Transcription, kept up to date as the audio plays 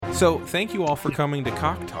So thank you all for coming to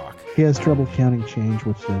Cock Talk. He has trouble counting change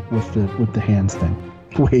with the hands thing.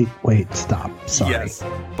 Wait, stop. Sorry. Yes,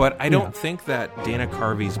 but I don't think that Dana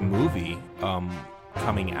Carvey's movie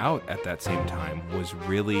coming out at that same time was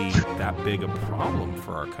really that big a problem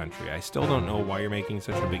for our country. I still don't know why you're making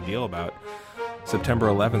such a big deal about September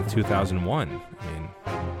 11th, 2001. I mean,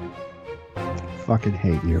 fucking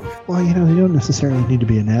hate you. Well, they don't necessarily need to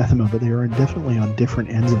be anathema, but they are definitely on different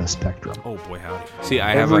ends of a spectrum. Oh boy, howdy. See,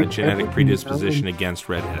 I have a genetic predisposition against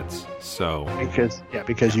redheads, so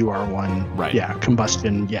because you are one. Right. Yeah,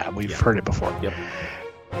 combustion. Yeah, we've heard it before. Yep.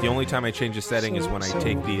 The only time I change the setting is when I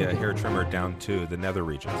take the hair trimmer down to the nether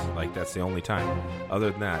regions. Like, that's the only time. Other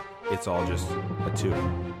than that, it's all just a tube.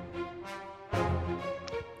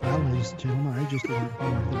 Well, ladies and gentlemen, I just learned more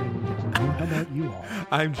than anyone does know. How about you all?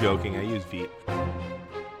 I'm joking. I use Veet.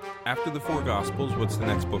 After the four Gospels, what's the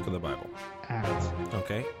next book of the Bible? Acts.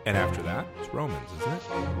 Okay. And after that, it's Romans, isn't it?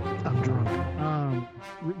 I'm drunk.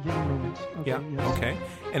 Romans. Okay, yeah. Yes. Okay.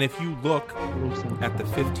 And if you look I believe so. at the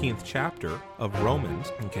 15th chapter of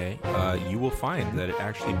Romans, okay, you will find that it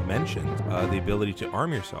actually mentions the ability to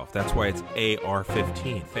arm yourself. That's why it's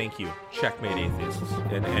AR-15. Thank you. Checkmate, atheists.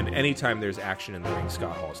 And anytime there's action in the ring,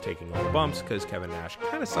 Scott Hall is taking all the bumps because Kevin Nash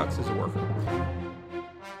kind of sucks as a worker.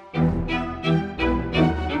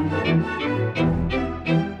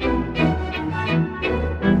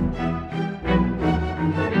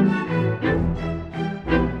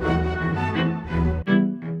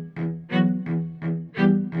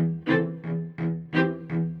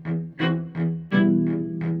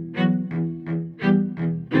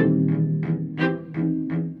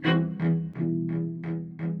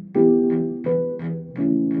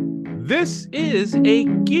 This is a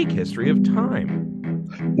geek history of time,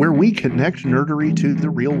 where we connect nerdery to the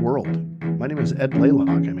real world. My name is Ed Blaylock.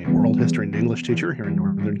 I'm a world history and English teacher here in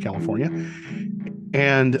Northern California.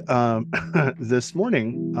 And this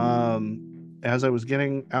morning, as I was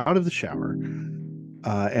getting out of the shower,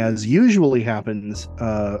 as usually happens,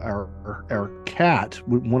 our cat,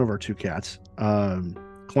 one of our two cats,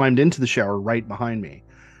 climbed into the shower right behind me.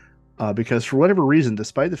 Because for whatever reason,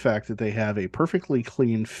 despite the fact that they have a perfectly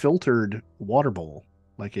clean filtered water bowl,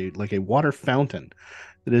 like a water fountain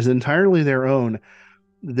that is entirely their own,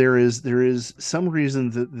 there is some reason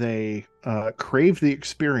that they crave the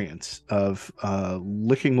experience of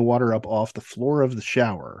licking the water up off the floor of the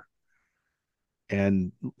shower.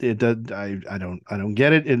 And it does. I don't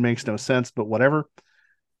get it. It makes no sense. But whatever.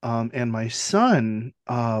 And my son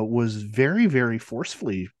was very, very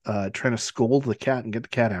forcefully trying to scold the cat and get the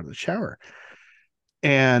cat out of the shower.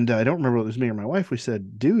 And I don't remember whether it was me or my wife. We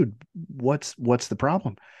said, "Dude, what's the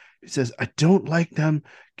problem?" He says, "I don't like them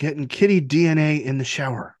getting kitty DNA in the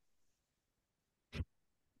shower."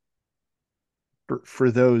 For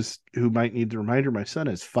those who might need the reminder, my son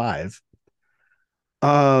is 5.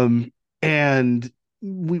 And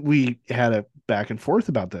we had a back and forth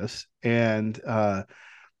about this, and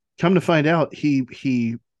come to find out,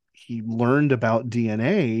 he learned about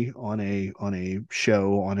DNA on a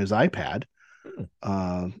show on his iPad,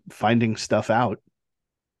 finding stuff out.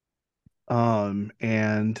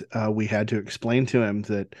 And we had to explain to him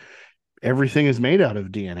that everything is made out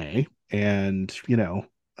of DNA, and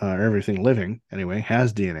everything living anyway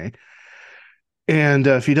has DNA. And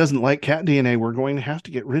if he doesn't like cat DNA, we're going to have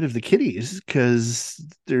to get rid of the kitties because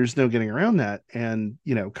there's no getting around that. And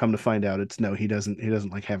come to find out, he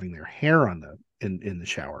doesn't like having their hair on in the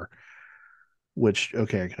shower. Which,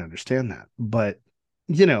 okay, I can understand that, but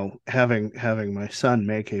having my son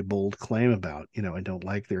make a bold claim about I don't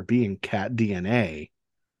like there being cat DNA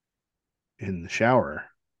in the shower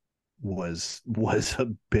was a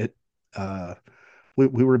bit we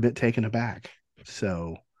were a bit taken aback.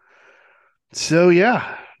 So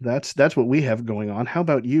yeah, that's what we have going on. How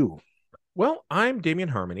about you? Well, I'm Damian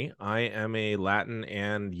Harmony. I am a Latin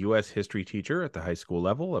and U.S. history teacher at the high school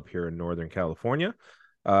level up here in Northern California.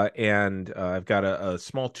 And I've got a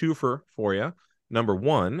small twofer for you. Number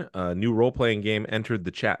one, a new role-playing game entered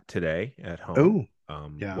the chat today at home.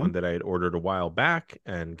 Yeah. One that I had ordered a while back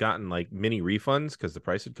and gotten like mini refunds because the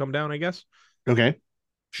price had come down, I guess. Okay.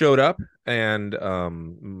 Showed up, and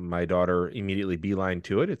my daughter immediately beelined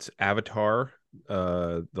to it. It's Avatar,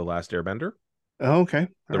 The Last Airbender. Oh, okay.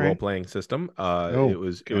 The role-playing system. It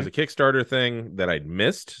was a Kickstarter thing that I'd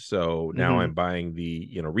missed, so now I'm buying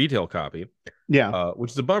the retail copy. Yeah.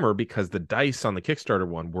 Which is a bummer because the dice on the Kickstarter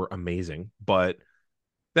one were amazing. But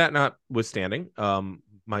that notwithstanding,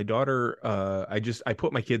 my daughter, I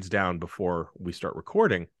put my kids down before we start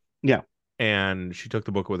recording. Yeah. And she took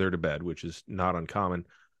the book with her to bed, which is not uncommon.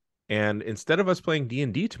 And instead of us playing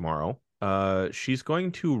D&D tomorrow, she's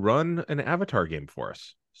going to run an Avatar game for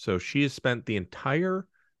us. So she has spent the entire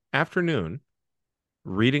afternoon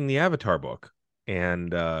reading the Avatar book.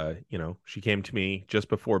 And she came to me just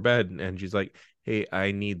before bed and she's like, "Hey,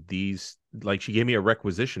 I need these." Like, she gave me a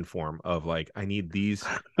requisition form of like, I need these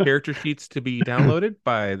character sheets to be downloaded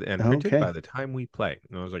and printed Okay. by the time we play.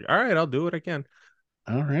 And I was like, all right, I'll do what I can.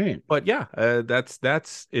 All right. But yeah,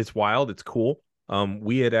 that's it's wild. It's cool.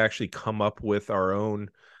 We had actually come up with our own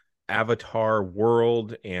Avatar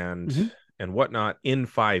world and Mhm. whatnot in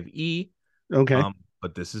 5e. Okay.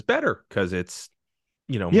 But this is better because it's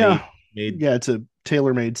Yeah. made Yeah, it's a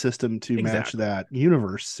tailor-made system to match exactly. that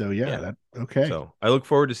universe. So yeah, Yeah. that okay. So I look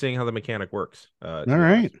forward to seeing how the mechanic works. To All be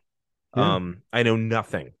right. honest, Yeah. I know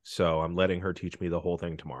nothing, so I'm letting her teach me the whole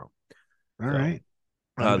thing tomorrow. All So right.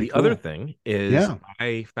 That'll be the other cool. thing is Yeah.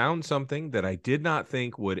 I found something that I did not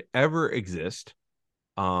think would ever exist,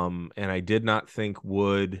 and I did not think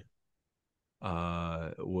would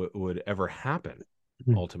ever happen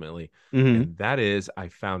ultimately. Mm-hmm. And that is, I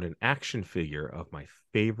found an action figure of my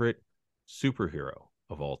favorite superhero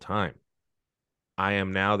of all time. I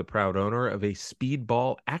am now the proud owner of a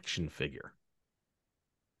Speedball action figure.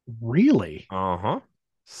 Really? Uh-huh.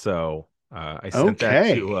 So I sent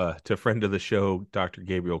that Okay. to friend of the show, Dr.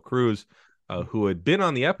 Gabriel Cruz, who had been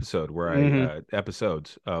on the episode where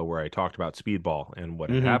Mm-hmm. where I talked about Speedball and what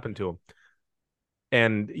had Mm-hmm. happened to him.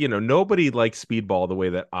 And nobody likes Speedball the way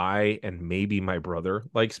that I and maybe my brother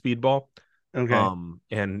like Speedball. Okay.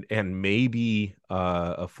 And maybe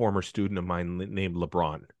a former student of mine named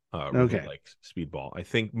LeBron really Okay. likes Speedball. I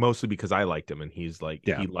think mostly because I liked him and he's like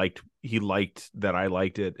Yeah. he liked that I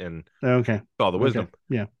liked it and Okay. saw the Okay. wisdom.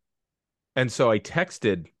 Yeah. And so I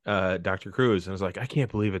texted Dr. Cruz and I was like, I can't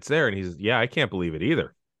believe it's there. And he's, yeah, I can't believe it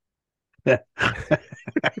either. God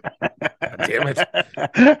damn it.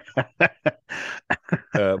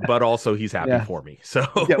 But also he's happy Yeah. for me. So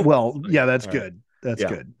Yeah. Well, like, yeah, that's all right. good. That's Yeah.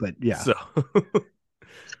 good. But yeah. So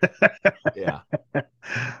yeah.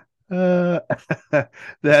 Uh, So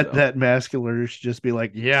that masculine should just be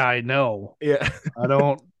like, yeah, I know. yeah. I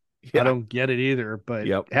don't I Yeah. don't get it either, but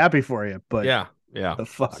Yep. happy for you. But Yeah. Yeah. the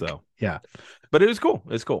fuck. So Yeah. but it was cool.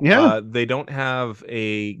 It's cool. Yeah. They don't have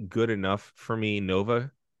a good enough for me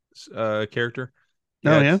Nova character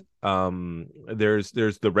Oh yet. yeah. There's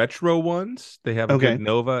the retro ones. They have a good Okay.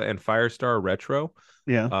 Nova and Firestar retro.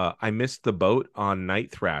 Yeah. I missed the boat on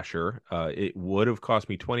Night Thrasher. It would have cost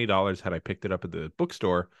me $20 had I picked it up at the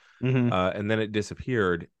bookstore. Mm-hmm. And then it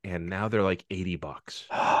disappeared, and now they're like $80.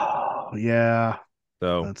 Yeah.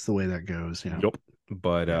 So, That's the way that goes. Yeah. yep.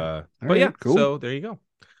 But Yeah. All but yeah. right. Cool. So there you go.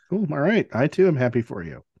 Cool. All right. I too am happy for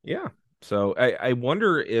you. Yeah. So I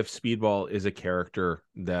wonder if Speedball is a character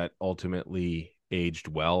that ultimately aged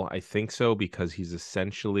well. I think so because he's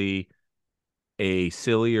essentially a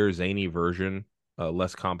sillier, zany version, a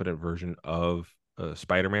less competent version of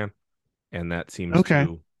Spider-Man, and that seems Okay.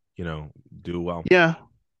 to, do well. Yeah.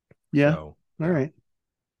 Yeah. So All yeah. right.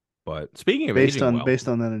 But speaking of aging well, Based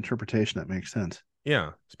on that interpretation, that makes sense.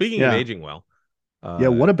 yeah. Speaking of Yeah. aging well, Yeah.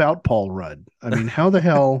 What about Paul Rudd? I mean, how the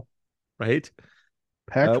hell right?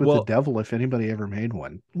 packed with the Well, devil if anybody ever made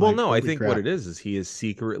one? well, Like, no, I holy think what crap. it is he is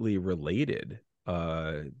secretly related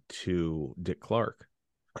to Dick Clark.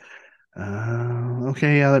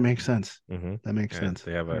 Okay, yeah, that makes sense. Mm-hmm. That makes And sense.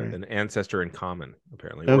 they have All right. an ancestor in common,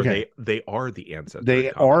 apparently, or Okay. they are the ancestor in They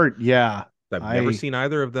common. are, yeah. I've never seen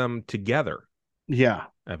either of them together. Yeah.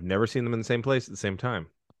 I've never seen them in the same place at the same time.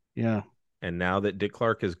 Yeah. And now that Dick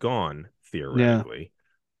Clark is gone, Yeah. theoretically,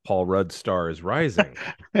 Paul Rudd's star is rising.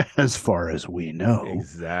 As far as we know.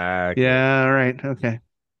 Exactly. Yeah, all right. Okay.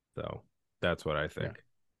 So that's what I think.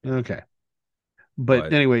 Yeah. Okay.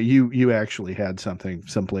 But anyway, you actually had something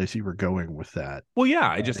someplace you were going with that. Well, yeah,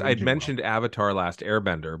 I'd aging mentioned Avatar Last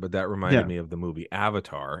Airbender, but that reminded Yeah. me of the movie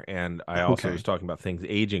Avatar, and I also was talking about things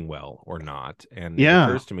aging well or not, and it Yeah.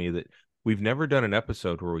 occurs to me that we've never done an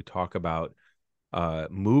episode where we talk about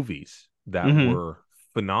movies that Mhm. were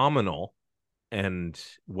phenomenal and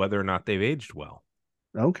whether or not they've aged well.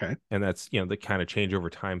 Okay. And that's, the kind of change over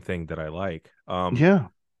time thing that I like. Yeah.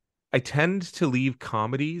 I tend to leave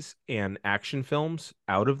comedies and action films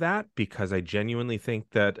out of that because I genuinely think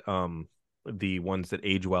that the ones that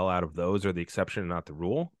age well out of those are the exception and not the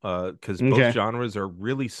rule. Because both Okay. genres are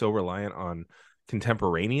really so reliant on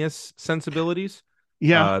contemporaneous sensibilities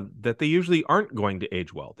Yeah. that they usually aren't going to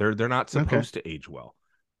age well. They're not supposed to age well.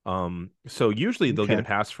 So usually they'll get a Okay.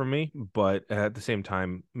 pass from me, but at the same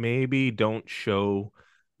time, maybe don't show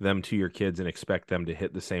them to your kids and expect them to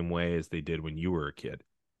hit the same way as they did when you were a kid.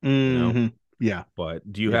 Mhm. Yeah.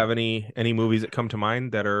 But do you Yeah. have any movies that come to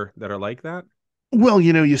mind that are like that? Well,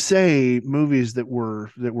 you say movies that were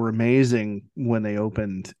amazing when they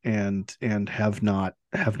opened and have not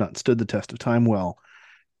stood the test of time well.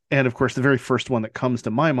 And of course, the very first one that comes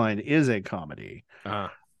to my mind is a comedy.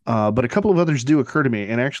 Ah, But a couple of others do occur to me.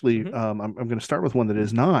 And actually, mhm. I'm going to start with one that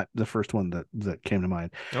is not the first one that came to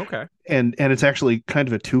mind. Okay. And it's actually kind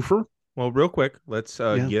of a twofer. Well, real quick, let's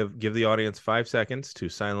Yeah. give the audience 5 seconds to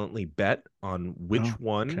silently bet on which Oh,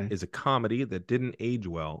 one okay. is a comedy that didn't age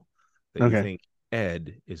well that you Okay. think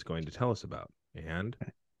Ed is going to tell us about. And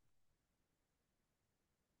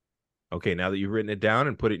okay, now that you've written it down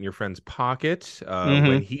and put it in your friend's pocket, when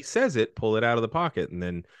Mm-hmm. he says it, pull it out of the pocket, and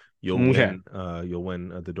then you'll Okay. win. You'll win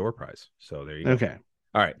the door prize. So there you go. Okay.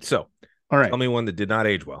 All right. So All tell right. me one that did not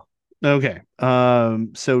age well. Okay.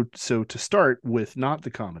 So to start with, not the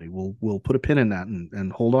comedy, we'll put a pin in that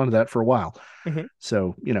and hold on to that for a while. Mhm.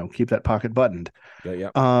 So, keep that pocket buttoned. Yeah, yeah.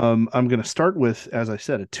 I'm going to start with, as I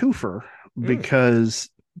said, a twofer Mm. because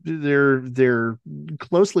they're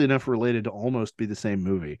closely enough related to almost be the same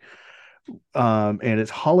movie. And it's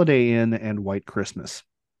Holiday Inn and White Christmas.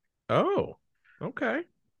 Oh, okay.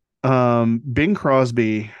 Bing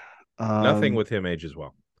Crosby. Nothing Um, with him ages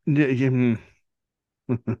well.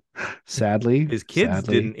 sadly, His kids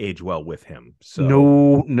sadly, didn't age well with him. So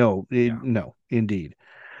no, no, yeah. no, indeed.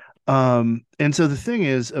 And so the thing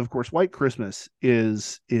is, of course, White Christmas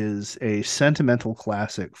is a sentimental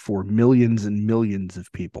classic for millions and millions of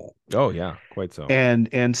people. Oh yeah, quite so.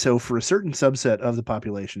 And so for a certain subset of the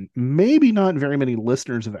population, maybe not very many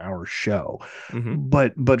listeners of our show, Hmm.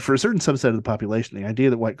 but for a certain subset of the population, the idea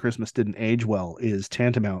that White Christmas didn't age well is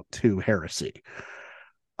tantamount to heresy.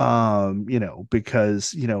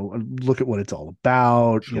 Because look at what it's all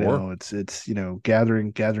about. Sure. It's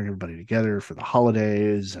gathering everybody together for the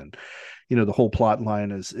holidays, and the whole plot line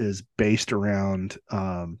is based around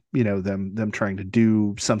them trying to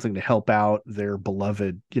do something to help out their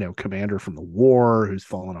beloved commander from the war who's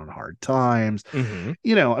fallen on hard times. Hmm.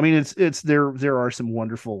 I mean, it's there are some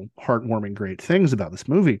wonderful, heartwarming, great things about this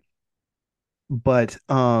movie, but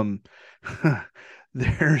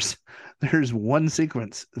there's there's one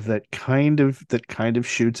sequence that kind of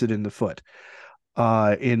shoots it in the foot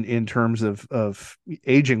in terms of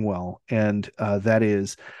aging well, and that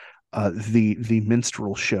is the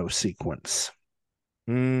minstrel show sequence.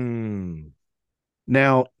 Mm.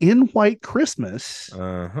 Now, in White Christmas,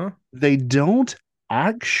 Uh-huh. they don't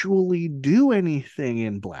actually do anything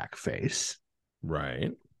in blackface,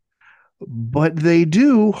 Right. but they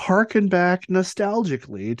do harken back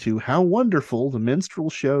nostalgically to how wonderful the minstrel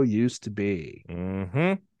show used to be.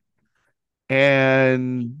 Hmm.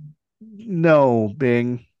 And no,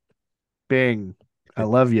 Bing, I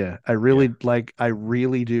love you. Yeah. I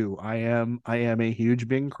really do. I am a huge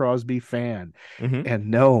Bing Crosby fan. Hmm. And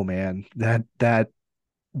no, man, that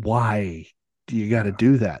why do you got to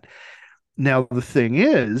do that? Now the thing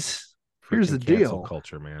is, here's Freaking the cancel deal.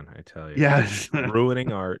 culture, man. I tell you. Yeah,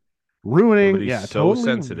 Ruining art. ruining, Everybody's yeah, so totally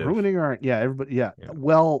sensitive. ruining art. Yeah, everybody, yeah. Yeah.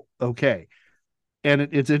 Well, okay. And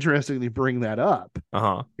it's interesting to bring that up.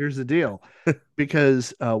 Uh-huh. Here's the deal,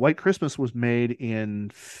 because White Christmas was made in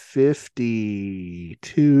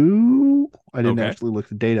 52. I didn't Okay. actually look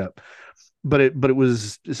the date up, but it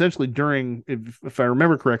was essentially during, if I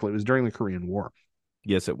remember correctly, it was during the Korean War.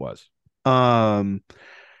 Yes, it was. Um,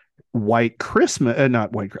 White Christmas,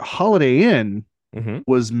 not White Holiday Inn Hmm.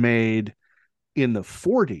 was made in the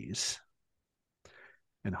 40s,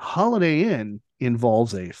 and Holiday Inn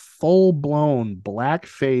involves a full-blown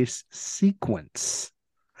blackface sequence.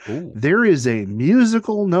 Ooh. There is a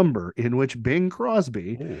musical number in which Bing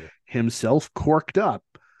Crosby, Ooh. himself corked up,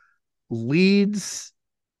 leads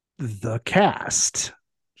the cast.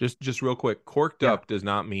 Just real quick, corked Yeah. up does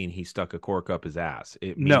not mean he stuck a cork up his ass.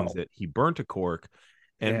 It means No. that he burnt a cork,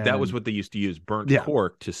 and that was And what they used to use, burnt yeah.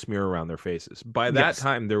 cork to smear around their faces. By that Yes.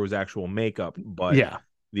 time there was actual makeup, but Yeah.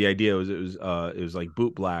 the idea was it was like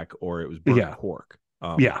boot black or it was burnt Yeah. cork.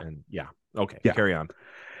 Yeah. And yeah. Okay, Yeah. carry on.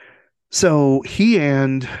 So he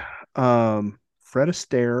and Fred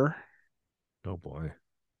Astaire, Oh boy.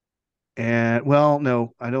 and well,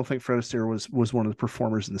 no, I don't think Fred Astaire was one of the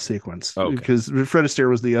performers in the sequence, Okay. because Fred Astaire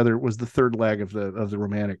was the third leg of the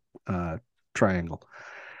romantic triangle.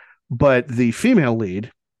 But the female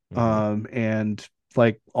lead, Mhm. and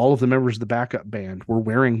like all of the members of the backup band were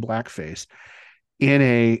wearing blackface in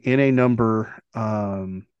a number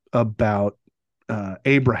about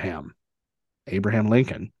Abraham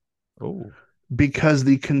Lincoln, Oh. because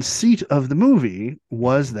the conceit of the movie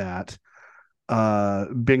was Mhm. that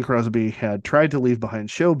Bing Crosby had tried to leave behind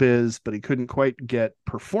showbiz, but he couldn't quite get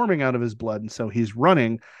performing out of his blood, and so he's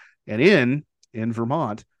running, and in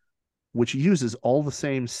Vermont, which uses all the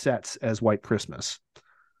same sets as White Christmas.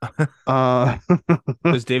 uh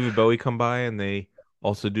Does David Bowie come by and they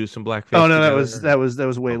also do some blackface Oh no, together? that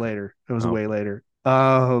was way Okay. later. It was way Okay. later.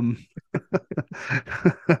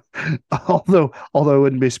 Although I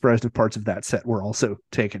wouldn't be surprised if parts of that set were also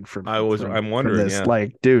taken I'm from wondering, this. yeah.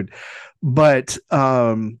 Like, dude. But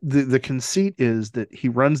the conceit is that he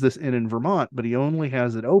runs this inn in Vermont, but he only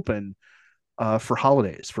has it open for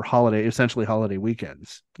holidays, essentially holiday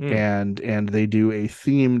weekends. Hmm. And they do a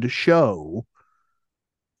themed show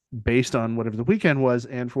based on whatever the weekend was,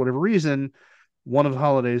 and for whatever reason, one of the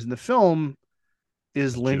holidays in the film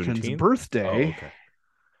is Lincoln's Juneteenth? Oh, birthday. okay.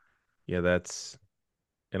 Yeah, that's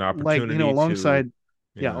an Like, opportunity to,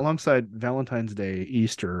 yeah. alongside Valentine's Day,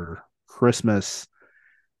 Easter, Christmas.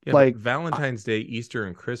 Yeah, but Like, Valentine's Day, Easter,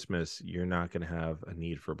 and Christmas, you're not going to have a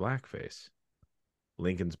need for blackface.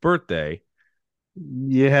 Lincoln's birthday,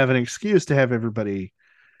 you have an excuse to have everybody.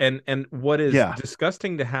 and what is Yeah.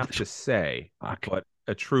 disgusting to have to say, Fuck. but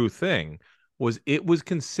a true thing, was it was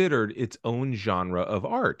considered its own genre of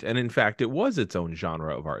art. And in fact, it was its own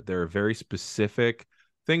genre of art. There are very specific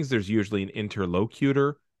things. There's usually an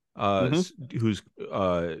interlocutor who's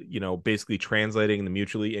basically translating the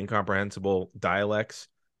mutually incomprehensible dialects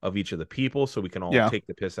of each of the people, so we can all Yeah. take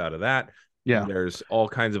the piss out of that. Yeah. There's all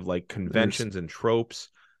kinds of like conventions and tropes.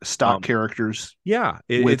 Stock characters. Yeah,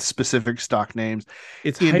 with specific stock names.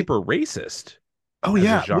 It's hyper racist. Oh, as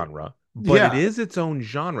yeah. a genre, but it is its own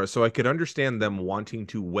genre. So I could understand them wanting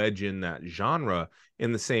to wedge in that genre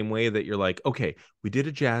in the same way that you're like, okay, we did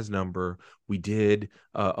a jazz number, we did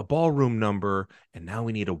a ballroom number, and now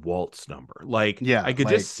we need a waltz number. Like, Yeah, I could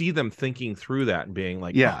just see them thinking through that and being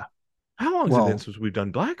like, yeah, how long has it been since we've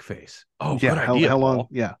done blackface? Oh, yeah, good idea. How long? Paul.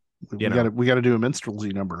 Yeah, we got to do a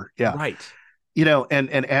minstrelsy number. Yeah, right.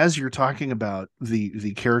 And as you're talking about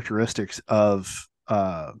the characteristics of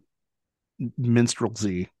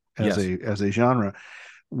minstrelsy as a genre,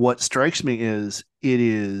 what strikes me is it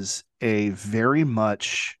is a very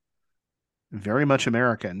much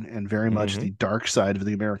American and very much the dark side of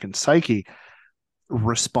the American psyche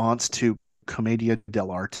response to Commedia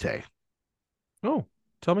dell'arte. Oh,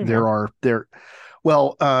 tell me more.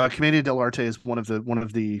 Commedia dell'arte is one of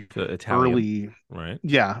the Italian, early, right?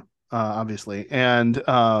 Yeah, obviously. And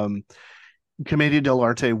Commedia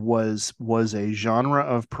dell'arte was a genre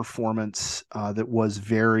of performance that was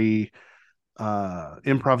very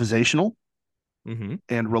improvisational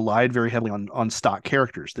and relied very heavily on stock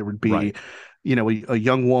characters. There would be, a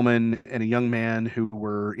young woman and a young man who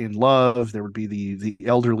were in love. There would be the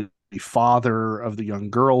elderly father of the young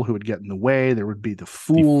girl who would get in the way. There would be the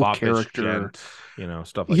fool character,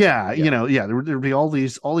 stuff like that. Yeah. There would be all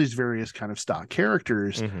these various kind of stock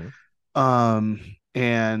characters.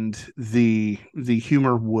 And the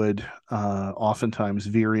humor would oftentimes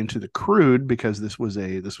veer into the crude because this was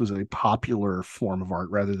a popular form of art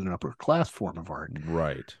rather than an upper class form of art.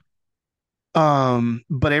 Right.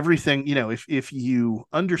 But everything, if you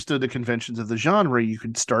understood the conventions of the genre, you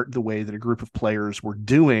could start the way that a group of players were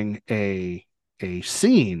doing a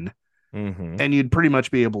scene, and you'd pretty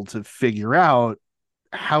much be able to figure out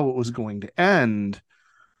how it was going to end.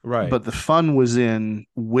 Right. But the fun was in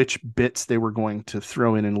which bits they were going to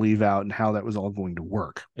throw in and leave out and how that was all going to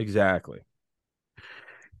work. Exactly.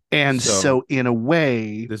 And so in a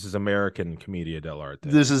way, this is American Commedia dell'arte.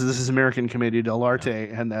 This is American Commedia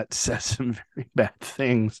dell'arte, and that says some very bad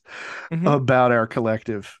things about our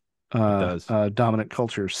collective dominant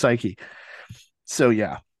culture psyche. So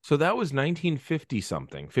yeah. So that was 1950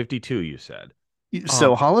 something, 52. You said.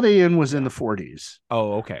 So Holiday Inn was in the 40s.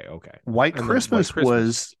 Oh, okay. White Christmas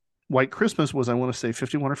was, I want to say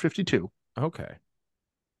 51 or 52. Okay.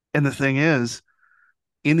 And the thing is,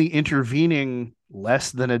 in the intervening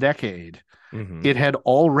less than a decade, it had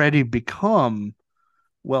already become,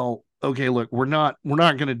 well, okay, look, we're not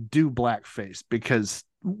going to do blackface because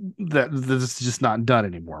this is just not done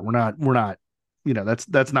anymore. We're not,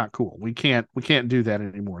 that's not cool. We can't do that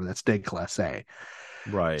anymore. That's déclassé.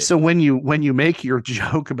 Right. So when you make your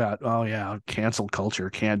joke about, oh yeah, cancel culture,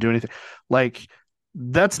 can't do anything, like,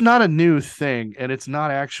 that's not a new thing, and it's not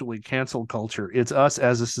actually cancel culture. It's us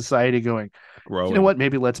as a society going, growing. You know what?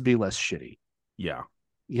 Maybe let's be less shitty. Yeah.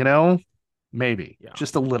 Maybe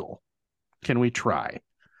just a little. Can we try?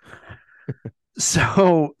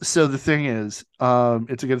 So the thing is,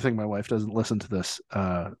 it's a good thing my wife doesn't listen to this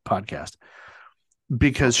podcast,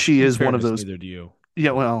 because she is one of those. Neither do you.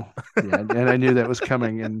 Yeah, well, yeah, and I knew that was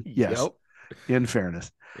coming. And yes, in fairness,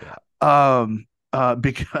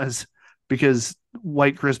 because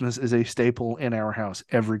White Christmas is a staple in our house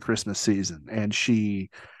every Christmas season, and she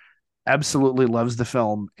absolutely loves the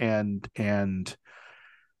film, and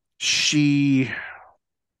she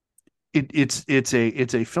it's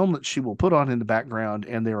a film that she will put on in the background,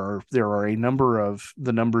 and there are a number of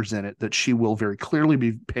the numbers in it that she will very clearly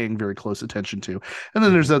be paying very close attention to, and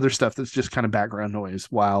then there's other stuff that's just kind of background noise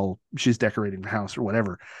while she's decorating the house or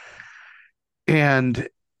whatever. And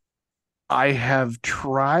I have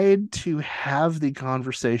tried to have the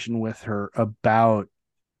conversation with her about,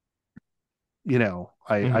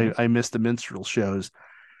 I missed the minstrel shows,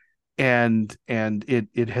 and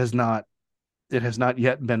it has not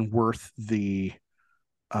yet been worth the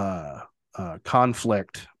uh,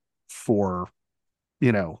 conflict for,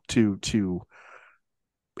 to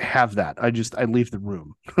have that. I leave the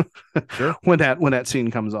room Sure. when that scene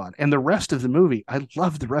comes on, and the rest of the movie, I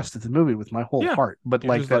love the rest of the movie with my whole Yeah. heart. But You're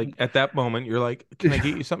like just that, like at that moment, you're like, can I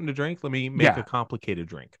get you something to drink? Let me make yeah, a complicated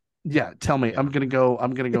drink. yeah. Tell me, Yeah. I'm gonna go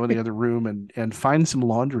in the other room and find some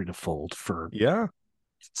laundry to fold for Yeah.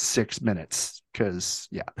 6 minutes, because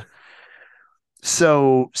yeah.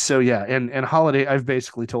 So yeah, and Holiday, I've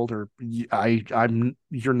basically told her,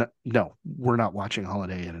 you're not, no, we're not watching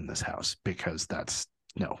Holiday Inn in this house, because that's,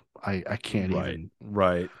 no, I can't Right. even,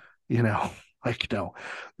 Right. you know like, no.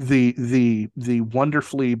 The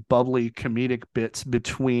wonderfully bubbly comedic bits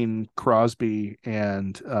between Crosby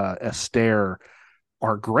and Astaire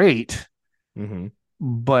are great, hmm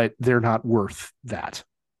but they're not worth that.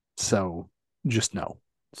 So just no.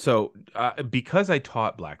 So, because I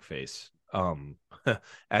taught blackface,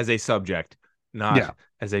 as a subject, not Yeah,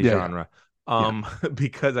 as a yeah, yeah, genre, yeah.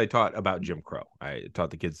 because I taught about Jim Crow. I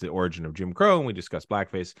taught the kids the origin of Jim Crow, and we discussed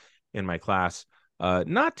blackface in my class,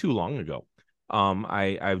 not too long ago.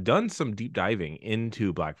 I've done some deep diving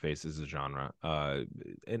into blackface as a genre,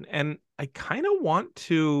 and I kind of want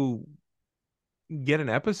to get an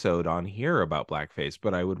episode on here about blackface,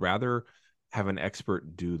 but I would rather have an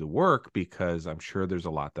expert do the work, because I'm sure there's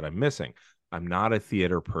a lot that I'm missing. I'm not a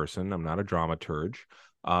theater person. I'm not a dramaturge.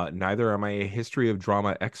 Neither am I a history of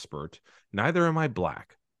drama expert. Neither am I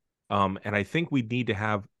black. And I think we need to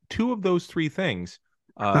have two of those three things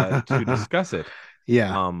to discuss it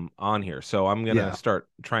Yeah. on here. So I'm gonna Yeah. start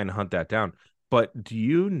trying to hunt that down. But do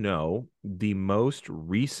you know the most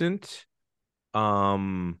recent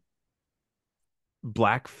um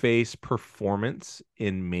blackface performance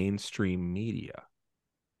in mainstream media?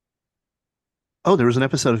 Oh, there was an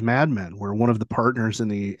episode of Mad Men where one of the partners in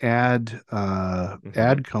the ad hmm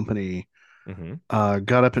ad company hmm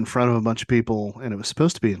got up in front of a bunch of people, and it was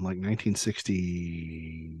supposed to be in like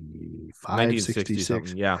 1965, 1960 66,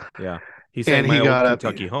 something. Yeah, yeah. He sang and My he Old got up.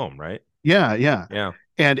 Kentucky Home, right? Yeah, yeah, Yeah.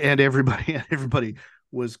 and everybody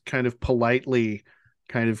was kind of politely,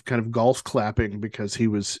 kind of golf clapping, because he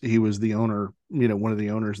was the owner, one of the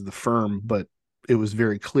owners of the firm, but it was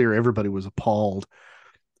very clear everybody was appalled,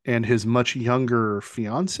 and his much younger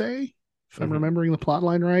fiance, if I'm hmm remembering the plot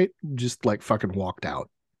line right, just like fucking walked out.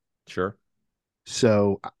 Sure.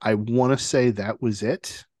 So I want to say that was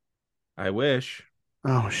it. I wish.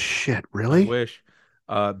 Oh shit, I really? wish.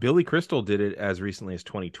 Billy Crystal did it as recently as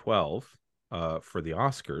 2012 for the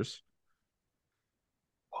Oscars.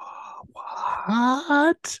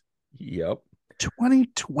 What? Yep.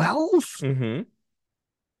 2012? hmm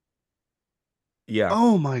Yeah.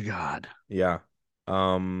 Oh my god. Yeah.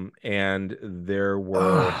 And there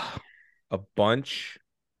were Ugh. a bunch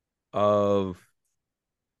of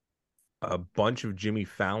a bunch of Jimmy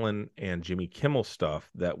Fallon and Jimmy Kimmel stuff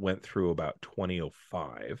that went through about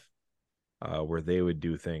 2005, where they would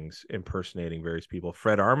do things impersonating various people.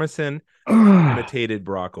 Fred Armisen Ugh. imitated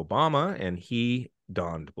Barack Obama, and he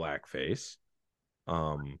donned blackface.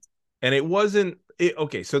 Um, and it wasn't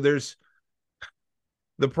okay. So the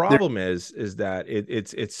There, problem is that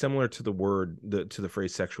it's similar to the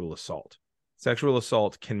phrase sexual assault. Sexual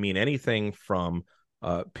assault can mean anything from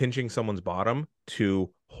pinching someone's bottom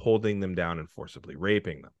to holding them down and forcibly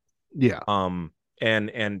raping them. yeah,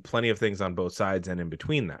 And plenty of things on both sides and in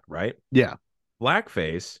between that, right? yeah,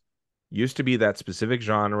 Blackface used to be that specific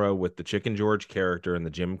genre with the Chicken George character and the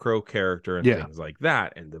Jim Crow character and yeah, things like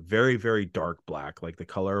that, and the very, very dark black, like the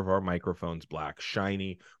color of our microphones black,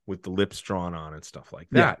 shiny with the lips drawn on and stuff like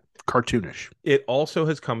yeah. that. Cartoonish. It also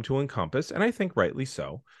has come to encompass, and I think rightly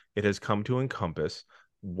so, it has come to encompass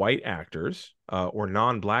white actors or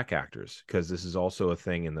non-black actors, because this is also a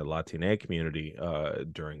thing in the Latina community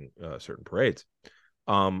during certain parades.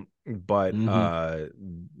 But Mm-hmm.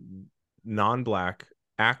 non-black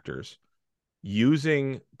actors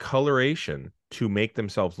using coloration to make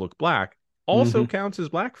themselves look black also Mm-hmm. counts as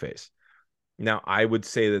blackface. Now, I would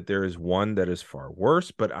say that there is one that is far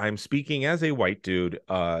worse, but I'm speaking as a white dude,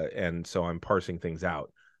 and so I'm parsing things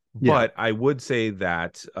out. Yeah. But I would say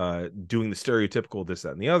that doing the stereotypical this,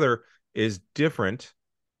 that, and the other is different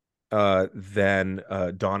than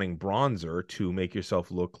donning bronzer to make yourself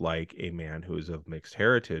look like a man who is of mixed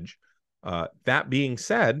heritage. That being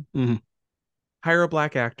said, hire a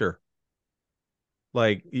black actor.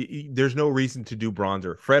 Like, there's no reason to do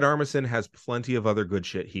bronzer. Fred Armisen has plenty of other good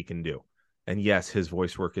shit he can do. And yes, his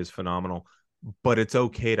voice work is phenomenal, but it's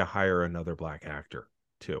okay to hire another black actor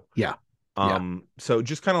too. Yeah. So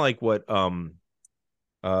just kind of like what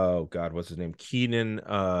oh God, what's his name? Keenan,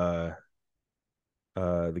 the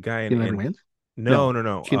guy in Keenan Wayans? No.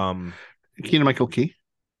 Keenan Michael Key?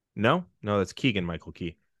 No, that's Keegan Michael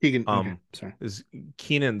Key. Keegan, okay, sorry. Is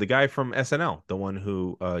Keenan, the guy from SNL, the one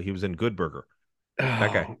who he was in Good Burger.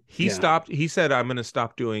 That guy. He said, I'm gonna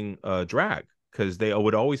stop doing drag, because they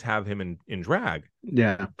would always have him in drag.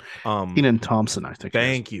 Yeah. Kenan Thompson, I think.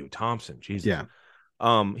 Thank you, Thompson. Jesus. Yeah.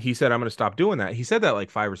 He said, I'm going to stop doing that. He said that like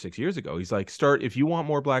 5 or 6 years ago. He's like, if you want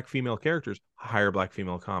more black female characters, hire black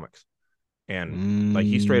female comics. And like,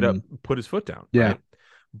 he straight up put his foot down. Yeah. Right?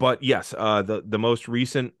 But yes, the most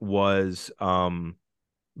recent was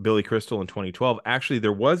Billy Crystal in 2012. Actually,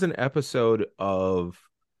 there was an episode of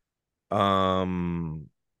Orange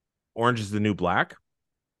is the New Black,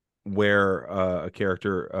 where a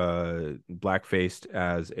character black-faced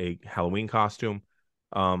as a Halloween costume.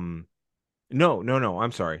 No,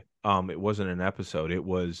 I'm sorry. It wasn't an episode. It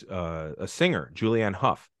was a singer, Julianne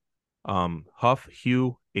Hough.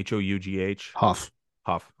 Hugh, H-O-U-G-H. Huff.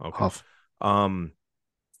 Okay. Huff.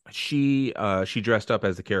 She dressed up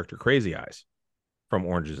as the character Crazy Eyes from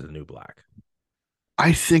Orange is the New Black.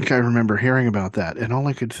 I think I remember hearing about that, and all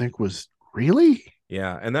I could think was, really?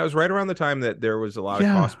 Yeah, and that was right around the time that there was a lot of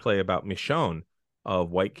cosplay about Michonne, of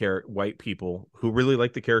white people who really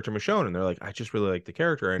like the character Michonne, and they're like, I just really like the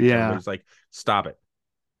character, and everybody's like, stop it.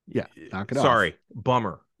 Yeah, knock it off. Sorry,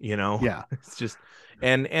 bummer. Yeah, it's just,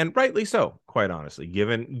 and rightly so, quite honestly,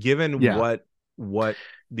 given what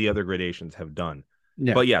the other gradations have done.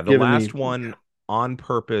 Yeah, but yeah, the last one on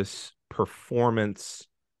purpose performance,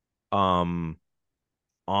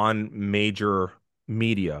 on major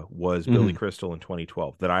media was Billy Crystal in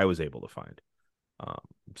 2012 that I was able to find.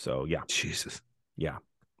 So yeah, Jesus. Yeah.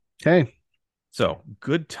 Okay. So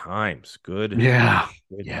good times. Good. Yeah.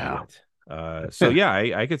 Good yeah. So yeah,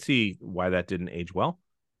 I could see why that didn't age well.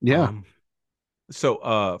 Yeah. So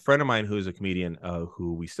a friend of mine who is a comedian,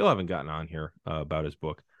 who we still haven't gotten on here about his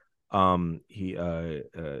book, Keith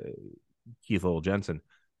Lowell Jensen,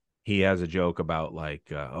 he has a joke about like,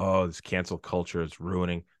 this cancel culture is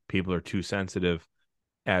ruining, people are too sensitive,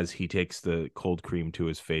 as he takes the cold cream to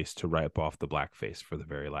his face to wipe off the blackface for the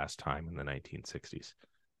very last time in the 1960s.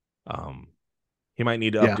 He might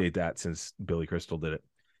need to update that since Billy Crystal did it.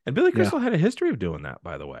 And Billy Crystal had a history of doing that,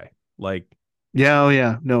 by the way. Like, no,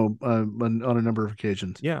 on a number of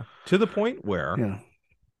occasions. Yeah, to the point where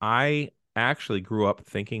I actually grew up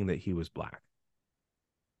thinking that he was black.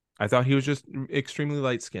 I thought he was just extremely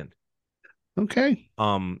light-skinned. Okay.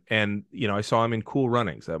 And I saw him in Cool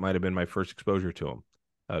Runnings. That might have been my first exposure to him.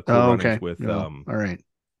 Cool Runnings with all right.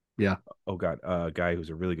 Yeah. Oh God, a guy who's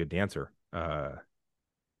a really good dancer.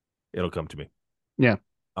 It'll come to me. Yeah.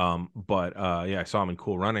 But I saw him in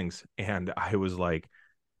Cool Runnings, and I was like,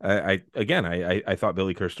 I thought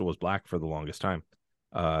Billy Crystal was black for the longest time.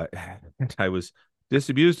 And I was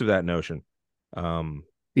disabused of that notion.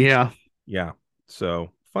 Yeah.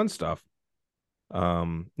 So fun stuff.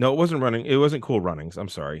 No, it wasn't running. It wasn't Cool Runnings. I'm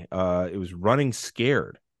sorry. It was Running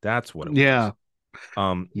Scared. That's what it was. Yes.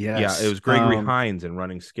 Yeah, it was Gregory Hines in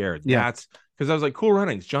Running Scared. Yeah. That's because I was like, Cool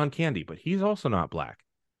Runnings, John Candy, but he's also not black.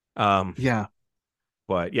 Yeah.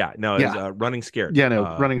 But yeah, no, it's Running Scared. Yeah,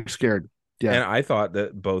 no, Running Scared. Yeah. And I thought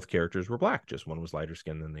that both characters were black, just one was lighter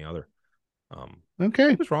skinned than the other.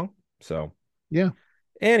 Okay. I was wrong. So yeah.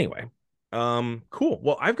 Anyway, cool.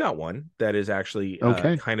 Well, I've got one that is actually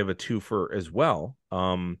kind of a twofer as well.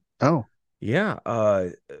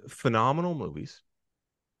 Phenomenal movies.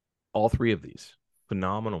 All three of these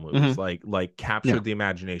phenomenal movies, like captured the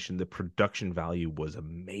imagination. The production value was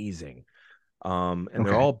amazing. And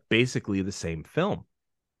they're all basically the same film.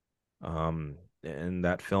 And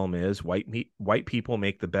that film is White People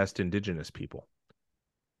Make the Best Indigenous People.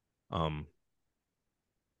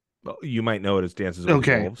 You might know it as Dances with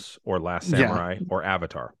Wolves or Last Samurai or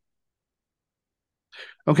Avatar.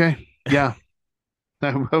 Okay. Yeah.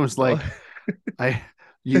 I was like,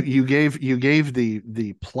 you gave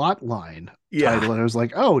the plot line title, and I was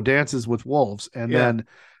like, Dances with Wolves, and then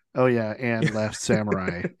and Last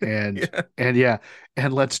Samurai, and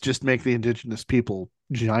and let's just make the indigenous people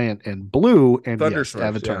giant and blue, and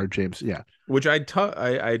Avatar, James, which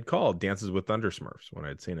I'd called Dances with Thunder Smurfs when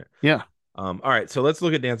I'd seen it. All right, so let's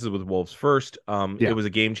look at Dances with Wolves first. It was a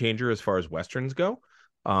game changer as far as westerns go.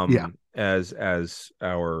 Yeah. As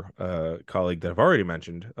our colleague that I've already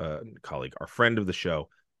mentioned, our friend of the show,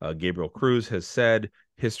 Gabriel Cruz, has said,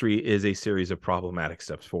 history is a series of problematic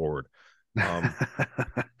steps forward.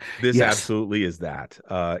 This Yes. absolutely is that.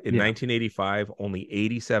 In Yeah. 1985, only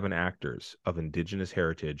 87 actors of indigenous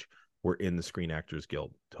heritage were in the Screen Actors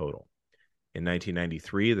Guild total. In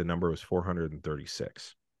 1993, the number was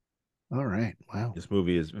 436. All right. Wow. This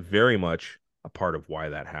movie is very much a part of why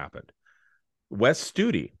that happened. Wes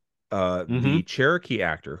Studi, the Cherokee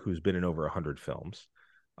actor who's been in over 100 films,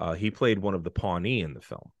 he played one of the Pawnee in the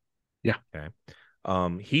film. Yeah. Okay.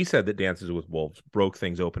 He said that Dances with Wolves broke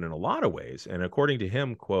things open in a lot of ways. And according to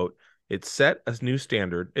him, quote, it set a new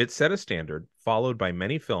standard. It set a standard followed by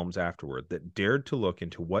many films afterward that dared to look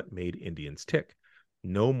into what made Indians tick.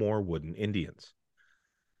 No more wooden Indians.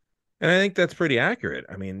 And I think that's pretty accurate.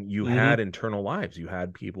 I mean, you had internal lives. You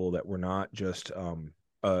had people that were not just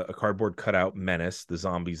a cardboard cutout menace, the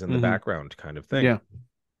zombies in the background kind of thing. Yeah.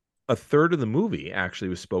 A third of the movie actually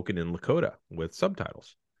was spoken in Lakota with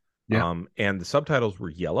subtitles. Yeah. And the subtitles were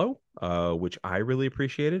yellow, which I really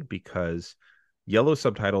appreciated because yellow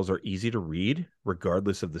subtitles are easy to read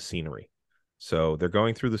regardless of the scenery. So they're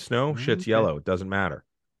going through the snow, shit's yellow, it doesn't matter.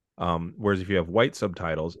 Whereas if you have white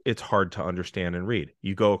subtitles, it's hard to understand and read.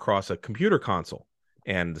 You go across a computer console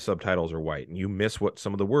and the subtitles are white and you miss what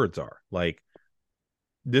some of the words are. Like,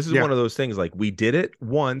 this is one of those things, like, we did it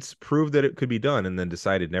once, proved that it could be done, and then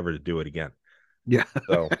decided never to do it again. Yeah.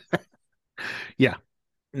 So, yeah.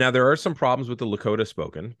 Now, there are some problems with the Lakota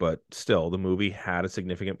spoken, but still, the movie had a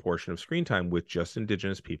significant portion of screen time with just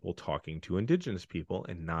Indigenous people talking to Indigenous people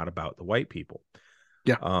and not about the white people.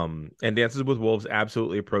 Yeah. And Dances with Wolves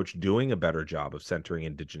absolutely approached doing a better job of centering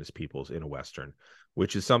Indigenous peoples in a Western,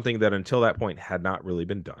 which is something that until that point had not really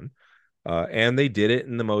been done. And they did it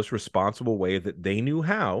in the most responsible way that they knew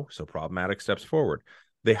how, so problematic steps forward.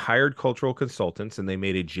 They hired cultural consultants and they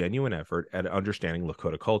made a genuine effort at understanding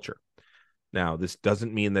Lakota culture. Now, this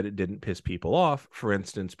doesn't mean that it didn't piss people off. For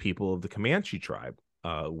instance, people of the Comanche tribe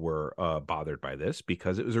were bothered by this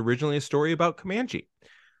because it was originally a story about Comanche.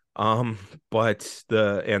 But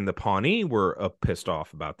the Pawnee were pissed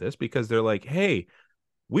off about this because they're like, hey,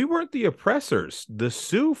 we weren't the oppressors. The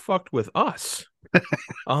Sioux fucked with us.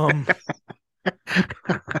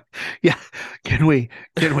 Yeah. Can we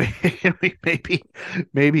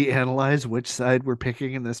maybe analyze which side we're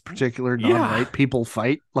picking in this particular non-white people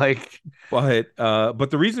fight? Like, but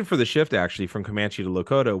the reason for the shift actually from Comanche to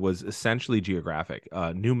Lakota was essentially geographic.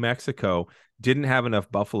 New Mexico didn't have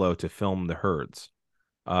enough buffalo to film the herds.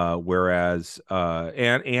 Whereas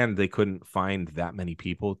and they couldn't find that many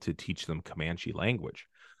people to teach them Comanche language.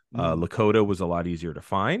 Lakota was a lot easier to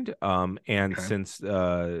find. Since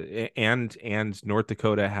and North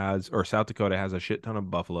Dakota has, or South Dakota has, a shit ton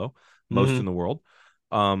of buffalo, most in the world.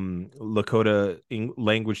 Lakota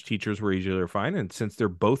language teachers were easier to find, and since they're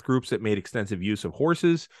both groups that made extensive use of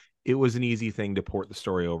horses, it was an easy thing to port the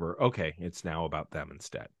story over. Okay, it's now about them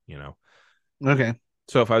instead, you know. Okay.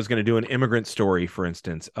 So if I was going to do an immigrant story, for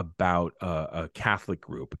instance, about a Catholic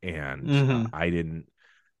group, and I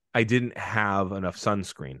didn't have enough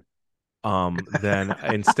sunscreen, then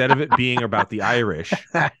instead of it being about the Irish,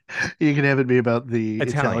 you can have it be about the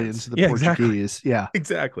Italians, the Portuguese. Exactly. Yeah,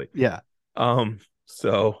 exactly. Yeah.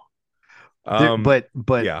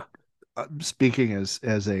 Speaking as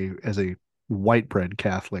a white bread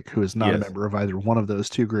Catholic who is not a member of either one of those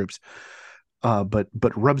two groups, but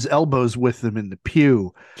rubs elbows with them in the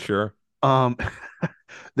pew. Sure.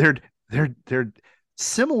 They're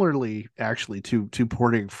similarly actually to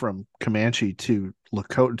porting from Comanche to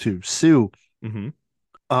Lakota to Sioux.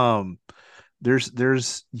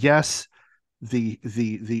 There's yes,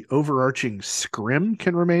 the overarching scrim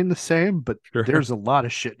can remain the same, but there's a lot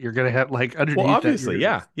of shit you're gonna have like underneath. Well, obviously,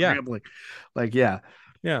 yeah. Like, yeah.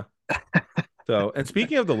 So, and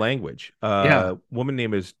speaking of the language, woman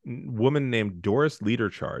named Doris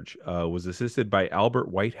Leadercharge was assisted by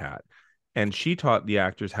Albert Whitehat, and she taught the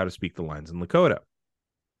actors how to speak the lines in Lakota.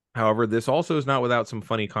 However, this also is not without some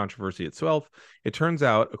funny controversy itself. It turns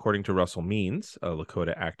out, according to Russell Means, a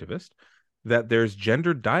Lakota activist, that there's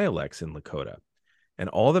gendered dialects in Lakota, and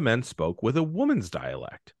all the men spoke with a woman's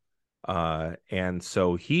dialect. And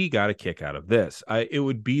so he got a kick out of this. It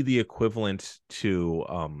would be the equivalent to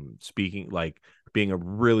speaking, like being a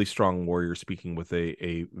really strong warrior speaking with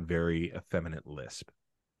a very effeminate lisp.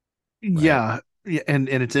 Right? Yeah, and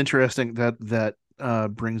it's interesting that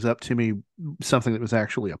brings up to me something that was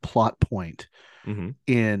actually a plot point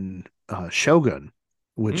in Shogun,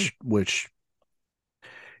 which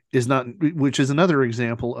is another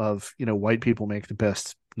example of, white people make the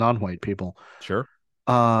best non-white people. Sure.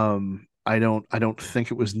 I don't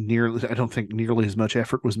think it was nearly I don't think nearly as much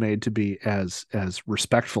effort was made to be as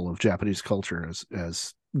respectful of Japanese culture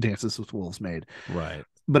as Dances with Wolves made. Right.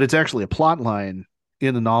 But it's actually a plot line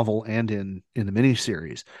in the novel and in the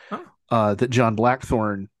miniseries that John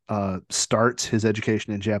Blackthorne starts his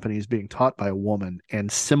education in Japanese being taught by a woman,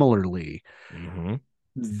 and similarly,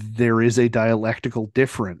 there is a dialectical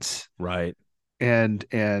difference. Right. And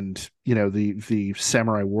the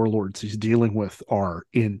samurai warlords he's dealing with are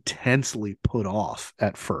intensely put off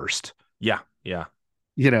at first. Yeah.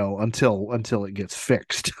 Until it gets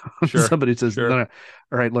fixed. Sure. Somebody says, sure. no, all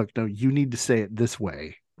right, look, no, you need to say it this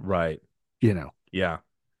way. Right. Yeah.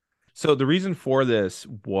 So the reason for this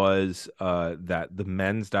was that the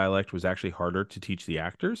men's dialect was actually harder to teach the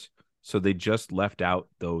actors, so they just left out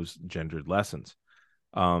those gendered lessons.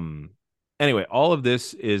 Anyway, all of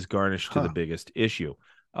this is garnished to the biggest issue.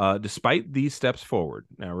 Despite these steps forward,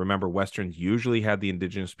 now remember, Westerns usually had the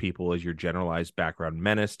indigenous people as your generalized background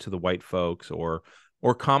menace to the white folks, or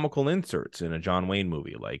comical inserts in a John Wayne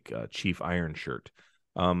movie like Chief Ironshirt.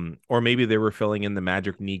 Or maybe they were filling in the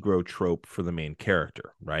magic Negro trope for the main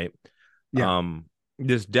character, right? Yeah.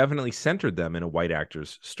 This definitely centered them in a white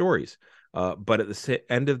actor's stories. But at the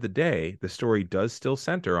end of the day, the story does still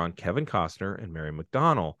center on Kevin Costner and Mary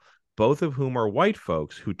McDonnell, both of whom are white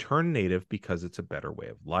folks who turn native because it's a better way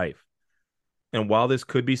of life. And while this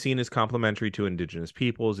could be seen as complimentary to indigenous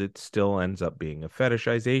peoples, it still ends up being a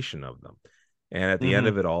fetishization of them. And at the end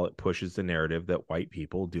of it all, it pushes the narrative that white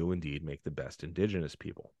people do indeed make the best indigenous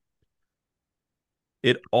people.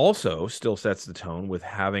 It also still sets the tone with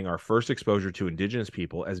having our first exposure to indigenous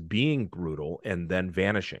people as being brutal and then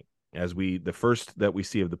vanishing. The first that we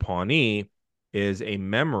see of the Pawnee is a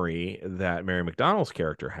memory that Mary McDonnell's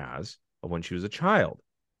character has of when she was a child.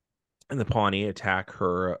 And the Pawnee attack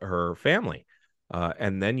her family.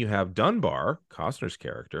 And then you have Dunbar, Costner's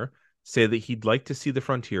character, say that he'd like to see the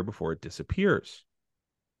frontier before it disappears.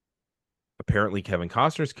 Apparently, Kevin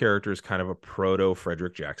Costner's character is kind of a proto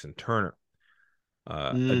Frederick Jackson Turner.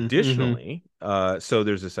 Additionally, so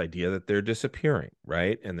there's this idea that they're disappearing,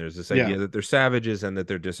 right? And there's this idea that they're savages and that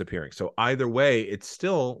they're disappearing. So either way, it's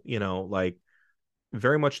still, like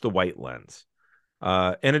very much the white lens.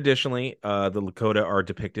 And additionally, the Lakota are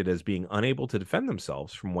depicted as being unable to defend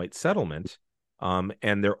themselves from white settlement.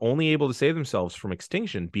 And they're only able to save themselves from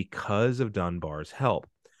extinction because of Dunbar's help.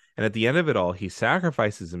 And at the end of it all, he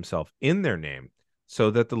sacrifices himself in their name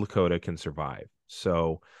so that the Lakota can survive.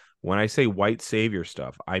 So when I say white savior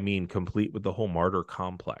stuff, I mean complete with the whole martyr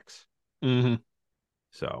complex.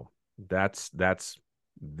 So that's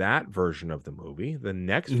that version of the movie. The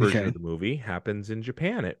next version of the movie happens in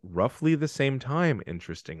Japan at roughly the same time,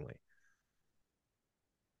 interestingly.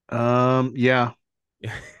 Yeah.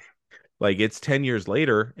 Like it's 10 years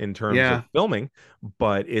later in terms of filming,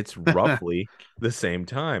 but it's roughly the same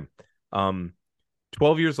time.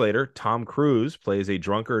 12 years later, Tom Cruise plays a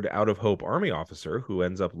drunkard, out of hope army officer who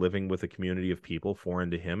ends up living with a community of people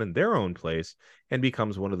foreign to him in their own place and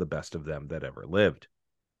becomes one of the best of them that ever lived.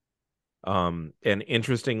 And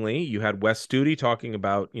interestingly, you had Wes Studi talking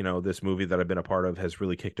about, this movie that I've been a part of has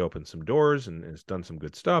really kicked open some doors and has done some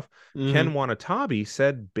good stuff. Ken Watanabe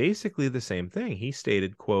said basically the same thing. He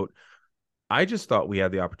stated, quote, "I just thought we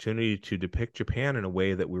had the opportunity to depict Japan in a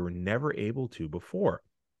way that we were never able to before.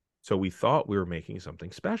 So we thought we were making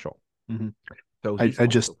something special." So I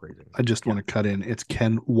just want to cut in. It's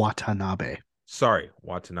Ken Watanabe. Sorry,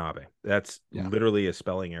 Watanabe. That's literally a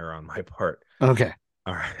spelling error on my part. Okay.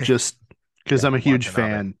 All right. Just because I'm a huge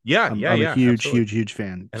fan. I'm a huge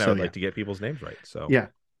fan. And I would like to get people's names right. So yeah.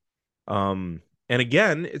 And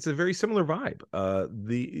again, it's a very similar vibe.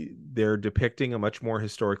 They're depicting a much more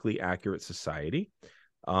historically accurate society.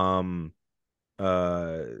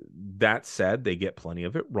 That said, they get plenty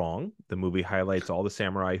of it wrong. The movie highlights all the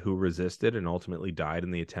samurai who resisted and ultimately died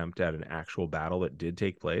in the attempt at an actual battle that did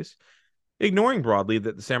take place, ignoring broadly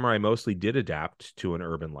that the samurai mostly did adapt to an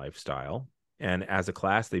urban lifestyle. And as a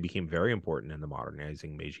class, they became very important in the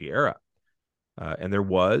modernizing Meiji era. And there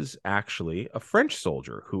was actually a French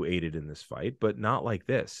soldier who aided in this fight, but not like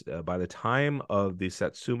this. By the time of the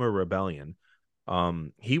Satsuma Rebellion,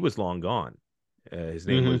 he was long gone. His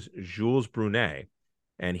name was Jules Brunet,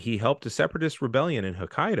 and he helped a separatist rebellion in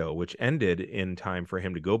Hokkaido, which ended in time for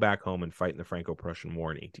him to go back home and fight in the Franco-Prussian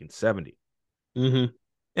War in 1870.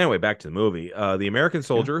 Anyway, back to the movie. The American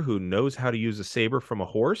soldier who knows how to use a saber from a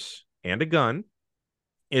horse and a gun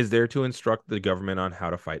is there to instruct the government on how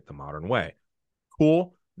to fight the modern way.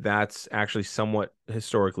 Cool. That's actually somewhat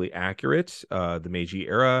historically accurate. The Meiji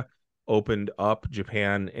era opened up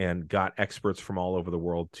Japan and got experts from all over the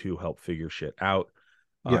world to help figure shit out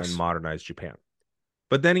and modernize Japan.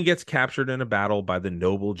 But then he gets captured in a battle by the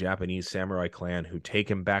noble Japanese samurai clan who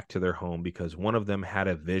take him back to their home because one of them had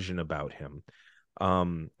a vision about him.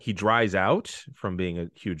 He dries out from being a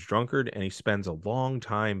huge drunkard, and he spends a long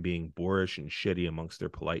time being boorish and shitty amongst their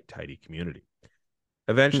polite, tidy community.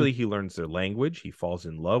 Eventually, he learns their language. He falls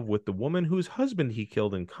in love with the woman whose husband he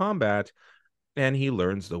killed in combat, and he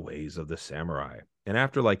learns the ways of the samurai. And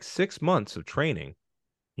after like 6 months of training,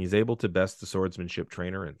 he's able to best the swordsmanship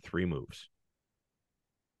trainer in 3 moves.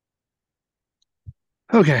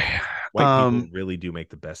 Okay. White people really do make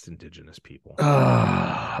the best indigenous people.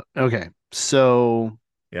 Okay. So,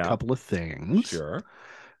 yeah. A couple of things. Sure.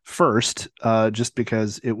 First, just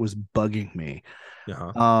because it was bugging me.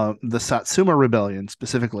 Uh-huh. The Satsuma Rebellion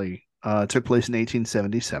specifically took place in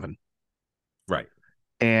 1877. Right.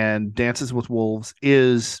 And Dances with Wolves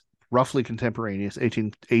is roughly contemporaneous,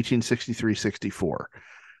 1863-64.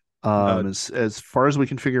 As far as we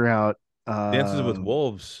can figure out, Dances with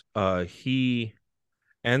Wolves, he's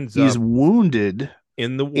wounded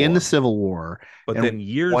in the war, in the Civil War, but then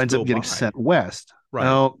years winds up getting sent west. Right.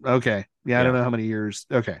 Oh, okay. Yeah, I don't know how many years.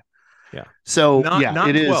 Okay. Yeah. So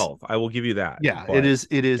not it 12. I will give you that. Yeah, it is.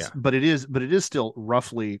 But it is still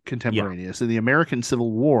roughly contemporaneous. And the American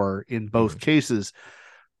Civil War, in both cases,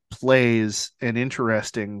 plays an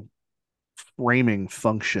interesting framing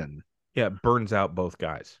function. Yeah, it burns out both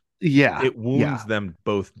guys. Yeah, it wounds them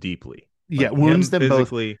both deeply. Like wounds them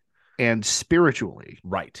physically both and spiritually.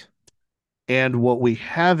 Right. And what we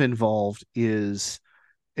have involved is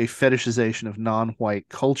a fetishization of non-white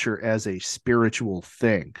culture as a spiritual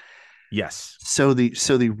thing. Yes. So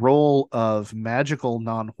the role of magical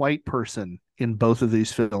non-white person in both of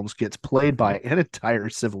these films gets played by an entire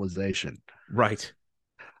civilization. Right.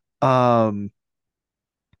 And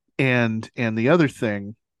the other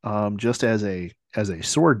thing, just as a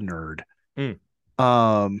sword nerd,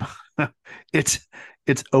 it's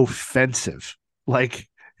offensive. Like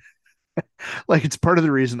it's part of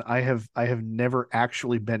the reason I have never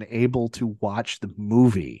actually been able to watch the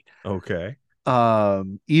movie. Okay.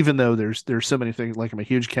 Even though there's so many things, like I'm a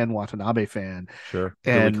huge Ken Watanabe fan. Sure.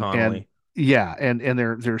 And Billy Connolly. And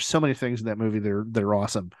there's so many things in that movie that are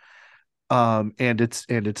awesome. And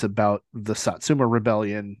it's about the Satsuma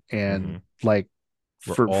Rebellion and like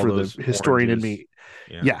for the historian in me,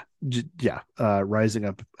 rising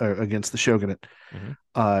up against the shogunate,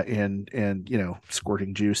 and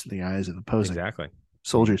squirting juice in the eyes of opposing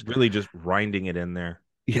soldiers, really just grinding it in there.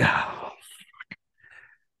 Yeah.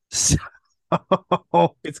 So,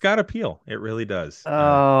 it's got appeal. It really does.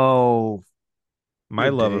 Oh, my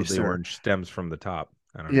love of the orange stems from the top.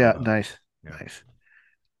 I don't know. Nice.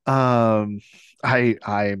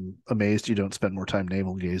 I'm amazed you don't spend more time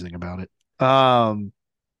navel gazing about it.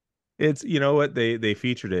 It's what they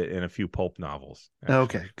featured it in a few pulp novels. Actually.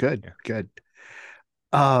 Okay, good.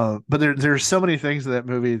 But there's so many things in that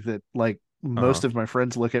movie that like most of my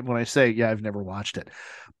friends look at when I say, yeah, I've never watched it.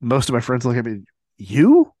 Most of my friends look at me,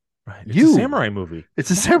 you? Right. It's a samurai movie.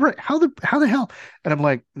 It's a samurai. How the hell? And I'm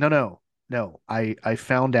like, no. I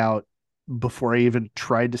found out before I even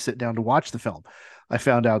tried to sit down to watch the film. I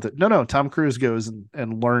found out that no, Tom Cruise goes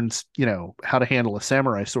and learns, how to handle a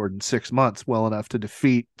samurai sword in 6 months well enough to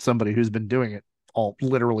defeat somebody who's been doing it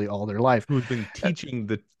literally all their life. Who's been teaching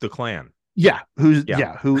the clan. Yeah.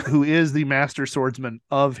 Who is the master swordsman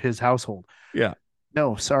of his household. Yeah.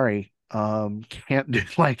 No, sorry. Can't do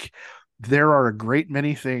like there are a great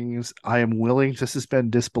many things I am willing to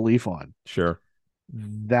suspend disbelief on. Sure.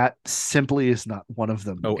 That simply is not one of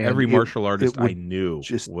them. Oh, and every martial artist I knew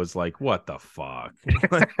was like, what the fuck?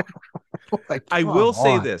 Like, I will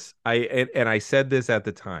say this. I said this at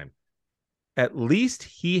the time. At least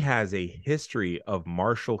he has a history of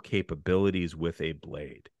martial capabilities with a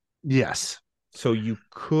blade. Yes. So you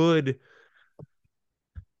could.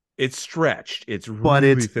 It's stretched. It's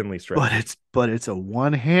really thinly stretched. But it's a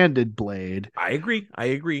one-handed blade. I agree.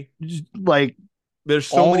 Like there's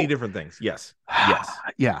so many different things. Yes.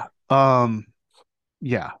 Yeah. The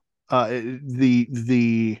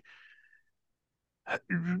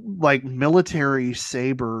like military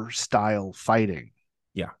saber style fighting.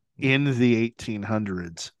 Yeah. In the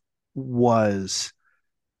 1800s was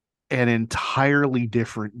an entirely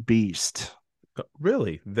different beast.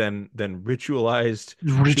 Really? Than ritualized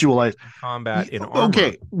combat in armor.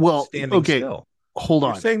 Okay. Well, standing still. Hold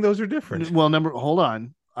on. You're saying those are different. Well, hold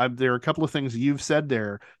on. There are a couple of things you've said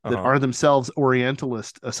there that are themselves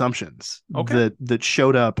Orientalist assumptions that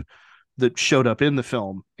showed up in the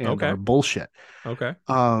film and are bullshit. Okay.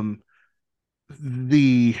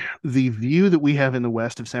 The view that we have in the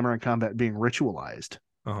West of samurai combat being ritualized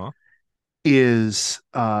is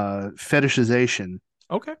fetishization.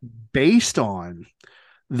 Okay. Based on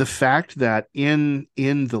the fact that in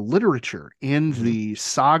the literature, in Mhm. the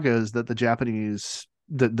sagas that the Japanese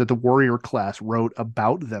that the warrior class wrote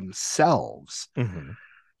about themselves, Mhm.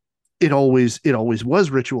 it always was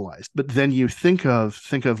ritualized. But then you think of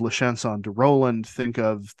Le Chanson de Roland, think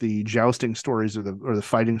of the jousting stories or the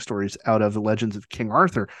fighting stories out of the Legends of King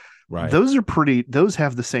Arthur. Right. Those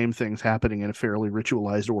have the same things happening in a fairly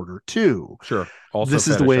ritualized order too. Sure. Also This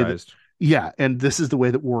is the way that fetishized. yeah, and this is the way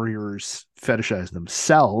that warriors fetishize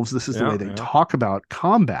themselves. This is the way Yeah. they Yeah. talk about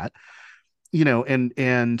combat,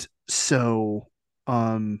 and so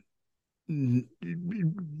um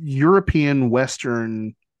European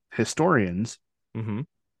Western historians Mhm.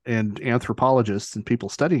 and anthropologists and people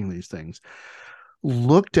studying these things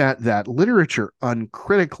looked at that literature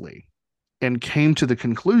uncritically and came to the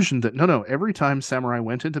conclusion that no, every time samurai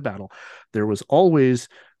went into battle, there was always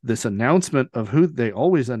this announcement of who they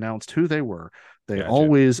always announced who they were. They Gotcha.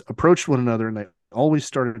 always approached one another and they always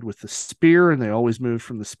started with the spear and they always moved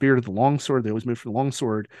from the spear to the long sword. They always moved from the long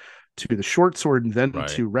sword to the short sword and then Right.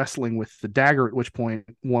 to wrestling with the dagger, at which point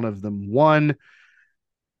one of them won.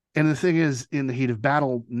 And the thing is, in the heat of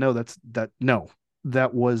battle,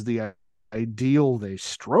 that was the ideal they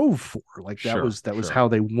strove for. Like that Sure. was that was Sure. how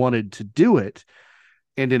they wanted to do it.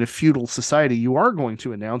 And in a feudal society, you are going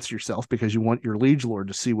to announce yourself because you want your liege lord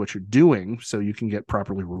to see what you're doing so you can get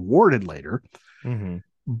properly rewarded later. Mhm.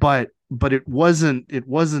 But it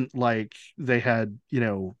wasn't like they had,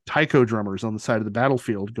 taiko drummers on the side of the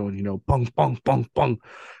battlefield going, bung bung bung bung,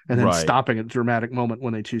 and then Right. stopping at a dramatic moment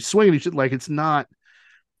when they choose swing at each other. Like, it's not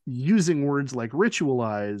using words like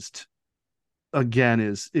ritualized, again,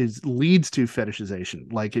 is leads to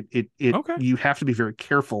fetishization. Like it Okay. you have to be very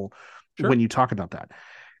careful Sure. when you talk about that.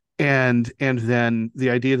 And then the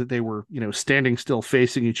idea that they were, standing still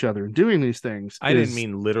facing each other and doing these things I didn't is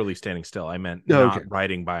mean literally standing still. I meant okay. not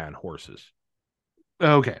riding by on horses.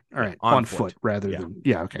 Okay. All Yeah, right. on On foot foot. rather Yeah. than,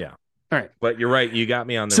 yeah, okay. Yeah. All right. But you're right. You got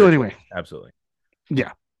me on the So ritual. anyway, Absolutely.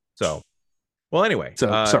 yeah. So, well, anyway, So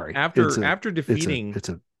sorry. It's after a after it's a defeating it's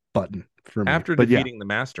a button for me. after But yeah. defeating the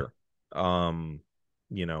master,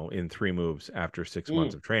 in 3 moves after 6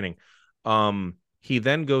 months Mm. of training, he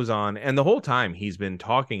then goes on, and the whole time he's been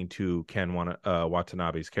talking to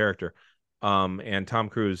Watanabe's character, and Tom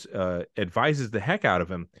Cruise advises the heck out of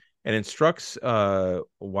him and instructs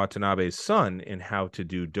Watanabe's son in how to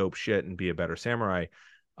do dope shit and be a better samurai,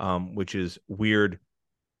 which is weird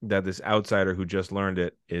that this outsider who just learned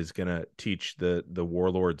it is gonna teach the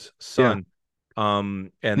warlord's Yeah. son.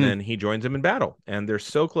 And Mm. then he joins him in battle, and they're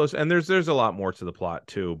so close. And there's a lot more to the plot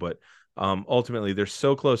too, but ultimately they're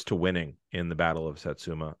so close to winning in the Battle of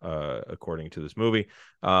Satsuma, according to this movie.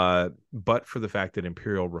 But for the fact that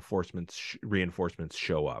Imperial reinforcements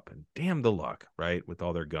show up, and damn the luck, right, with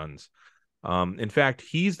all their guns. In fact,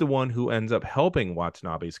 he's the one who ends up helping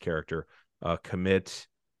Watanabe's character commit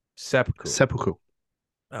seppuku Seppuku.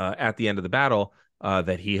 at the end of the battle,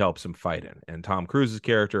 that he helps him fight in. And Tom Cruise's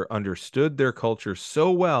character understood their culture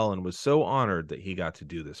so well and was so honored that he got to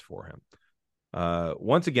do this for him.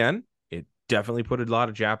 Once again, it definitely put a lot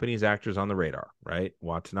of Japanese actors on the radar, right?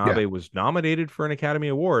 Watanabe was nominated for an Academy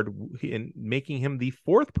Award, in making him the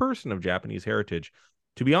fourth person of Japanese heritage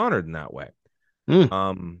to be honored in that way.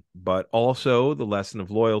 But also the lesson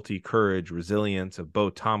of loyalty, courage, resilience of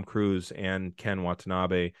both Tom Cruise and Ken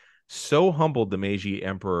Watanabe so humbled the Meiji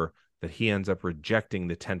Emperor that he ends up rejecting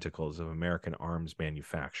the tentacles of American arms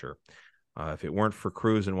manufacture. If it weren't for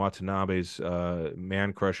Cruise and Watanabe's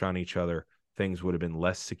man crush on each other, things would have been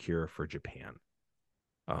less secure for Japan.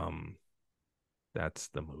 That's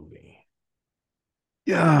the movie.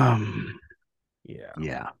 Yeah. Yeah.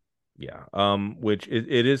 Yeah. Yeah. Which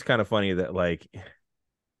it is kind of funny that, like,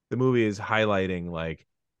 the movie is highlighting, like,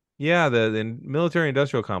 yeah, the military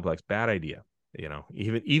industrial complex, bad idea,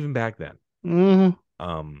 even back then.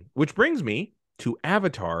 Which brings me to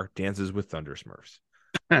Avatar Dances with Thunder Smurfs.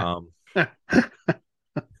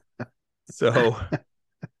 So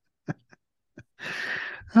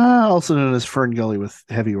Also known as Fern Gully with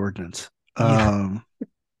heavy ordnance. Yeah.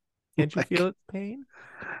 Can't you feel its pain?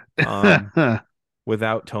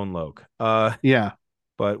 Without Tone Loc. Yeah.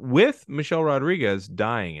 But with Michelle Rodriguez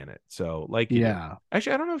dying in it. So, like, Yeah.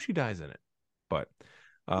 Actually, I don't know if she dies in it, but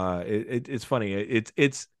it's funny.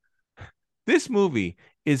 It's this movie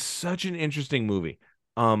is such an interesting movie,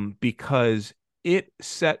 because it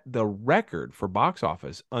set the record for box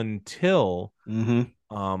office until I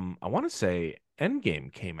want to say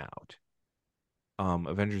Endgame came out.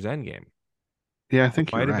 Avengers Endgame. Yeah, I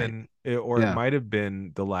think you're Might have right. been, or it might have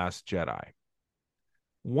been The Last Jedi.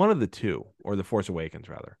 One of the two, or The Force Awakens,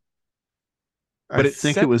 rather. But I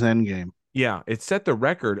think it was Endgame. Yeah, it set the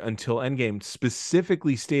record until Endgame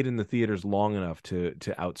specifically stayed in the theaters long enough to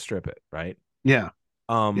outstrip it, right? Yeah.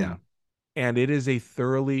 Yeah. Um, and it is a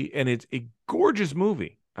thoroughly and it's a gorgeous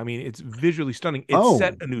movie. I mean, it's visually stunning. It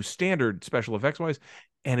set a new standard special effects wise,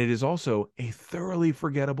 and it is also a thoroughly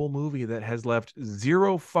forgettable movie that has left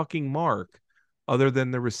zero fucking mark other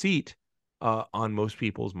than the receipt on most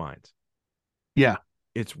people's minds. Yeah.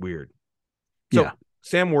 It's weird. So Yeah.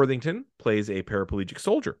 Sam Worthington plays a paraplegic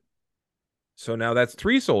soldier. So now that's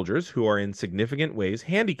 3 soldiers who are in significant ways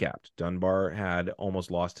handicapped. Dunbar had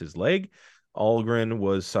almost lost his leg. Algren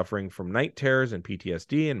was suffering from night terrors and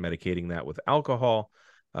PTSD and medicating that with alcohol.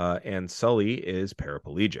 And Sully is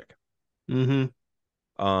paraplegic. Mm-hmm.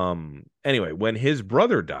 Anyway, when his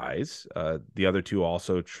brother dies, the other 2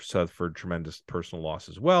 also suffered tremendous personal loss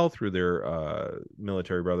as well through their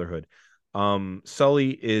military brotherhood. Jake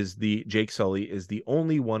Sully is the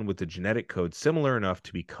only one with the genetic code similar enough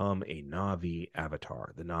to become a Na'vi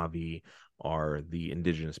avatar. The Na'vi are the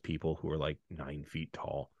indigenous people who are like 9 feet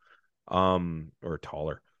tall, or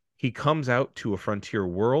taller. He comes out to a frontier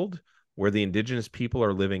world where the indigenous people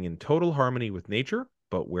are living in total harmony with nature,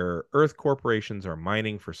 but where Earth corporations are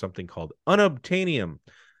mining for something called unobtainium,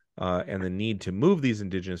 and the need to move these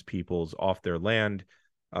indigenous peoples off their land,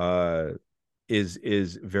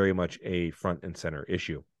 is very much a front and center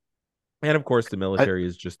issue. And of course, the military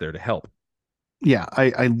is just there to help. Yeah,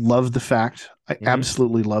 I love the fact. I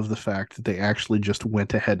absolutely love the fact that they actually just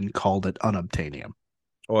went ahead and called it unobtainium.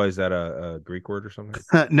 Oh, is that a Greek word or something?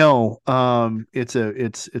 No, it's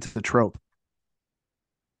a trope.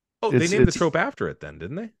 Oh, they named the trope after it then,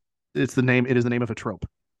 didn't they? It's the name. It is the name of a trope.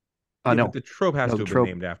 Yeah, No, but the trope has to have been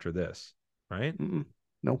named after this, right?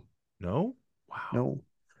 No. No? Wow. No.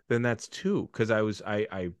 Then that's 2, because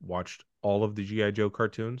I watched all of the G.I. Joe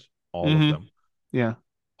cartoons, all of them. Yeah.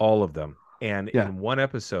 All of them. And in one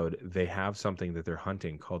episode, they have something that they're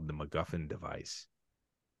hunting called the MacGuffin device.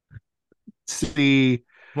 See,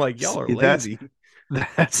 like, y'all are lazy.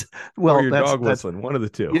 That's well, or your dog whistling, one of the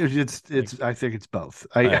 2. It's I think it's both.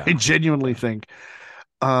 I genuinely think.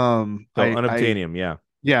 Unobtainium, yeah.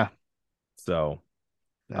 Yeah. So,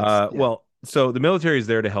 well, so the military is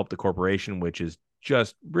there to help the corporation, which is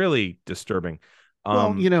just really disturbing.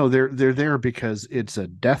 Well, they're there because it's a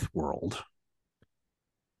death world.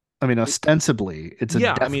 I mean, ostensibly, it's a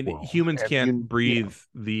death world. Humans can't breathe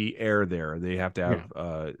the air there. They have to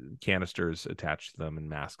have canisters attached to them and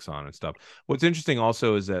masks on and stuff. What's interesting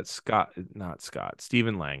also is that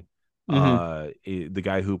Stephen Lang, the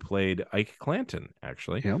guy who played Ike Clanton,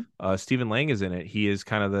 actually, Stephen Lang is in it. He is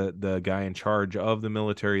kind of the guy in charge of the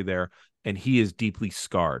military there, and he is deeply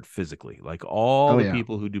scarred physically. Like all the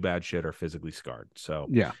people who do bad shit are physically scarred. So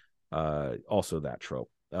also that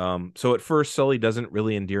trope. So at first, Sully doesn't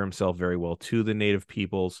really endear himself very well to the native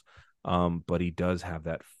peoples, but he does have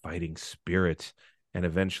that fighting spirit. And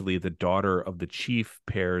eventually the daughter of the chief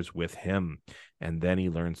pairs with him. And then he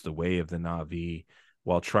learns the way of the Na'vi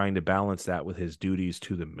while trying to balance that with his duties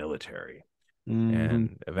to the military.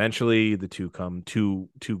 And eventually the two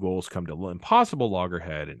goals come to impossible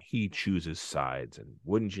loggerhead, and he chooses sides. And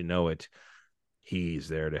wouldn't you know it, he's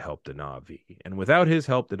there to help the Na'vi. And without his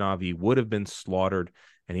help, the Na'vi would have been slaughtered.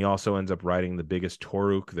 And he also ends up riding the biggest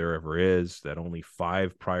Toruk there ever is, that only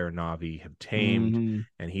 5 prior Na'vi have tamed.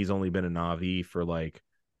 And he's only been a Na'vi for like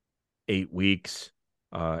 8 weeks.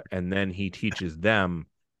 And then he teaches them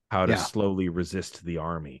how to slowly resist the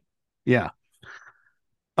army. Yeah.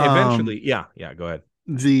 Eventually, go ahead.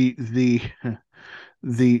 The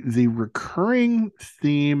recurring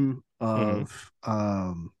theme of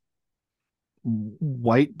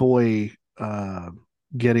white boy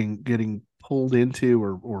getting pulled into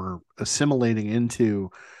or assimilating into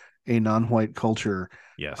a non-white culture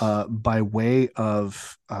by way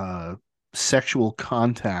of sexual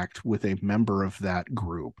contact with a member of that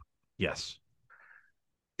group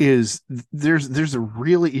is there's a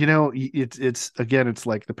really, it's again, it's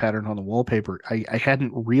like the pattern on the wallpaper. I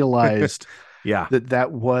hadn't realized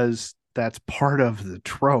that's part of the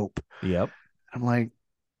trope. I'm like,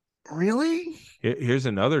 really? Here's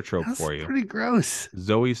another trope for you. Pretty gross.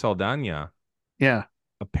 Zoe Saldana. Yeah.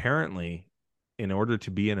 Apparently, in order to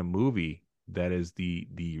be in a movie that is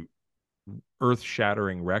the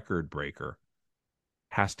earth-shattering record breaker,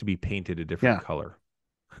 has to be painted a different color.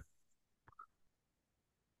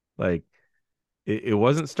 Like, it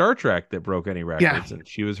wasn't Star Trek that broke any records, and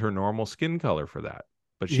she was her normal skin color for that.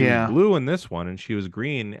 But she was blue in this one, and she was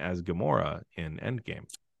green as Gamora in Endgame.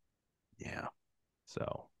 Yeah.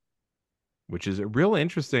 So, which is a real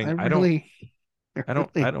interesting. I don't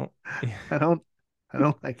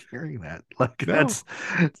like hearing that. Like, that's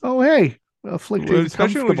hey, afflicted,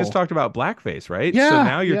 especially when we just comfortable. talked about blackface, right? Yeah, So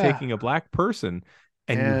now you're yeah. taking a black person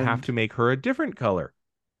and you have to make her a different color.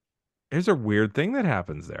 There's a weird thing that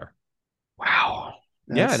happens there. Wow.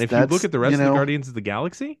 Yeah, and if you look at the rest of the Guardians of the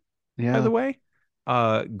Galaxy, yeah. by the way,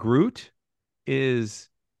 Groot is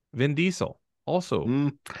Vin Diesel,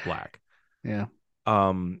 also black. Yeah.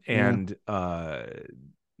 And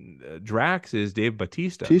Drax is Dave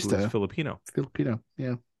Bautista, who is Filipino.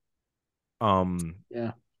 Yeah.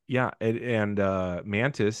 Yeah. Yeah, and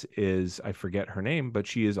Mantis is, I forget her name, but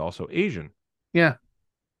she is also Asian. Yeah.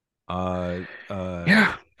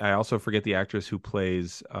 Yeah. I also forget the actress who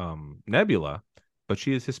plays Nebula, but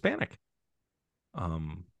she is Hispanic.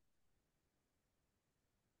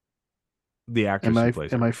 The actress who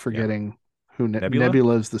plays her. Am I forgetting who Nebula?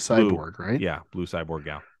 Nebula is the cyborg, blue. right? Yeah, blue cyborg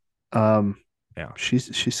gal. Yeah.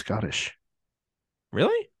 She's Scottish.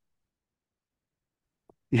 Really?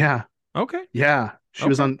 Yeah. Okay. Yeah. She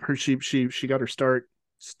was on her she got her start.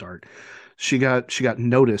 She got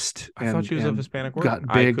noticed. I thought she was of Hispanic origin.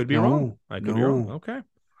 Got big. I could be wrong. Okay.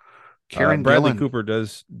 Karen Bradley Gillan. Cooper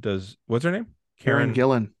does what's her name? Karen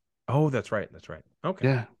Gillan. Oh, that's right. Okay.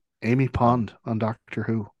 Yeah. Amy Pond on Doctor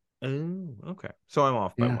Who. Oh, okay. So I'm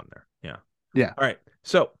off by one there. Yeah. Yeah. All right.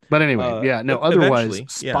 So, but anyway, otherwise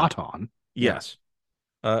spot on. Yes.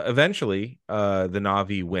 Eventually, the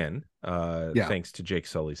Na'vi win, thanks to Jake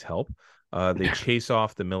Sully's help. They chase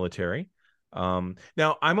off the military.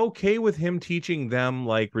 Now, I'm okay with him teaching them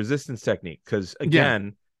like resistance technique because,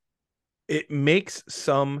 again, it makes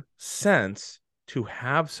some sense to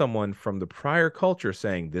have someone from the prior culture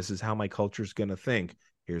saying, this is how my culture is going to think.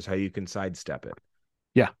 Here's how you can sidestep it.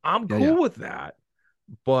 Yeah. I'm cool with that.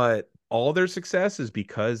 But all their success is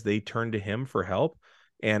because they turned to him for help.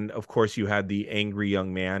 And of course, you had the angry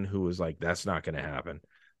young man who was like, that's not going to happen.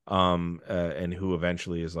 And who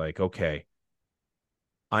eventually is like, okay,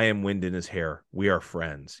 I am wind in his hair. We are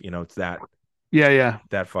friends. It's that.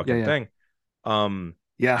 That fucking thing.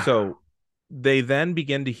 So they then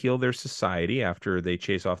begin to heal their society after they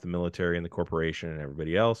chase off the military and the corporation and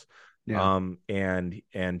everybody else. And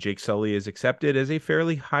Jake Sully is accepted as a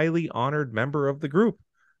fairly highly honored member of the group.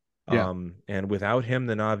 And without him,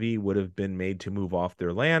 the Na'vi would have been made to move off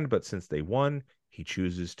their land. But since they won, he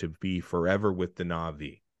chooses to be forever with the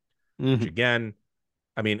Na'vi. Which again,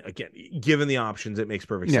 given the options, it makes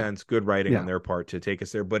perfect sense. Good writing on their part to take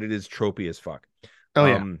us there, but it is tropey as fuck.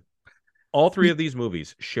 All three of these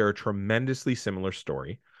movies share a tremendously similar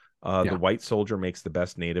story. The white soldier makes the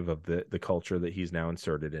best native of the culture that he's now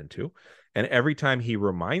inserted into. And every time he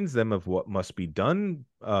reminds them of what must be done,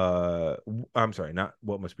 I'm sorry, not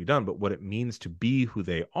what must be done, but what it means to be who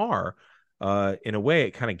they are, in a way,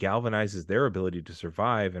 it kind of galvanizes their ability to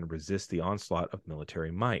survive and resist the onslaught of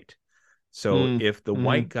military might. So if the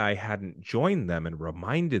white guy hadn't joined them and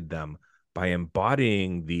reminded them by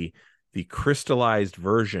embodying the crystallized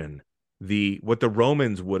version, what the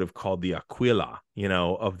Romans would have called the Aquila,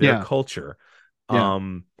 of their culture.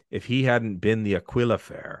 If he hadn't been the Aquila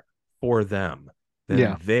fair for them,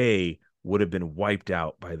 then they would have been wiped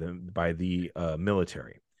out by the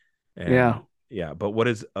military. And, but what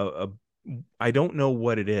is I don't know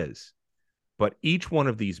what it is, but each one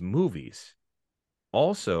of these movies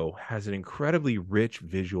also has an incredibly rich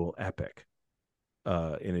visual epic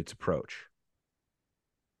in its approach.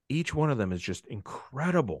 Each one of them is just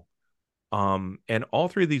incredible. And all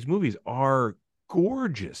three of these movies are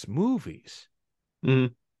gorgeous movies,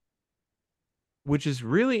 which is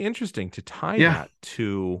really interesting to tie that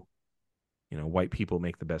to, white people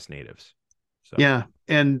make the best natives. So. Yeah.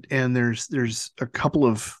 And there's a couple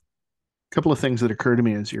of things that occur to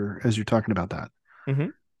me as you're talking about that.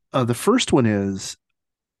 The first one is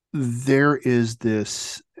there's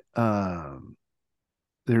this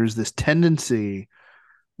tendency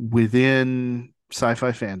within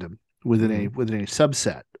sci-fi fandom, within a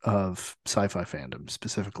subset of sci-fi fandom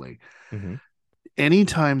specifically.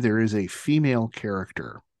 Anytime there is a female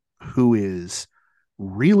character who is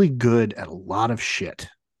really good at a lot of shit,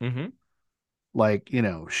 like,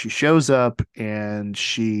 she shows up and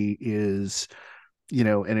she is, she's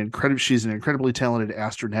an incredibly talented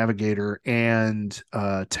astronavigator and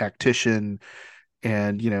tactician.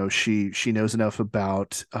 And, she knows enough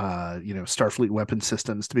about, Starfleet weapon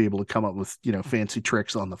systems to be able to come up with, fancy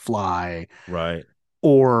tricks on the fly. Right.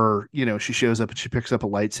 Or, she shows up and she picks up a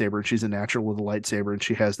lightsaber and she's a natural with a lightsaber and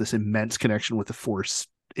she has this immense connection with the Force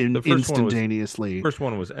instantaneously. First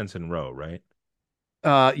one was Ensign Ro, right?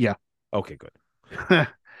 Yeah. Okay, good.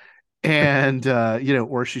 And,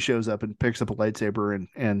 or she shows up and picks up a lightsaber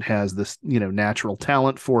and has this, natural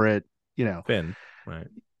talent for it, Finn, right?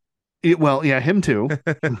 Him too.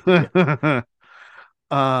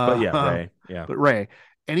 But yeah, Uh, Ray. Yeah. but Ray,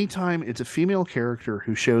 anytime it's a female character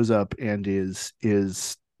who shows up and is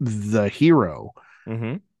the hero,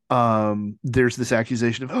 Mm-hmm. there's this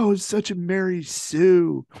accusation of, oh, it's such a Mary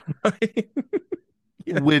Sue,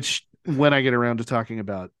 Yeah. which when I get around to talking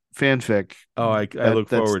about fanfic, Oh, I look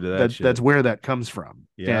forward to that shit. that's where that comes from.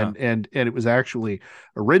 Yeah. And it was actually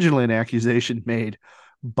originally an accusation made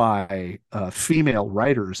by female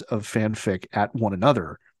writers of fanfic at one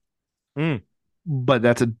another, Mm. but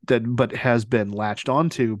but has been latched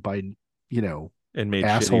onto by, you know, And made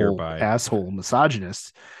shittier by. asshole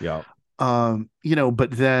misogynists. Yeah. You know,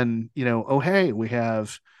 but then, you know, oh hey, we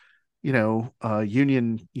have, you know,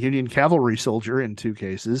 Union cavalry soldier in two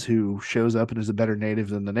cases who shows up and is a better native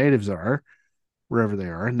than the natives are, wherever they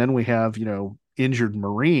are. And then we have, you know, injured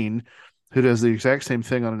Marine who does the exact same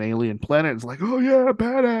thing on an alien planet. It's like, oh yeah,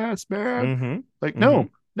 badass, man. Mm-hmm. Like, Mm-hmm.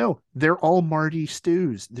 no, they're all Marty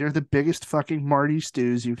stews. They're the biggest fucking Marty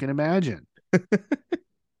stews you can imagine.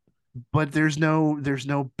 But there's no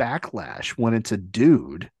backlash when it's a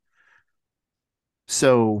dude.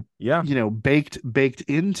 So, Yeah. you know, baked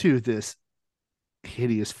into this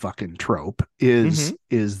hideous fucking trope Mm-hmm.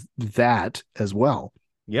 is that as well.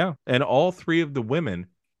 Yeah. And all three of the women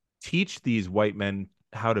teach these white men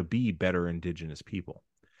how to be better indigenous people.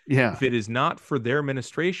 Yeah. If it is not for their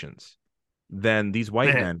ministrations, then these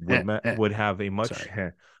white men would have a much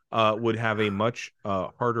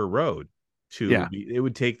harder road to. Yeah. It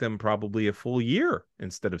would take them probably a full year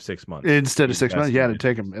instead of 6 months. Instead of 6 months, yeah, it'd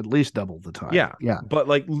take them at least double the time. Yeah. Yeah. But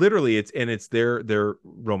like literally it's their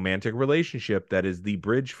romantic relationship that is the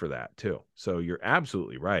bridge for that too. So you're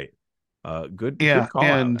absolutely right. Good call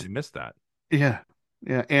out. I missed that. Yeah.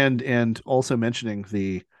 Yeah. And also mentioning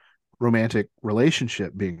the romantic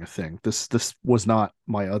relationship being a thing. This was not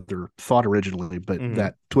my other thought originally, but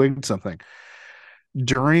that twigged something.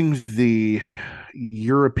 During the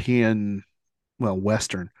European, well,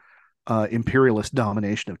 Western imperialist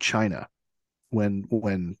domination of China, when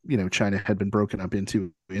you know China had been broken up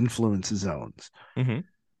into influence zones,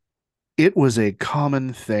 it was a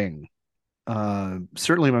common thing.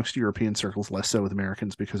 Certainly amongst European circles, less so with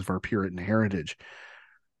Americans because of our Puritan heritage.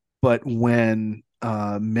 But when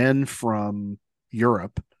men from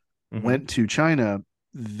Europe went to China,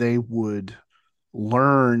 they would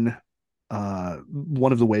learn.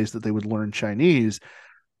 One of the ways that they would learn Chinese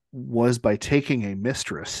was by taking a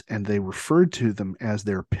mistress, and they referred to them as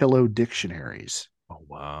their pillow dictionaries. Oh,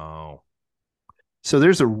 wow. So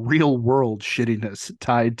there's a real world shittiness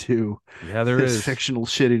tied to this is fictional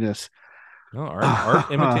shittiness. No,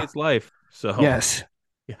 art imitates life. So yes.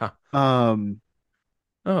 Yeah. Oh,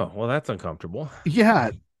 well, that's uncomfortable.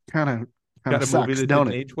 Yeah, kind of got a sucks, movie that don't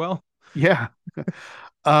didn't it? age well. Yeah.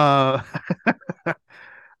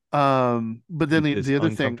 But then the other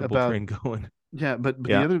thing about train going. Yeah, but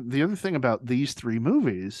the other thing about these three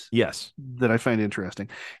movies, yes, that I find interesting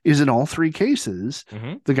is in all three cases,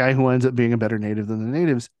 the guy who ends up being a better native than the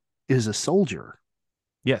natives is a soldier.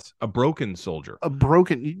 Yes, a broken soldier.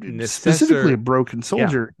 Specifically a broken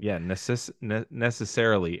soldier. Yeah,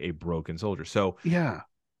 necessarily a broken soldier. So yeah,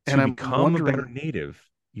 to become a better native,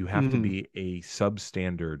 you have to be a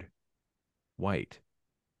substandard white.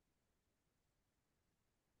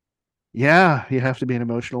 Yeah, you have to be an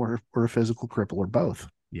emotional or a physical cripple or both.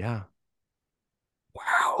 Yeah.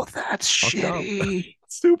 Wow, that's shitty.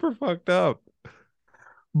 Super fucked up.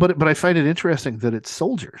 But I find it interesting that it's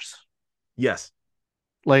soldiers. Yes.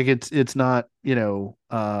 Like it's not, you know,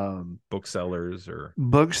 booksellers or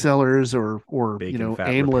you know,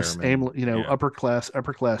 aimless, you know, upper class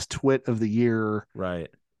twit of the year. Right.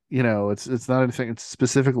 You know, it's not anything. It's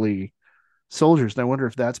specifically soldiers. And I wonder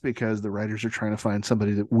if that's because the writers are trying to find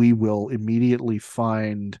somebody that we will immediately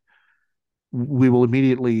think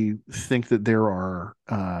that there are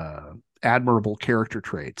admirable character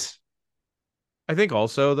traits. I think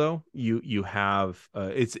also though, you have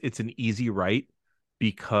it's an easy write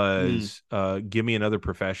because give me another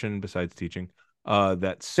profession besides teaching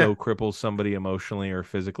that cripples somebody emotionally or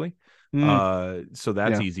physically. So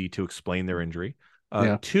that's easy to explain their injury.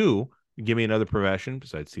 Two, give me another profession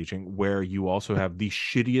besides teaching where you also have the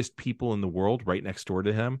shittiest people in the world right next door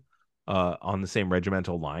to him on the same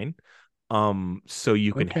regimental line. So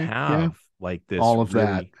you can have like this all of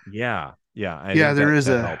that. Yeah. That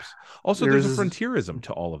helps. Also, there's a frontierism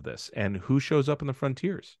to all of this, and who shows up in the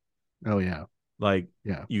frontiers? Oh yeah,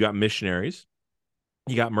 you got missionaries,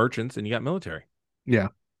 you got merchants, and you got military. Yeah.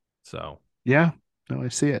 So no, I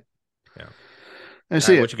see it. Yeah, I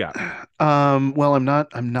see it. What you got? Well, I'm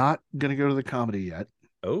not gonna go to the comedy yet.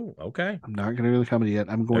 Oh, okay. I'm not gonna go to the comedy yet.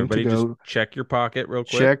 I'm going to go just check your pocket real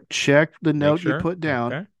quick. Check the note you put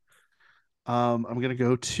down. Okay. I'm going to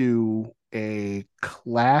go to a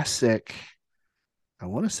classic. I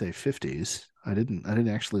want to say 50s. I didn't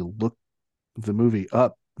actually look the movie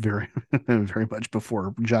up very very much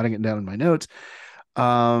before jotting it down in my notes.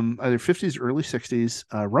 Either 50s, early 60s,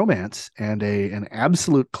 romance, and an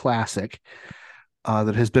absolute classic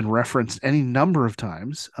that has been referenced any number of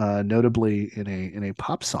times, notably in a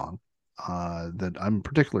pop song that I'm a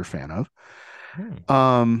particular fan of.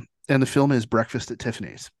 And the film is Breakfast at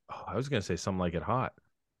Tiffany's. Oh, I was gonna say Something Like It Hot.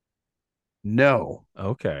 No.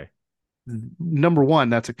 Okay. Number one,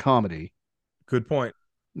 that's a comedy. Good point.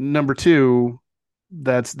 Number two,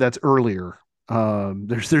 that's earlier.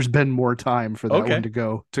 There's been more time for that one to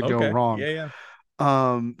go wrong. Yeah.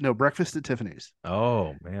 No, Breakfast at Tiffany's.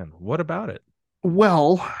 Oh man, what about it?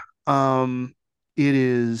 Well, it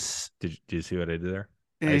is. Did you see what I did there?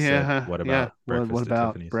 I said, what about what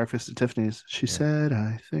about Tiffany's? Breakfast at Tiffany's? She said,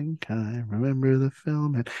 "I think I remember the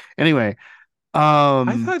film." And anyway,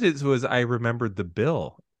 I thought it was I remembered the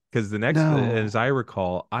bill because the next, as I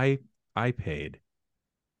recall, I paid,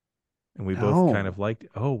 and we both kind of liked.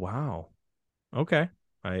 Oh wow, okay.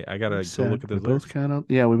 I gotta go look at the both kind of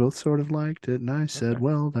we both sort of liked it, and I said,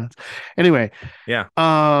 well, that's anyway. Yeah.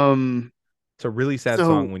 It's a really sad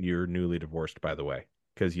song when you're newly divorced, by the way,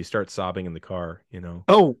 because you start sobbing in the car.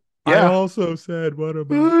 Oh yeah. I also said, what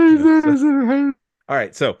about? All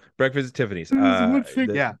right, so Breakfast at Tiffany's. Ben.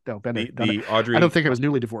 The Audrey. I don't think I was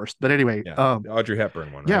newly divorced, but anyway, Audrey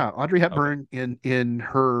Hepburn one. Right? Yeah, Audrey Hepburn in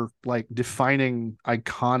her like defining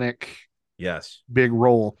iconic, big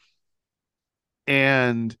role.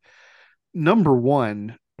 And number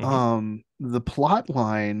one, the plot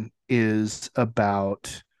line is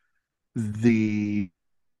about the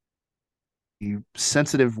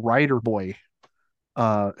sensitive writer boy,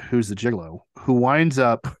 who's the gigolo, who winds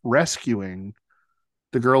up rescuing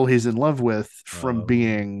the girl he's in love with from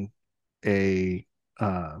being a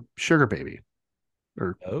sugar baby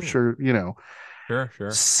or sugar, Sure.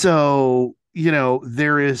 So,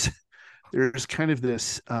 there's kind of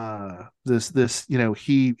this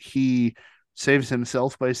he saves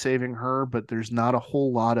himself by saving her, but there's not a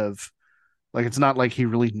whole lot of it's not like he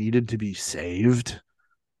really needed to be saved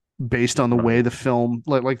based on the way the film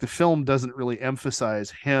like the film doesn't really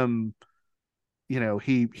emphasize him.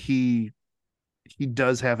 He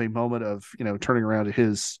does have a moment of turning around to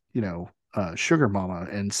his sugar mama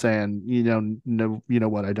and saying, no, you know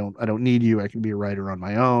what, I don't need you, I can be a writer on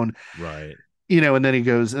my own, right? And then he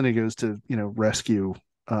goes to rescue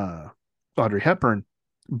Audrey Hepburn.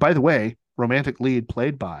 By the way, romantic lead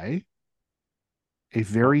played by a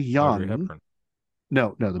very young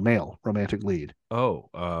the male romantic lead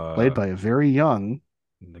played by a very young,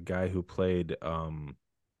 the guy who played Don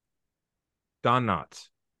Knotts.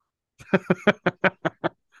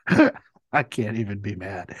 I can't even be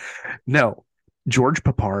mad. No, George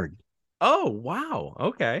Peppard. Oh wow,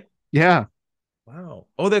 okay. Yeah. Wow.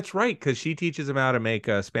 Oh, that's right, because she teaches him how to make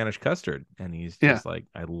Spanish custard, and he's just like,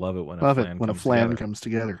 I love it when a flan comes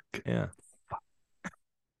together. Yeah.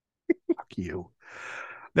 Fuck you.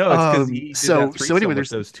 No, it's because he so anyway, there's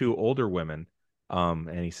those two older women,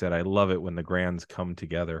 and he said, I love it when the grands come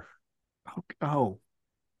together. Oh.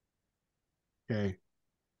 Okay.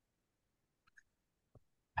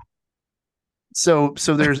 So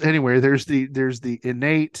there's the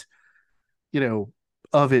innate,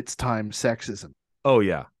 of its time sexism. Oh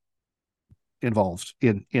yeah, involved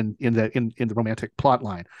in the romantic plot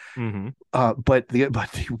line. But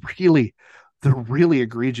the really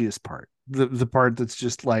egregious part, the part that's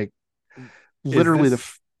just like literally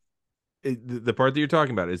the part that you're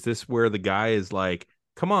talking about, is this where the guy is like,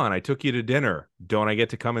 come on, I took you to dinner, don't I get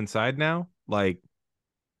to come inside now? Like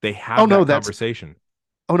they have that conversation.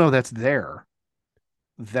 That's there.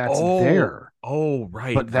 There. Oh,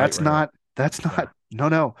 right. But that's not.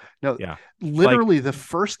 No. Yeah. Literally, the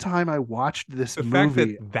first time I watched this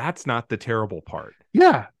movie, fact that's not the terrible part.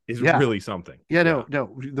 Yeah. Is really something. Yeah.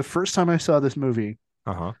 No. The first time I saw this movie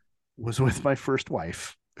was with my first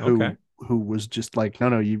wife, who was just like,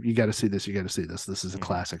 no, you got to see this. You got to see this. This is a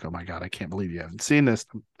classic. Oh my God, I can't believe you haven't seen this.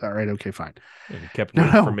 All right. Okay, fine. And kept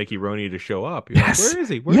waiting for Mickey Rooney to show up. You're like, where is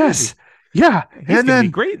he? Where is he? Yeah. He's going to be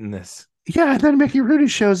great in this. Yeah, and then Mickey Rooney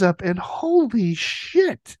shows up, and holy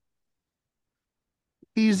shit,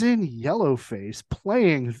 he's in Yellowface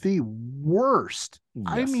playing the worst. Yes.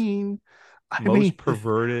 I mean,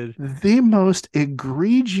 perverted, the most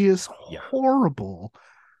egregious, horrible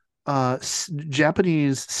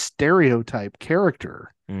Japanese stereotype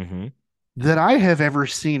character that I have ever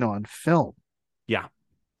seen on film. Yeah,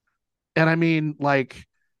 and I mean, like,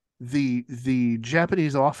 the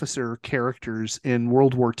Japanese officer characters in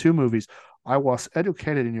World War II movies, I was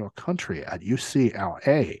educated in your country at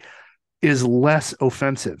UCLA is less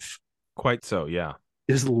offensive. Quite so, yeah.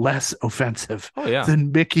 Is less offensive Oh, yeah.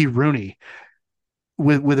 than Mickey Rooney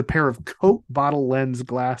with a pair of Coke bottle lens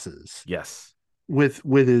glasses. Yes. With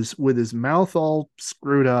his mouth all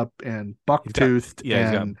screwed up and buck-toothed. He's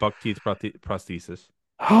got buck teeth prosthesis.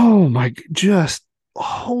 Oh my, just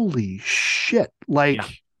holy shit. Like, yeah.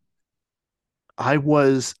 I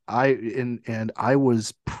was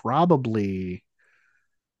probably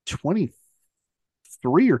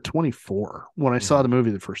 23 or 24 when I saw the movie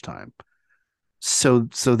the first time. So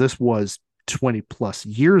this was 20 plus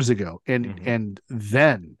years ago. And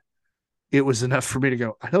then it was enough for me to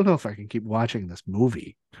go, I don't know if I can keep watching this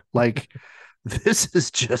movie. Like, this is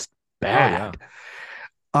just bad.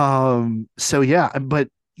 Oh, yeah. So yeah, but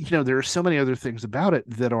there are so many other things about it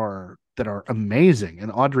that are amazing.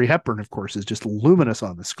 And Audrey Hepburn, of course, is just luminous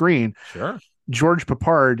on the screen. Sure. George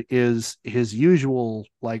Peppard is his usual,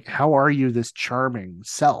 like, how are you, this charming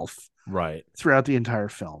self, right, throughout the entire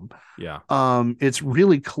film. Yeah. It's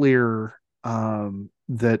really clear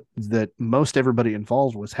that most everybody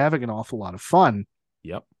involved was having an awful lot of fun.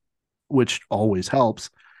 Yep. Which always helps.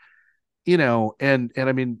 And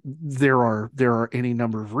I mean, there are any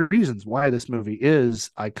number of reasons why this movie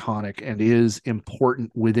is iconic and is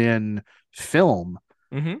important within film.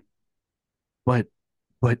 Mm-hmm. But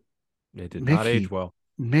it did not age well.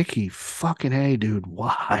 Mickey fucking A, dude,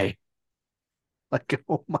 why? Like,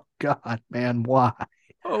 oh my God, man, why?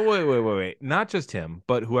 Oh, wait. Not just him,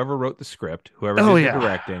 but whoever wrote the script, whoever did the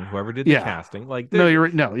directing, whoever did the casting. Like, no, you're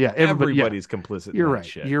right. No, yeah. Everybody's complicit. You're right.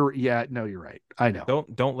 Shit. You're right. I know.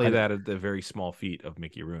 Don't lay that at the very small feet of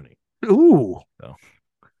Mickey Rooney. Ooh. So.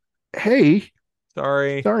 Hey.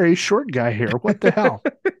 Sorry, short guy here. What the hell?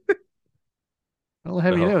 I'll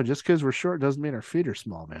have you know, just because we're short doesn't mean our feet are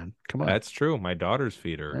small, man. Come on. That's true. My daughter's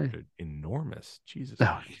feet are enormous. Jesus.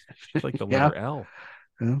 It's like the letter L.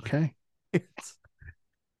 Okay.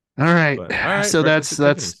 All right. So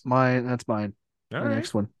that's mine. All right.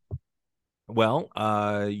 Next one. Well,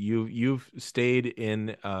 you've stayed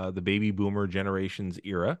in the baby boomer generation's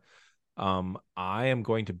era. I am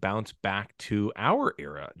going to bounce back to our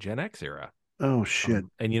era, Gen X era. Oh shit.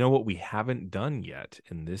 And you know what we haven't done yet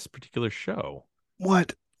in this particular show?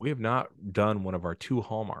 What? We have not done one of our two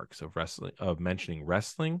hallmarks of mentioning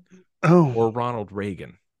wrestling or Ronald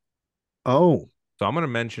Reagan. Oh. So I'm going to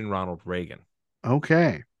mention Ronald Reagan.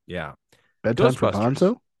 Okay. Yeah. Bedtime for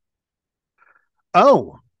Bonzo?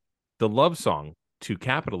 Oh. The love song to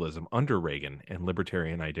capitalism under Reagan and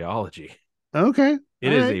libertarian ideology. Okay.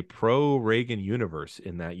 It is a pro-Reagan universe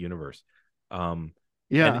in that universe.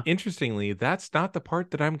 And interestingly, that's not the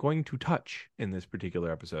part that I'm going to touch in this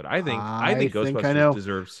particular episode. I think Ghostbusters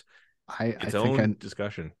deserves its own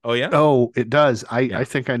discussion. Oh yeah. Oh, it does. I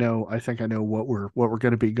think I know what we're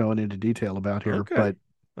going to be going into detail about here. Okay. But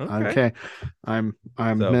okay. I'm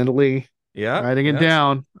mentally writing it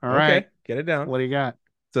down. All right. Get it down. What do you got?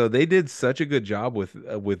 So they did such a good job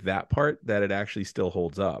with that part that it actually still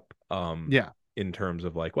holds up. In terms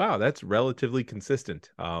of like, wow, that's relatively consistent.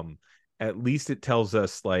 At least it tells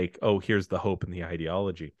us like, oh, here's the hope and the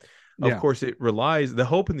ideology. Of course, the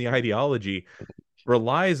hope and the ideology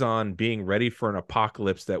relies on being ready for an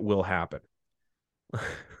apocalypse that will happen.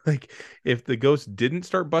 Like if the ghost didn't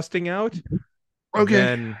start busting out,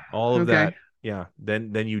 then all of that,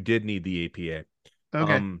 then you did need the APA.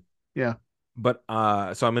 Okay. But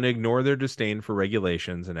so I'm going to ignore their disdain for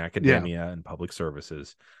regulations and academia and public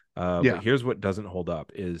services. But here's what doesn't hold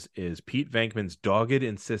up is Pete Venkman's dogged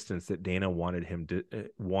insistence that Dana wanted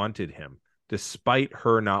him despite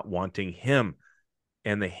her not wanting him,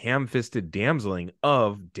 and the ham-fisted damseling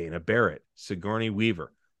of Dana Barrett, Sigourney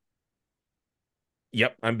Weaver.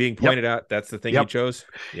 Yep, I'm being pointed out. That's the thing you chose.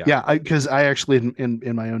 Because I actually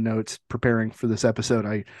in my own notes preparing for this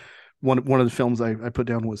episode, one of the films I put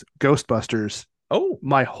down was Ghostbusters. Oh,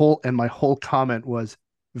 my whole comment was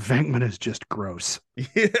Venkman is just gross.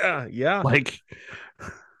 Yeah. Like,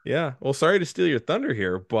 yeah. Well, sorry to steal your thunder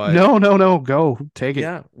here, but no, go take it.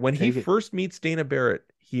 Yeah. When he first meets Dana Barrett,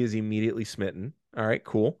 he is immediately smitten. All right,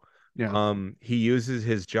 cool. Yeah. He uses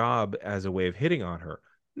his job as a way of hitting on her.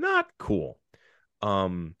 Not cool.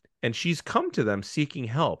 And she's come to them seeking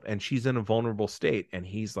help, and she's in a vulnerable state, and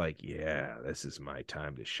he's like, yeah, this is my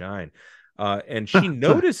time to shine. And she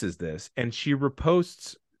notices this, and she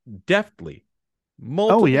reposts deftly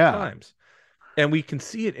multiple times, and we can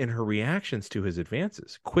see it in her reactions to his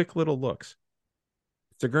advances. Quick little looks.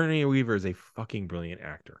 Sigourney Weaver is a fucking brilliant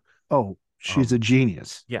actor. Oh, she's a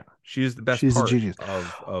genius. Yeah, she's the best. She's a genius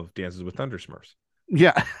of Dances with Thunder Smurfs.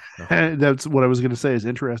 Yeah, that's what I was going to say. Is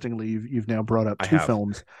interestingly, you've now brought up I two have.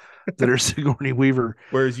 films that are Sigourney Weaver.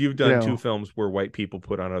 Whereas you've You done two know, films where white people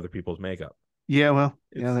put on other people's makeup. yeah. Well,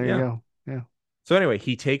 yeah. It's There you yeah. go. Yeah. So anyway,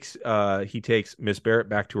 he takes Miss Barrett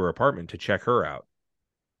back to her apartment to check her out.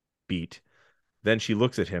 Beat. Then she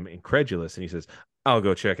looks at him incredulous and he says, "I'll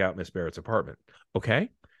go check out Miss Barrett's apartment." Okay?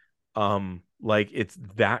 Like it's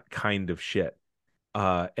that kind of shit.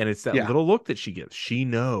 And it's that Yeah. little look that she gives. She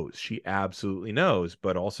knows. She absolutely knows,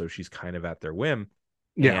 but also she's kind of at their whim.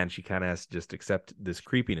 Yeah. And she kind of has to just accept this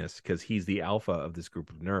creepiness because he's the alpha of this group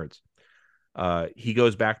of nerds. He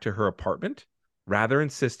goes back to her apartment rather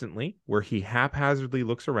insistently, where he haphazardly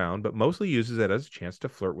looks around, but mostly uses it as a chance to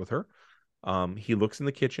flirt with her. He looks in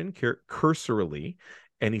the kitchen cursorily,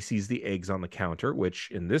 and he sees the eggs on the counter, which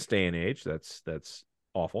in this day and age, that's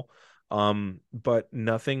awful. But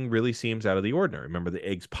nothing really seems out of the ordinary. Remember, the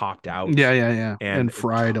eggs popped out Yeah. Yeah. Yeah. And and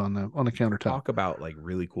fried on the countertop. talk about like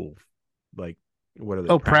really cool, like what are they?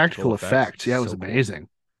 Oh, Practical practical effects. effects. Yeah, it was So cool. amazing.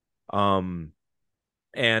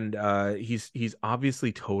 And he's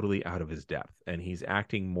obviously totally out of his depth, and he's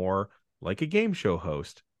acting more like a game show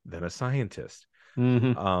host than a scientist.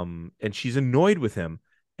 Mm-hmm. And she's annoyed with him,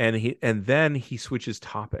 and then he switches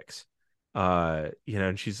topics.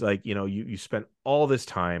 And she's like, you spent all this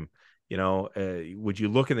time, would you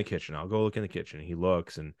look in the kitchen? I'll go look in the kitchen. He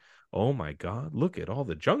looks, and oh my God, look at all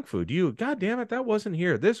the junk food. God damn it, that wasn't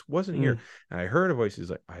here. This wasn't here. And I heard a voice.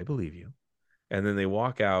 He's like, I believe you. And then they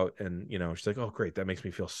walk out, and she's like, oh great, that makes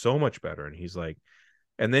me feel so much better. And he's like,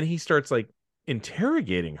 and then he starts like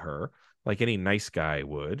interrogating her like any nice guy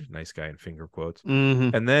would, nice guy in finger quotes.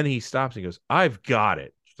 Mm-hmm. And then he stops and goes, I've got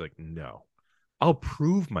it. She's like, no, I'll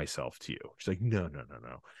prove myself to you. She's like, no, no, no,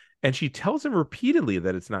 no. And she tells him repeatedly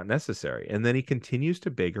that it's not necessary. And then he continues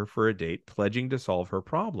to beg her for a date, pledging to solve her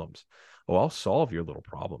problems. Oh, I'll solve your little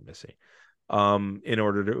problem, Missy, in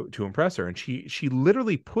order to impress her. And she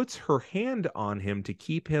literally puts her hand on him to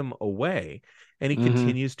keep him away, and he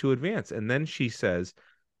continues to advance. And then she says,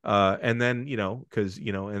 and then, because,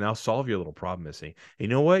 and I'll solve your little problem, Missy. And you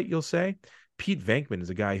know what you'll say? Pete Venkman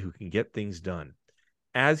is a guy who can get things done.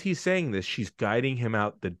 As he's saying this, she's guiding him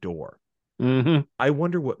out the door. I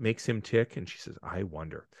wonder what makes him tick. And she says, I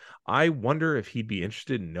wonder if he'd be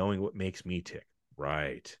interested in knowing what makes me tick.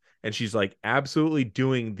 Right. And she's like absolutely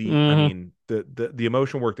doing the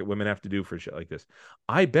emotion work that women have to do for shit like this.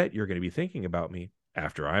 I bet you're going to be thinking about me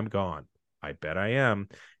after I'm gone. I bet I am.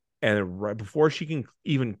 And right before she can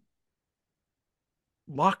even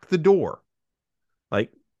lock the door,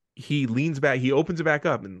 like he leans back, he opens it back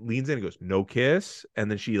up and leans in and goes, no kiss. And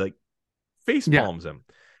then she like face palms him.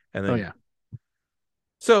 And then,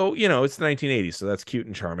 so, it's the 1980s. So that's cute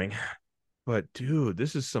and charming. But dude,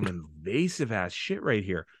 this is some invasive ass shit right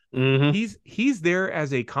here. He's there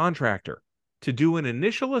as a contractor to do an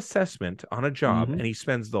initial assessment on a job, and he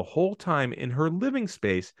spends the whole time in her living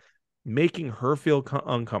space making her feel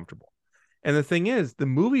uncomfortable. And the thing is, the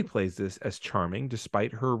movie plays this as charming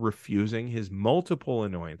despite her refusing his multiple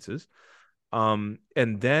annoyances. And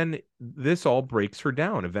then this all breaks her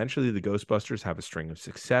down. Eventually, the Ghostbusters have a string of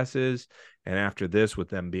successes. And after this, with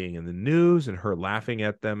them being in the news and her laughing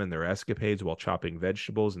at them and their escapades while chopping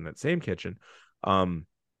vegetables in that same kitchen,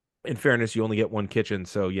 in fairness, you only get one kitchen.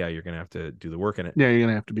 So, yeah, you're going to have to do the work in it. Yeah, you're going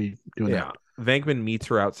to have to be doing that. Venkman meets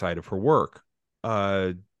her outside of her work.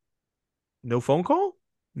 No phone call?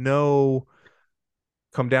 No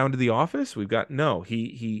come down to the office? We've got no.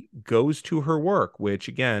 He goes to her work, which,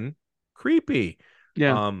 again, creepy.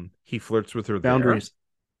 Yeah. He flirts with her Boundaries.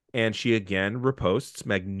 there, and she again riposts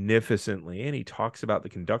magnificently, and he talks about the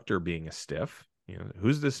conductor being a stiff.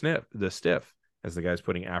 Who's the stiff, as the guy's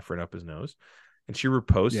putting Afrin up his nose. And she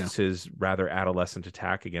riposts his rather adolescent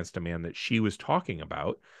attack against a man that she was talking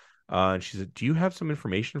about. And she said, do you have some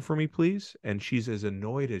information for me, please? And she's as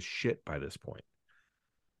annoyed as shit by this point.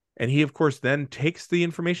 And he, of course, then takes the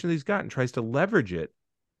information that he's got and tries to leverage it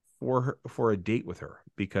for a date with her,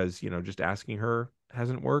 because just asking her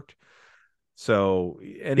hasn't worked. So,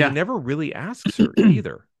 and he never really asks her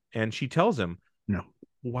either. And she tells him, no,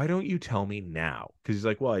 why don't you tell me now? Because he's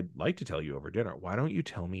like, well, I'd like to tell you over dinner. Why don't you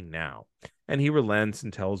tell me now? And he relents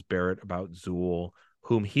and tells Barrett about Zool,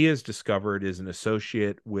 whom he has discovered is an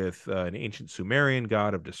associate with an ancient Sumerian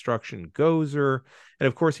god of destruction, Gozer. And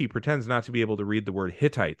of course, he pretends not to be able to read the word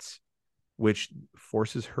Hittites, which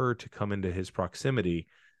forces her to come into his proximity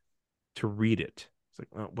to read it. It's like,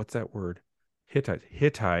 oh, what's that word?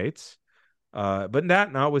 Hittites. But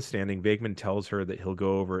that notwithstanding, Venkman tells her that he'll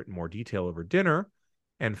go over it in more detail over dinner.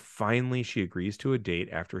 And finally, she agrees to a date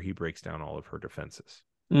after he breaks down all of her defenses.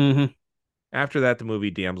 After that, the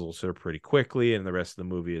movie damsels her pretty quickly, and the rest of the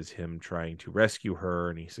movie is him trying to rescue her,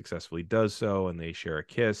 and he successfully does so, and they share a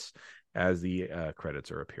kiss as the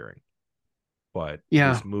credits are appearing. But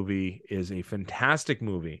this movie is a fantastic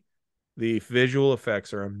movie. The visual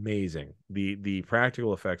effects are amazing. The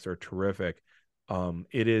practical effects are terrific.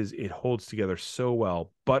 It holds together so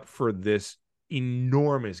well, but for this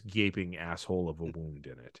enormous gaping asshole of a wound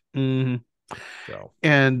in it. Mm-hmm. So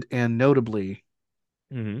and notably,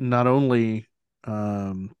 not only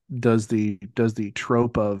does the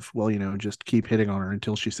trope of, well, just keep hitting on her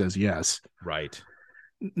until she says yes. Right.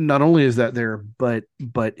 Not only is that there, but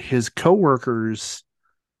his coworkers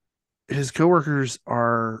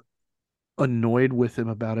are annoyed with him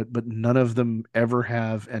about it, but none of them ever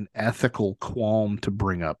have an ethical qualm to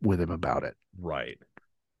bring up with him about it. Right.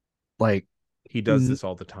 Like, he does this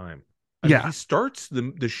all the time. I mean, he starts the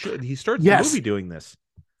movie doing this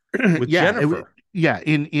with Jennifer.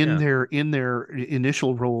 In their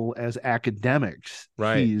initial role as academics,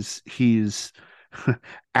 right. He's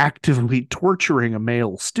actively torturing a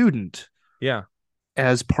male student. Yeah.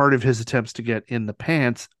 As part of his attempts to get in the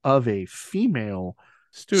pants of a female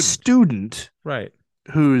student. Right.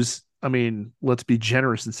 Who's, I mean, let's be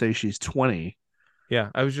generous and say she's 20. Yeah,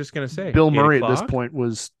 I was just going to say. Bill Murray at this point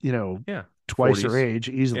was, twice 40s. her age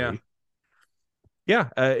easily. Yeah.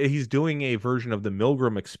 He's doing a version of the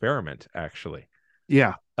Milgram experiment, actually.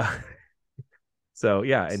 Yeah. So,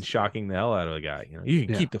 yeah, and shocking the hell out of a guy. You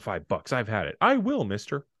can keep the $5. I've had it. I will,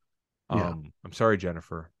 mister. I'm sorry,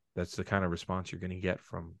 Jennifer. That's the kind of response you're going to get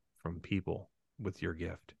from people with your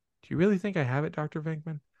gift. Do you really think I have it, Dr.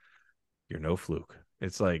 Venkman? You're no fluke.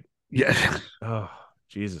 It's like, oh,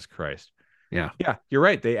 Jesus Christ. Yeah. Yeah, you're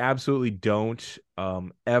right. They absolutely don't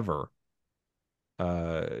ever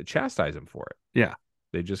chastise him for it. Yeah.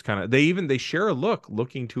 They just kind of, they share a look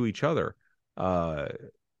looking to each other. There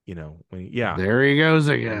he goes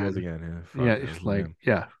again.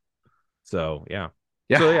 So, yeah.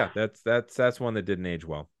 So yeah, that's one that didn't age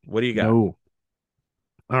well. What do you got? No.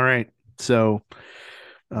 All right. So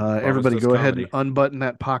everybody go ahead and unbutton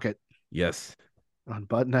that pocket. Yes.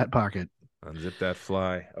 Unbutton that pocket. Unzip that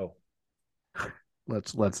fly. Oh.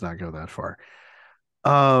 Let's not go that far.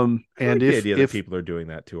 And like the idea that people are doing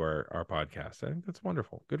that to our podcast, I think that's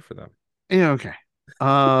wonderful. Good for them. Yeah, okay.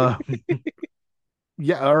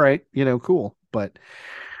 Yeah, all right. Cool. But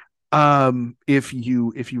if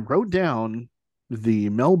you wrote down the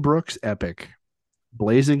Mel Brooks epic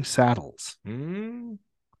Blazing Saddles, then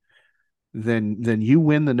you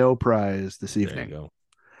win the no prize this evening.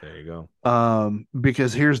 There you go.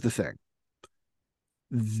 Because here's the thing.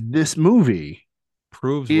 This movie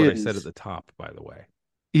proves what I said at the top, by the way.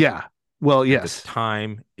 Yeah. Well, yes. At the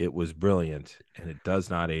time, it was brilliant, and it does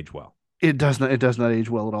not age well. It does not age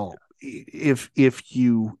well at all. If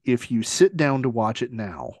you sit down to watch it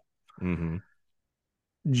now,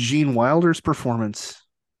 Gene Wilder's performance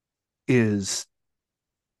is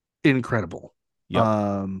incredible. Yep.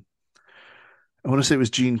 I want to say it was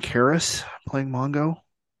Gene Karras playing Mongo.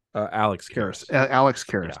 Alex Karras. Alex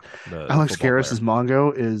Karras. Yeah, Alex Karras as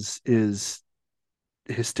Mongo is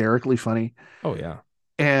hysterically funny. Oh yeah.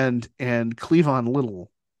 And Cleavon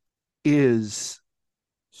Little is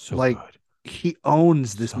so like good. He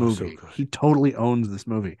owns this movie. So he totally owns this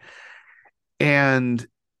movie. And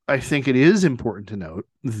I think it is important to note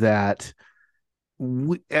that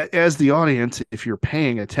as the audience, if you're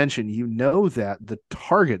paying attention, you know that the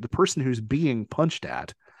target, the person who's being punched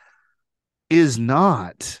at, is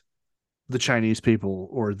not the Chinese people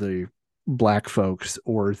or the black folks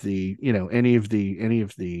or the any of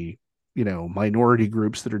the minority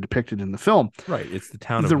groups that are depicted in the film. Right. It's the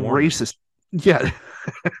town of the Mormons. Racist. Yeah.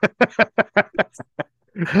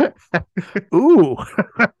 Ooh.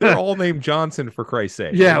 They're all named Johnson, for Christ's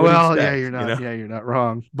sake. Yeah, well, expect, you're not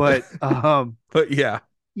wrong. But but yeah.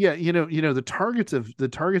 Yeah, the targets of the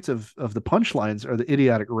punchlines are the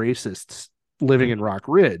idiotic racists living in Rock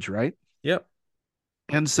Ridge, right? Yep.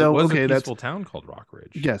 And so a peaceful town called Rock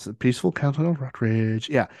Ridge. Yes, a peaceful town called Rock Ridge.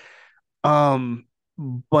 Yeah.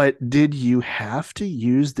 But did you have to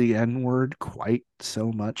use the N-word quite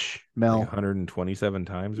so much, Mel? Like 127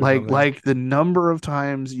 times or like the number of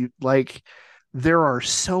times there are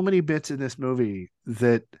so many bits in this movie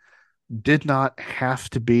that did not have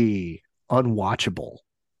to be unwatchable.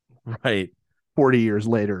 Right. 40 years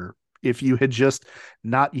later, if you had just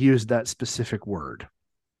not used that specific word.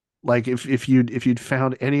 Like if you'd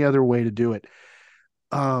found any other way to do it.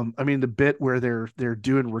 I mean, the bit where they're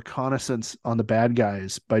doing reconnaissance on the bad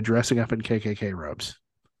guys by dressing up in KKK robes.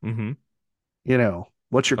 Mm-hmm.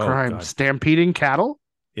 What's your crime? God. Stampeding cattle?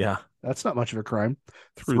 Yeah. That's not much of a crime.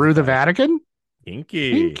 Through the Vatican?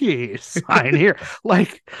 Kinky. kinky sign here.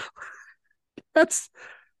 Like, that's,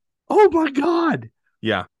 oh my God.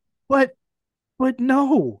 Yeah. But,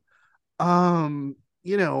 no. And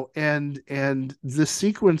the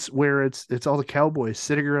sequence where it's all the cowboys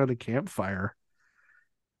sitting around a campfire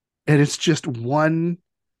and it's just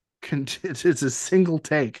it's a single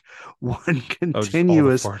take, one Oh, just all the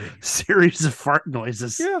continuous farting. series of fart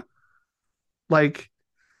noises. Yeah. Like,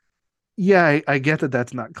 yeah, I get that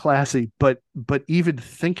that's not classy, but even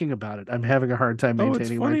thinking about it, I'm having a hard time Oh, it's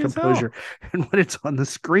maintaining my funny as hell. composure. And when it's on the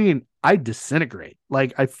screen, I disintegrate.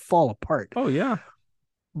 Like, I fall apart. Oh, yeah.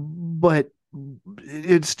 But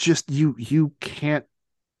it's just you can't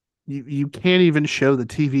even show the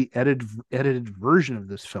TV edited version of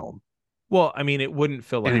this film Well, I mean, it wouldn't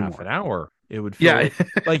fill a half anymore. an hour. It would fill Yeah.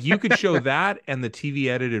 like you could show that and the TV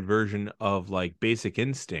edited version of like Basic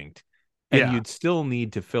Instinct, and Yeah. you'd still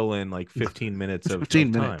need to fill in like 15 minutes of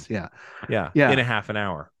 15 time. minutes. Yeah. Yeah. Yeah. In a half an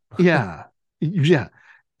hour. Yeah. Yeah.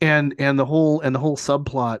 And the whole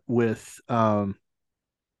subplot with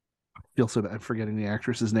I feel so bad. I'm forgetting the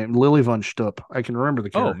actress's name. Lily von Shtupp. I can remember the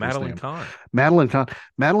Oh, character's Madeline name. Kahn. Madeline Kahn.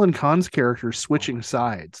 Madeline Kahn's character switching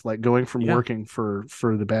sides, like going from Yeah. working for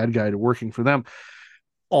the bad guy to working for them,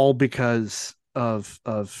 all because of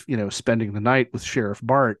spending the night with Sheriff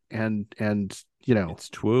Bart and It's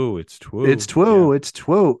Twoo. it's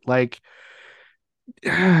Twoo. Like,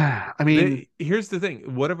 I mean, Here's the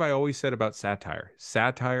thing. What have I always said about satire?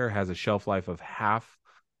 Satire has a shelf life of half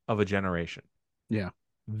of a generation. yeah.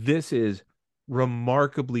 This is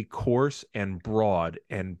remarkably coarse and broad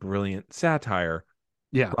and brilliant satire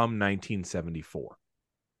Yeah. from 1974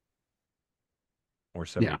 or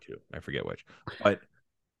 72. I forget which. But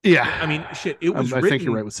Yeah. I mean, shit, it was I written, think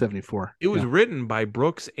you're right with 74. It was written by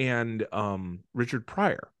Brooks and Richard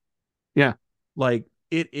Pryor. Yeah. Like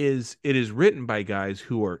it is written by guys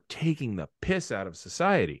who are taking the piss out of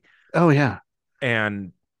society. Oh yeah.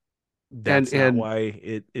 And that's not why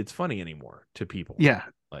it's funny anymore to people. Yeah.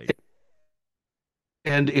 Like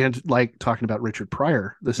and like talking about Richard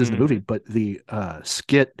Pryor, this isn't a movie, but the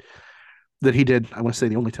skit that he did, I want to say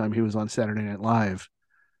the only time he was on Saturday Night Live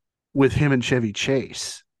with him and Chevy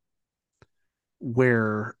Chase,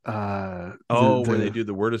 where where they do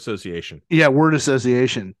the word association. Yeah, word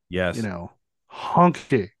association. Yes.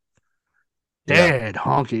 Honky. Dead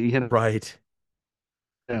honky, Right.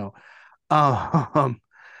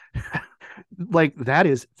 Like that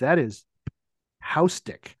is house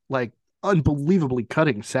stick, like unbelievably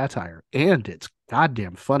cutting satire, and it's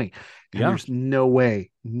goddamn funny. And there's no way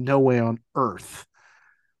on earth,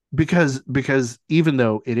 because even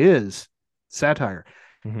though it is satire,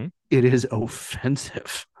 it is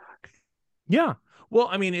offensive. Yeah. Well,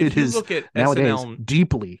 I mean, if you look at nowadays SNL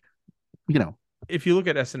deeply, if you look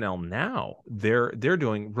at SNL now, they're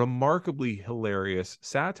doing remarkably hilarious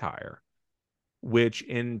satire, which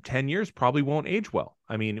in 10 years probably won't age well.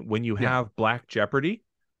 I mean, when you have Black Jeopardy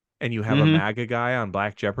and you have a MAGA guy on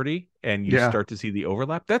Black Jeopardy and you start to see the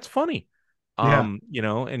overlap, that's funny. And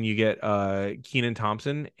you get Kenan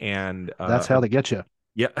Thompson and that's how they get you.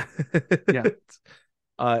 Yeah.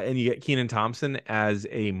 And you get Kenan Thompson as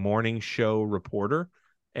a morning show reporter.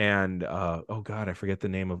 And oh God, I forget the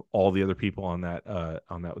name of all the other people on that.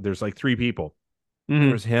 There's like 3 people.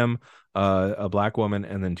 There's him, a black woman,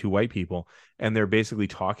 and then 2 white people, and they're basically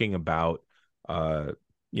talking about,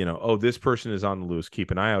 this person is on the loose, keep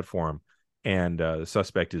an eye out for him, and the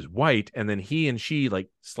suspect is white, and then he and she like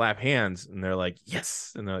slap hands, and they're like,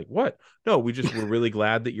 yes, and they're like, what? No, we're really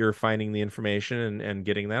glad that you're finding the information and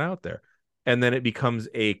getting that out there, and then it becomes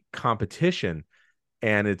a competition.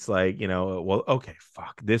 And it's like, well, okay,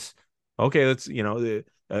 fuck this. Okay, let's,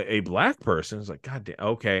 a black person is like, God damn,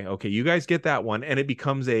 okay, you guys get that one. And it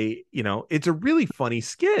becomes it's a really funny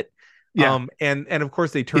skit. Yeah. And of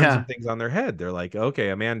course they turn some things on their head. They're like, okay,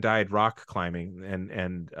 a man died rock climbing,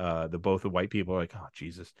 and both the white people are like, oh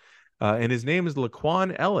Jesus. And his name is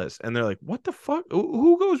Laquan Ellis. And they're like, what the fuck?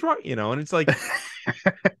 Who goes rock? And it's like,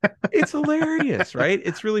 it's hilarious, right?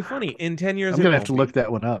 It's really funny. In 10 years, I'm gonna have to look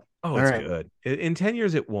that one up. Oh, it's good. In 10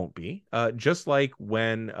 years, it won't be. Just like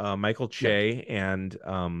when Michael Che and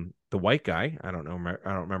the white guy, I don't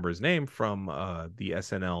remember his name, from the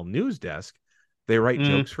SNL news desk, they write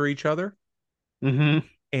jokes for each other.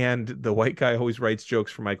 And the white guy always writes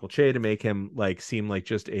jokes for Michael Che to make him like seem like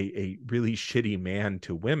just a really shitty man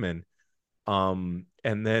to women. And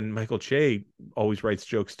then Michael Che always writes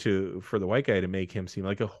jokes for the white guy to make him seem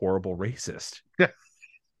like a horrible racist.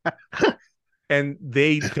 And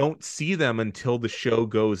they don't see them until the show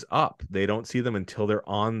goes up. They don't see them until they're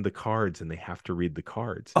on the cards and they have to read the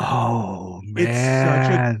cards. Oh, man. It's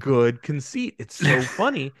such a good conceit. It's so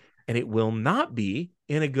funny. and it will not be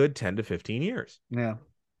in a good 10 to 15 years. Yeah.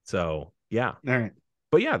 So, yeah. All right.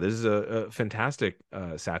 But yeah, this is a fantastic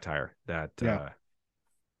satire that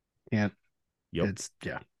Can't. Yep. It's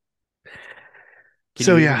yeah. Can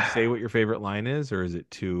So you yeah, even say what your favorite line is, or is it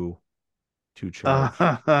too charged?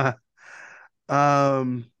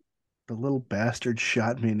 the little bastard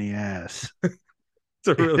shot me in the ass. It's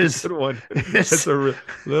a really Is good one. is It's a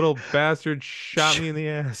little bastard shot me in the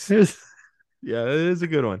ass. is Yeah, it is a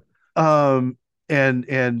good one.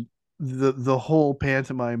 and the whole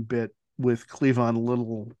pantomime bit with Cleavon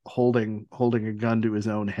Little holding a gun to his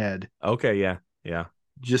own head. Okay, yeah.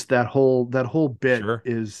 Just that whole bit Sure.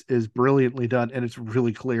 is brilliantly done, and it's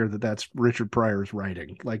really clear that that's Richard Pryor's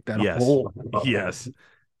writing. Like that Yes. whole Yes. that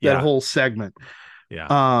Yeah. whole segment.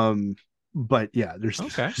 Yeah. But yeah, there's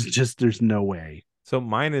Okay. there's no way. So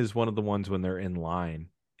mine is one of the ones when they're in line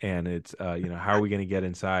and it's how are we going to get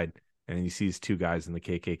inside? And he sees two guys in the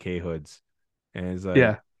KKK hoods and he's like,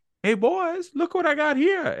 Yeah. "Hey boys, look what I got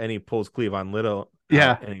here." And he pulls Cleavon Little out,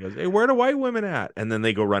 Yeah. and he goes, "Hey, where are the white women at?" And then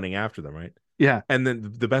they go running after them, right? Yeah. And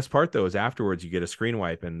then the best part though is afterwards you get a screen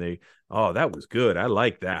wipe and they, "Oh, that was good. I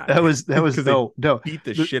like that." That was no beat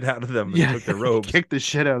the shit out of them yeah, and took their robes. kicked the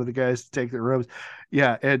shit out of the guys to take their robes.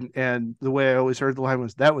 Yeah, and the way I always heard the line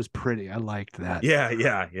was, "That was pretty. I liked that." Yeah.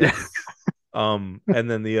 And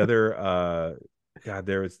then the other God,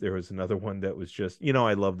 there was another one that was just,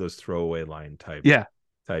 I love those throwaway line type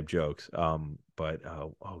jokes. But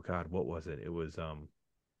oh God, what was it? It was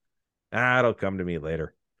it'll come to me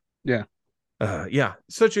later. Yeah. Yeah,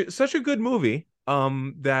 such a good movie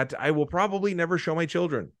that I will probably never show my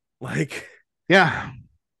children. Like, yeah,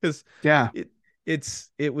 because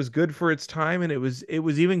it was good for its time, and it was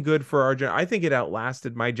even good for our I think it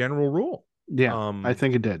outlasted My General Rule. Yeah, I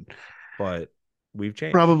think it did. But we've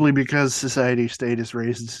changed, probably because society stayed as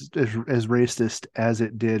racist as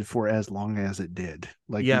it did for as long as it did.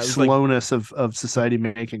 Like the slowness of society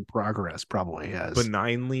making progress probably has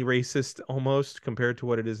benignly racist almost compared to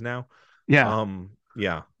what it is now.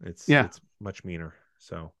 Yeah. It's much meaner.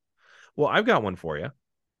 So, well, I've got one for you.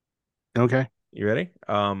 Okay. You ready?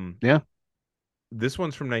 Yeah. This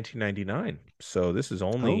one's from 1999. So this is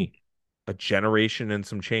only a generation and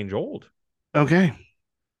some change old. Okay.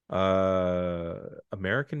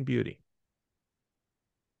 American Beauty.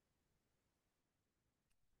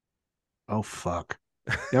 Oh, fuck.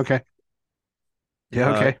 Okay.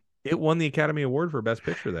 Yeah, okay. It won the Academy Award for Best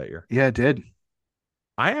Picture that year. Yeah, it did.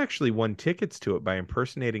 I actually won tickets to it by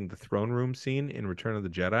impersonating the throne room scene in Return of the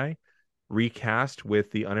Jedi, recast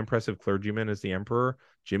with the unimpressive clergyman as the Emperor,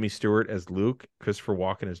 Jimmy Stewart as Luke, Christopher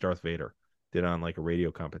Walken as Darth Vader. Did on like a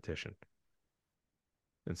radio competition.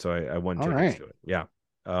 And so I won tickets to it. Yeah.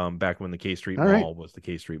 Back when the K Street Mall was the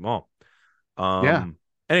K Street Mall.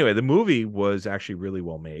 Anyway, the movie was actually really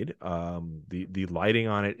well made. The lighting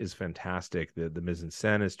on it is fantastic. The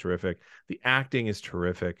mise-en-scène is terrific. The acting is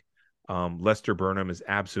terrific. Lester Burnham is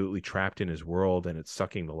absolutely trapped in his world, and it's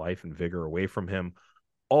sucking the life and vigor away from him.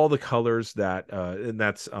 All the colors that, and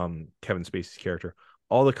that's Kevin Spacey's character,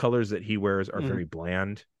 all the colors that he wears are very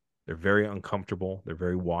bland. They're very uncomfortable. They're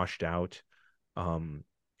very washed out.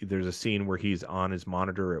 There's a scene where he's on his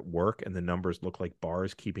monitor at work, and the numbers look like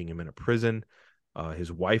bars keeping him in a prison.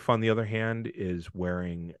 His wife, on the other hand, is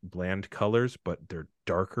wearing bland colors, but they're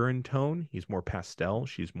darker in tone. He's more pastel.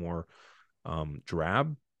 She's more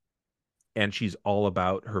drab. And she's all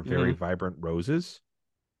about her very vibrant roses.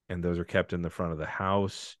 And those are kept in the front of the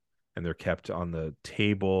house. And they're kept on the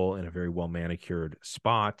table in a very well manicured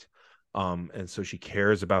spot. And so she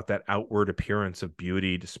cares about that outward appearance of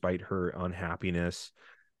beauty despite her unhappiness.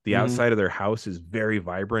 The outside of their house is very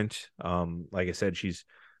vibrant. Like I said, she's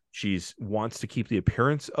wants to keep the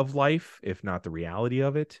appearance of life, if not the reality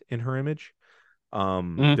of it, in her image.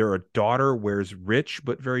 Their daughter wears rich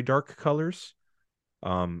but very dark colors.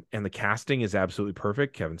 And the casting is absolutely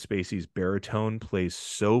perfect. Kevin Spacey's baritone plays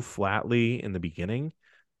so flatly in the beginning,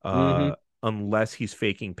 unless he's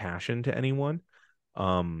faking passion to anyone.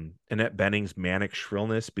 Annette Bening's manic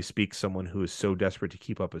shrillness bespeaks someone who is so desperate to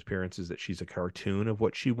keep up appearances that she's a cartoon of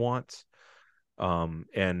what she wants.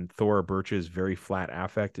 And Thora Birch's very flat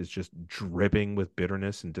affect is just dripping with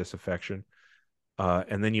bitterness and disaffection.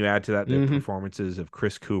 And then you add to that the performances of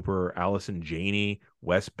Chris Cooper, Allison Janney,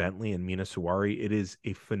 Wes Bentley, and Mina Sawari. It is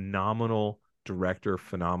a phenomenal director,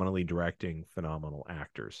 phenomenally directing, phenomenal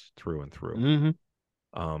actors through and through.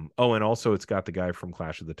 And also it's got the guy from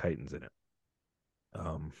Clash of the Titans in it.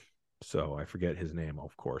 So I forget his name,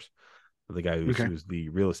 of course. The guy who's the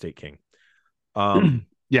real estate king.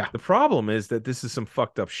 Yeah. The problem is that this is some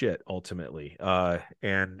fucked up shit ultimately.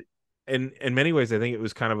 And in many ways, I think it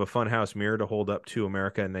was kind of a funhouse mirror to hold up to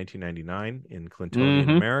America in 1999 in Clintonian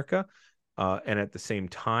Mm-hmm. America, and at the same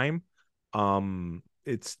time,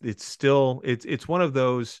 it's still it's one of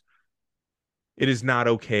those. It is not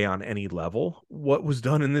okay on any level what was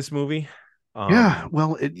done in this movie. Yeah, Um,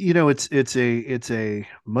 well, it's a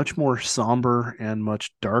much more somber and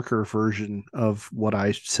much darker version of what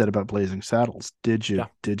I said about Blazing Saddles. yeah,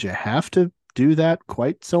 Did you have to do that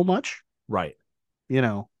quite so much? right, You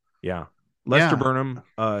know, yeah. Lester yeah. Burnham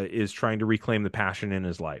is trying to reclaim the passion in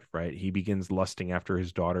his life, right? He begins lusting after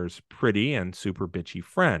his daughter's pretty and super bitchy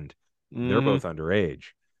friend. They're Mm, both underage.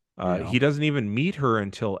 yeah. He doesn't even meet her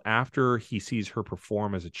until after he sees her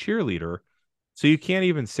perform as a cheerleader. So you can't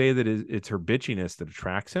even say that it's her bitchiness that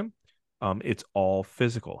attracts him. It's all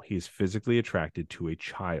physical. He's physically attracted to a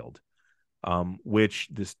child, which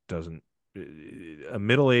this doesn't. A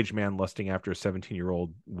middle-aged man lusting after a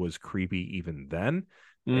 17-year-old was creepy even then.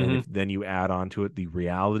 And Hmm. if then you add on to it the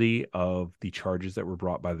reality of the charges that were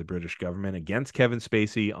brought by the British government against Kevin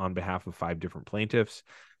Spacey on behalf of 5 different plaintiffs,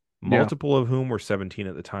 Yeah. multiple of whom were 17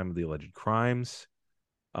 at the time of the alleged crimes.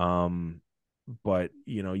 Um, but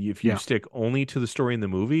if you Yeah. stick only to the story in the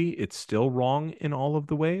movie, it's still wrong in all of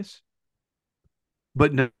the ways.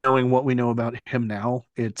 But knowing what we know about him now,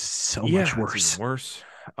 it's so much Yeah, it's even worse. worse.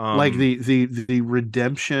 Like Um, the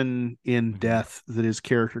redemption in mhm. death that his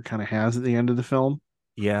character kind of has at the end of the film,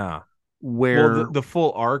 Yeah. Well, the where the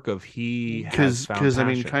full arc of he has found because I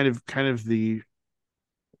mean, passion. kind of the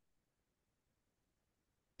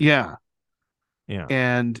yeah, Yeah.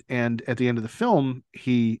 and at the end of the film,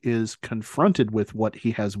 he is confronted with what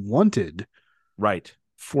he has wanted Right.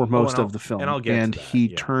 for Oh, and most of I'll the and film, I'll get to and that. he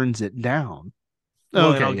Yeah. turns it down.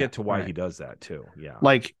 Well, and Okay, I'll yeah, get to all why he right. does that too. Yeah.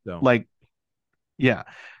 Like So, like yeah,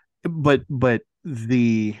 but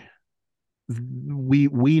the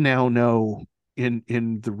we now know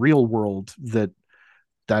in the real world that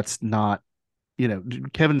that's not,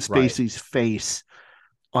 Kevin right. Spacey's face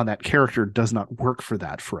on that character does not work for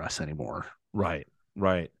that for us anymore. Right.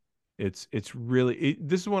 Right. It's really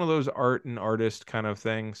this is one of those art and artist kind of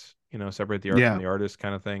things, separate the art from Yeah, the artist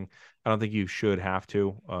kind of thing. I don't think you should have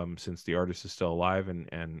to, since the artist is still alive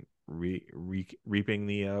and reaping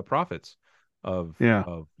the profits of yeah.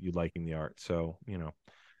 you liking the art. So,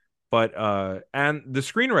 but and the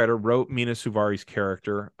screenwriter wrote Mina Suvari's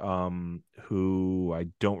character, who I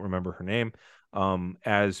don't remember her name,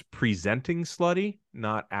 as presenting slutty,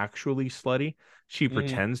 not actually slutty. She Mm-hmm.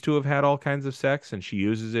 pretends to have had all kinds of sex and she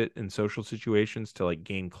uses it in social situations to like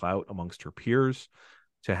gain clout amongst her peers,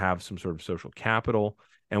 to have some sort of social capital.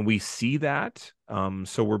 And we see that.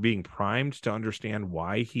 So we're being primed to understand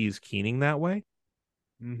why he's keening that way.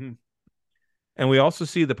 Mm-hmm. And we also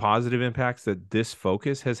see the positive impacts that this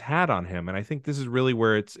focus has had on him. And I think this is really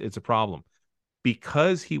where it's a problem.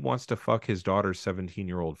 Because he wants to fuck his daughter's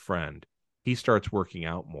 17-year-old friend, he starts working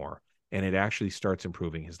out more and it actually starts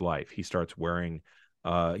improving his life. He starts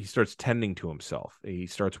tending to himself. He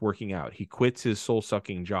starts working out. He quits his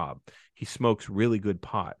soul-sucking job. He smokes really good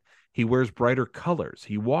pot. He wears brighter colors.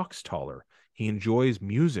 He walks taller. He enjoys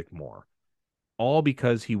music more, all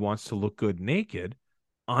because he wants to look good naked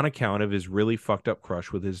on account of his really fucked up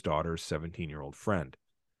crush with his daughter's 17-year-old friend.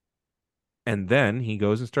 And then he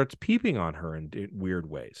goes and starts peeping on her in weird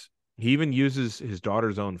ways. He even uses his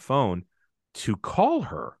daughter's own phone to call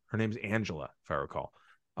her. Her name's Angela, if I recall,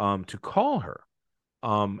 to call her.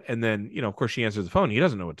 And then, of course, she answers the phone. He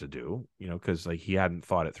doesn't know what to do, because like he hadn't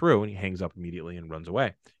thought it through, and he hangs up immediately and runs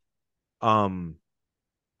away. Um,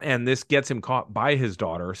 and this gets him caught by his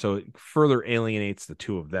daughter, so it further alienates the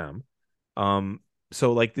two of them. Um,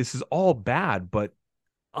 so like this is all bad, but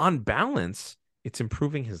on balance, it's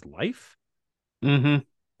improving his life. Mm-hmm.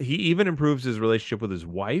 He even improves his relationship with his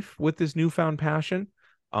wife with this newfound passion.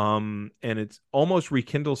 And it's almost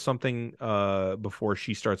rekindles something before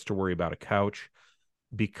she starts to worry about a couch,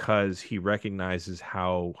 because he recognizes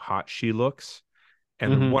how hot she looks.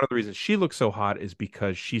 And Mm-hmm. one of the reasons she looks so hot is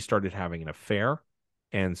because she started having an affair.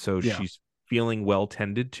 And so Yeah. she's feeling well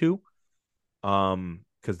tended to.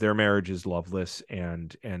 Because their marriage is loveless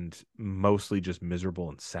and mostly just miserable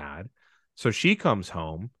and sad. So she comes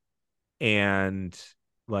home and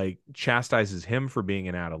like chastises him for being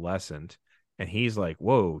an adolescent. And he's like,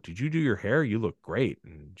 "Whoa, did you do your hair? You look great."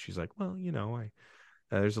 And she's like, "Well, I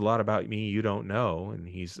there's a lot about me you don't know." And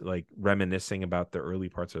he's like reminiscing about the early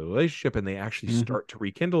parts of the relationship, and they actually Mm-hmm. start to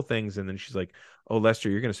rekindle things. And then she's like, "Oh, Lester,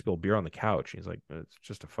 you're gonna spill beer on the couch." And he's like, "It's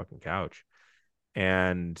just a fucking couch."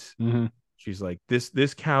 And Mm-hmm. she's like,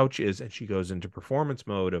 this couch is, and she goes into performance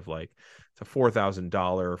mode of like, it's a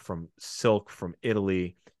 $4,000 from silk from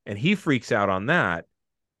Italy, and he freaks out on that.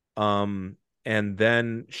 And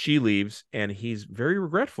then she leaves, and he's very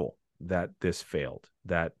regretful that this failed,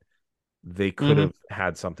 that they could have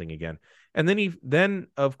had something again. And then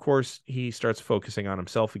of course he starts focusing on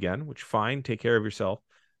himself again, which fine, take care of yourself.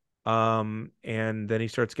 And then he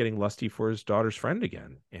starts getting lusty for his daughter's friend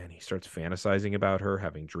again, and he starts fantasizing about her,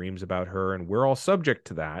 having dreams about her, and we're all subject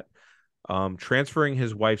to that. Transferring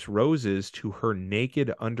his wife's roses to her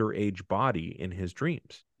naked underage body in his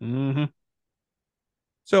dreams.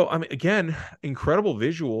 So, I mean, again, incredible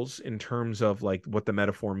visuals in terms of like what the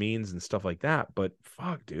metaphor means and stuff like that. But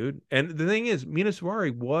fuck, dude. And the thing is, Mina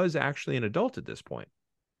Suvari was actually an adult at this point.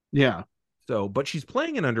 Yeah. So, but she's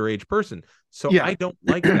playing an underage person. So I don't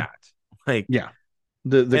like that. Like,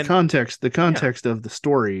 the context of the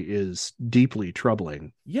story is deeply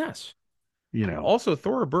troubling. Yes. You know. Also,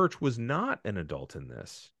 Thora Birch was not an adult in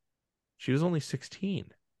this. She was only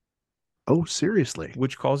 16. Oh, seriously?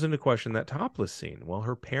 Which calls into question that topless scene. Well,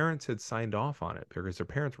 her parents had signed off on it because their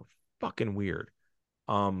parents were fucking weird.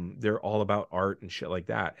 They're all about art and shit like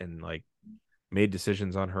that, and like made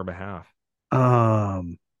decisions on her behalf.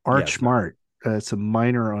 Art Smart. It's a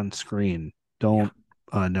minor on screen. Don't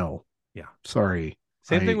no. Yeah. Sorry.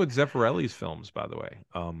 Same thing with Zeffirelli's films, by the way.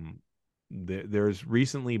 There's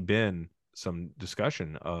recently been some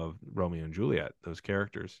discussion of Romeo and Juliet, those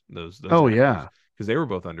characters, those actors, because they were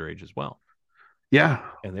both underage as well. Yeah.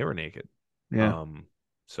 And they were naked. Yeah.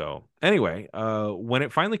 So anyway, when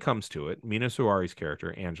it finally comes to it, Mina Suari's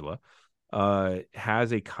character, Angela,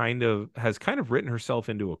 has kind of written herself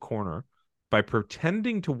into a corner by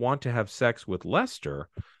pretending to want to have sex with Lester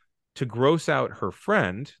to gross out her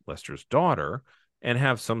friend, Lester's daughter, and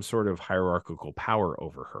have some sort of hierarchical power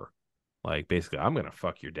over her. Like, basically, I'm going to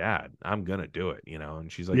fuck your dad. I'm going to do it, you know?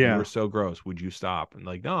 And she's like, you're so gross. Would you stop? And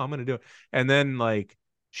like, no, I'm going to do it. And then like,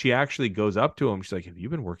 she actually goes up to him. She's like, have you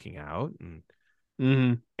been working out?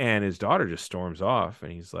 And his daughter just storms off.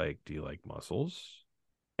 And he's like, do you like muscles?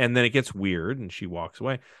 And then it gets weird and she walks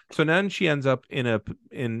away. So then she ends up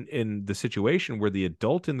in the situation where the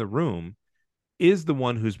adult in the room is the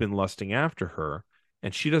one who's been lusting after her.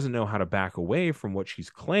 And she doesn't know how to back away from what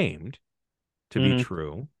she's claimed to be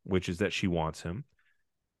true, which is that she wants him.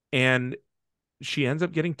 And she ends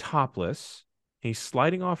up getting topless. He's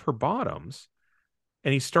sliding off her bottoms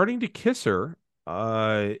and he's starting to kiss her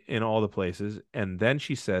in all the places. And then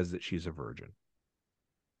she says that she's a virgin.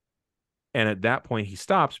 And at that point, he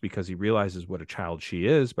stops because he realizes what a child she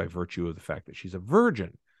is by virtue of the fact that she's a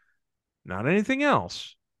virgin. Not anything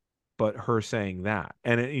else, but her saying that.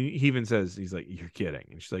 And he even says, he's like, you're kidding.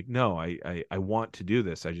 And she's like, no, I want to do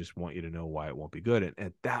this. I just want you to know why it won't be good. And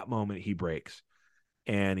at that moment, he breaks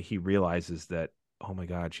and he realizes that, oh my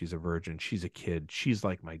God, she's a virgin. She's a kid. She's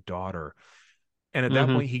like my daughter. And at that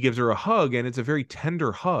point, he gives her a hug, and it's a very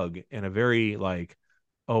tender hug and a very like,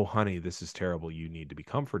 oh, honey, this is terrible. You need to be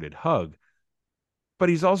comforted hug. But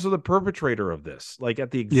he's also the perpetrator of this, like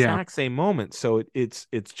at the exact same moment. So it's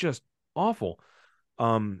just awful.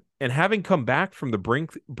 And having come back from the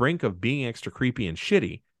brink of being extra creepy and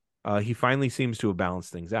shitty, he finally seems to have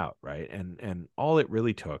balanced things out, right? And all it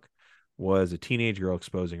really took was a teenage girl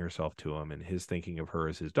exposing herself to him and his thinking of her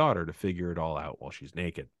as his daughter to figure it all out while she's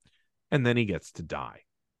naked. And then he gets to die.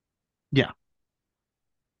 Yeah.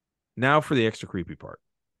 Now for the extra creepy part.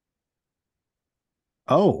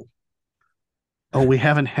 Oh, we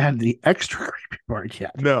haven't had the extra creepy part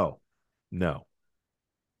yet. No.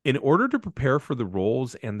 In order to prepare for the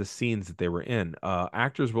roles and the scenes that they were in,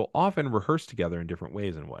 actors will often rehearse together in different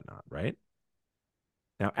ways and whatnot, right?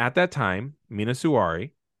 Now, at that time, Mina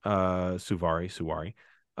Suvari,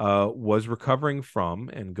 was recovering from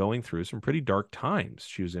and going through some pretty dark times.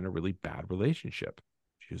 She was in a really bad relationship.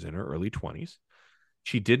 She was in her early 20s.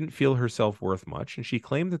 She didn't feel herself worth much, and she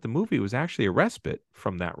claimed that the movie was actually a respite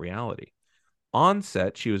from that reality. On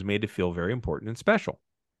set, she was made to feel very important and special.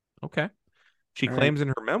 Okay. She claims in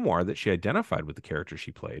her memoir that she identified with the character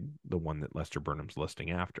she played, the one that Lester Burnham's lusting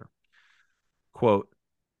after. Quote,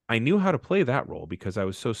 I knew how to play that role because I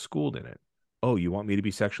was so schooled in it. Oh, you want me to be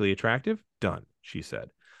sexually attractive? Done, she said.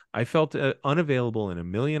 I felt unavailable in a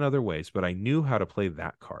million other ways, but I knew how to play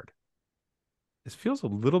that card. This feels a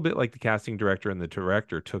little bit like the casting director and the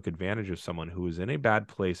director took advantage of someone who was in a bad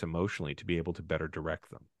place emotionally to be able to better direct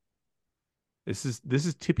them. This is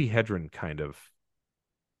Tippi Hedren kind of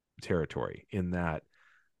territory in that.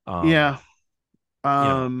 I'd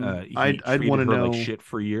want to know like shit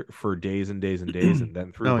for days and days and days, and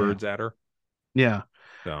then threw birds at her. Yeah.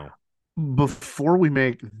 So before we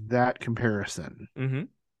make that comparison,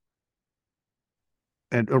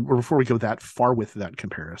 and or before we go that far with that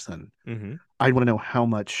comparison, I want to know how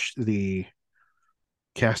much the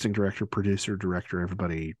casting director, producer, director,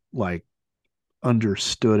 everybody like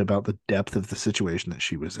understood about the depth of the situation that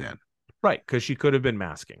she was in. Right, because she could have been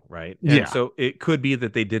masking, right? And Yeah. so it could be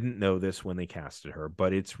that they didn't know this when they casted her,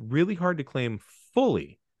 but it's really hard to claim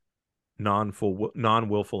fully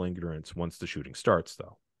non-willful ignorance once the shooting starts,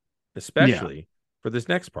 though, especially for this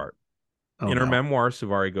next part. In her memoir,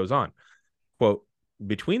 Suvari goes on, quote,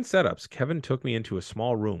 "Between setups, Kevin took me into a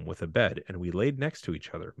small room with a bed, and we laid next to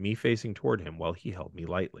each other, me facing toward him while he held me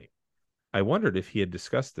lightly. I wondered if he had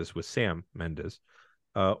discussed this with Sam Mendes,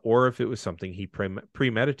 or if it was something he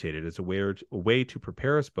premeditated as a way to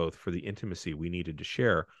prepare us both for the intimacy we needed to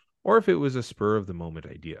share, or if it was a spur-of-the-moment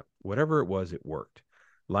idea. Whatever it was, it worked.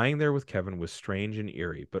 Lying there with Kevin was strange and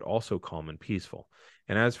eerie, but also calm and peaceful.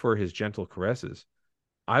 And as for his gentle caresses,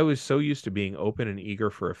 I was so used to being open and eager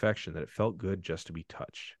for affection that it felt good just to be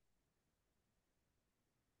touched."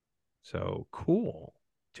 So cool.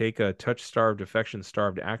 Take a touch-starved,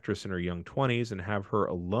 affection-starved actress in her young 20s and have her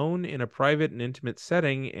alone in a private and intimate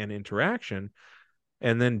setting and interaction,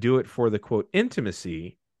 and then do it for the, quote,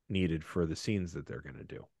 intimacy needed for the scenes that they're going to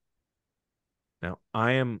do. Now,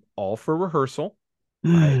 I am all for rehearsal.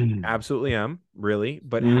 I absolutely am, really.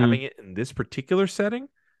 But having it in this particular setting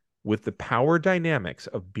with the power dynamics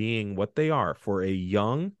of being what they are for a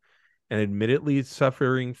young and admittedly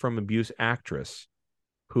suffering from abuse actress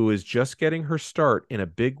who is just getting her start in a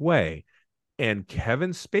big way, and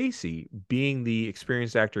Kevin Spacey being the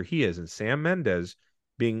experienced actor he is, and Sam Mendes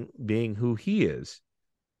being who he is,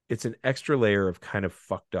 it's an extra layer of kind of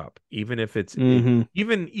fucked up. Even if it's even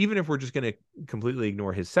if we're just going to completely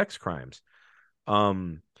ignore his sex crimes,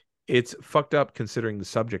 it's fucked up considering the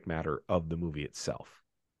subject matter of the movie itself.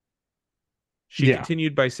 She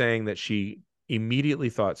continued by saying that she immediately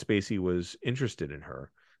thought Spacey was interested in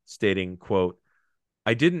her, stating, quote,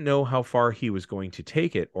 "I didn't know how far he was going to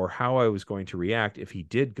take it or how I was going to react if he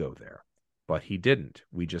did go there. But he didn't.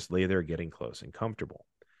 We just lay there getting close and comfortable."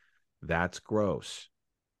 That's gross.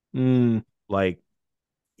 Like,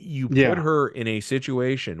 you put her in a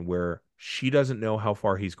situation where she doesn't know how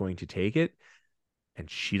far he's going to take it, and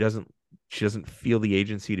she doesn't feel the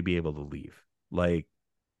agency to be able to leave. Like,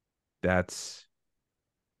 that's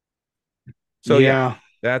so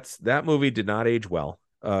that movie did not age well.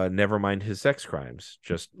 Never mind his sex crimes,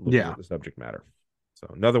 just looking at the subject matter.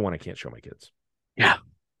 So another one I can't show my kids. Yeah.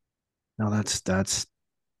 No, that's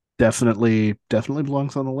definitely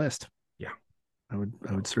belongs on the list. Yeah. I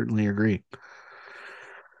would certainly agree.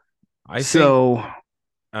 I think,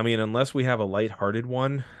 I mean, unless we have a lighthearted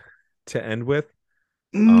one to end with.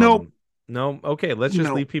 Nope. No. Okay. Let's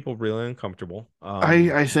just leave people really uncomfortable.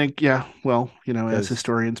 I think, well, as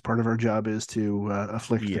historians, part of our job is to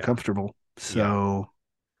afflict the comfortable. So,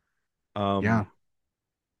 yeah,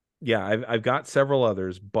 I've got several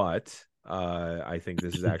others, but I think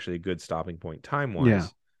this is actually a good stopping point time-wise. Yeah.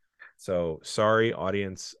 So sorry,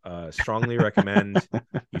 audience. Strongly recommend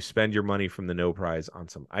you spend your money from the No Prize on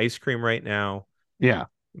some ice cream right now. Yeah.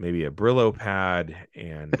 Maybe a Brillo pad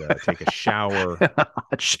and take a shower.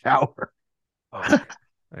 A shower. Oh,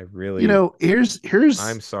 I really, here's.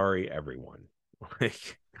 I'm sorry, everyone.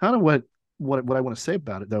 Kind of what I want to say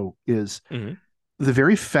about it, though, is the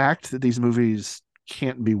very fact that these movies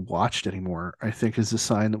can't be watched anymore, I think, is a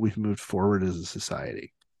sign that we've moved forward as a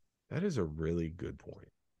society. That is a really good point.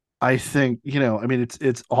 I think, I mean,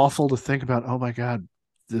 it's awful to think about, oh my God,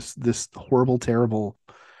 this horrible, terrible,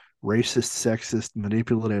 racist, sexist,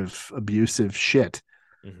 manipulative, abusive shit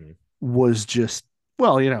was just,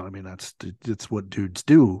 well, I mean, that's what dudes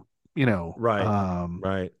do,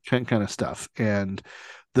 right. Kind of stuff. And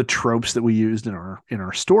the tropes that we used in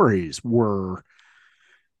our stories were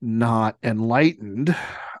not enlightened.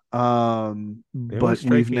 But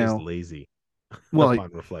we've now lazy. Well,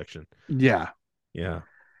 upon reflection. Yeah.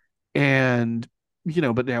 And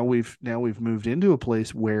but now we've moved into a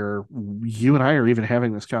place where you and I are even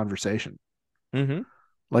having this conversation.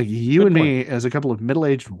 Like you and me, as a couple of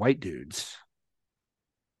middle-aged white dudes,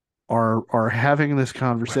 are having this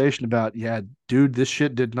conversation about, dude, this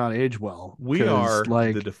shit did not age well. We are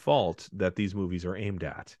the default that these movies are aimed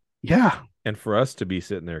at. Yeah. And for us to be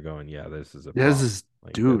sitting there going, this is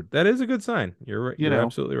dude, that is a good sign. You're right. You're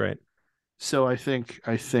absolutely right. So I think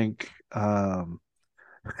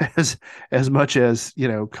as much as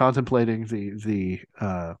contemplating the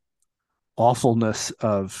awfulness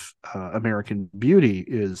of American Beauty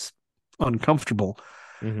is uncomfortable,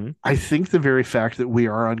 I think the very fact that we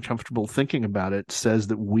are uncomfortable thinking about it says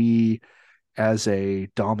that we, as a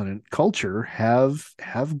dominant culture, have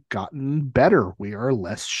gotten better. We are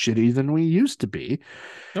less shitty than we used to be.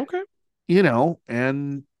 Okay.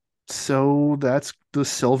 And so that's the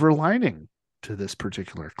silver lining to this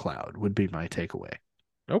particular cloud, would be my takeaway.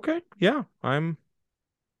 Okay. Yeah, I'm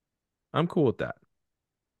cool with that.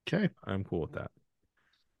 Okay. I'm cool with that.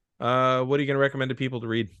 What are you going to recommend to people to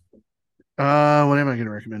read? What am I going to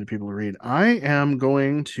recommend to people to read? I am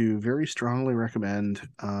going to very strongly recommend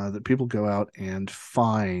that people go out and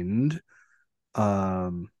find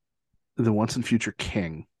um, The Once and Future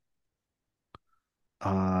King.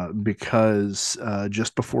 Because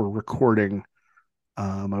just before recording,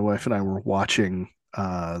 my wife and I were watching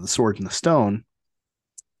The Sword and the Stone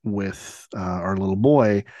with our little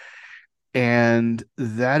boy, and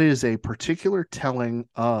that is a particular telling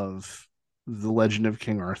of the legend of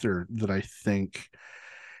King Arthur that I think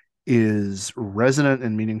is resonant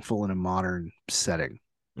and meaningful in a modern setting.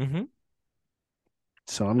 Mm-hmm.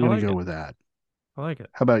 So I'm I going to like go it. with that. I like it.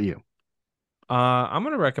 How about you? I'm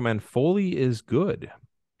going to recommend Foley is Good,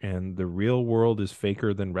 and The Real World is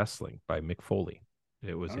Faker Than Wrestling by Mick Foley.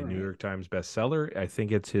 It was All a New right. York Times bestseller. I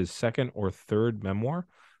think it's his second or third memoir.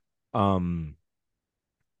 Um,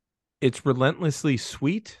 it's relentlessly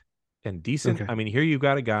sweet and decent. Okay. I mean, here you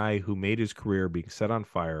got a guy who made his career being set on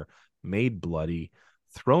fire, made bloody,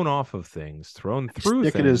 thrown off of things, thrown through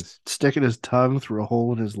things. Sticking his tongue through a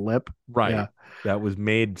hole in his lip. Right. Yeah. That was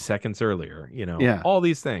made seconds earlier, Yeah. all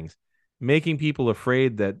these things, making people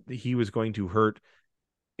afraid that he was going to hurt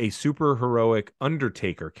a super heroic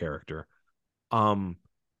Undertaker character. Um,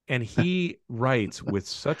 and he writes with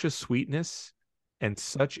such a sweetness and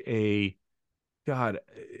such a God,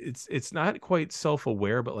 it's not quite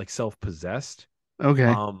self-aware, but like self-possessed,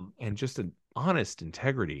 Okay. and just an honest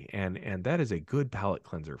integrity, and that is a good palate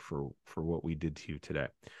cleanser for what we did to you today.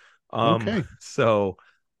 Okay. So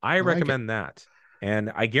I I like it. recommend that,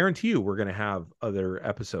 and I guarantee you we're going to have other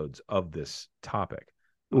episodes of this topic.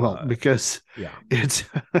 Well, because Yeah, it's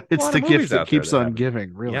a it's lot the of gift movies that out there keeps that on haven't. giving,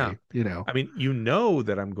 Yeah, really, I mean,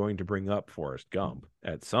 that I'm going to bring up Forrest Gump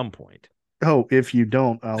at some point. Oh, if you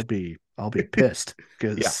don't, I'll be pissed Yeah.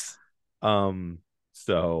 because Um.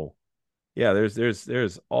 So yeah,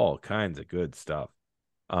 there's all kinds of good stuff.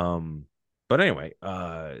 Um. But anyway,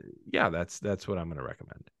 yeah, that's what I'm going to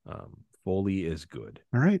recommend. Foley is good.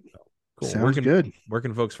 all right. So, cool. Sounds good. Where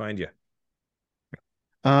can folks find you?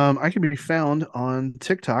 I can be found on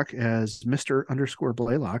TikTok as Mr. underscore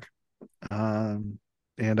Blaylock. And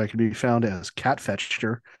I can be found as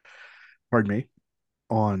Catfetcher, pardon me,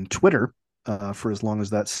 on Twitter, for as long as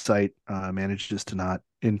that site manages to not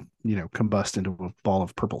combust into a ball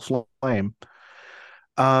of purple flame.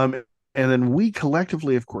 Um, and then we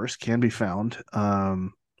collectively, of course, can be found at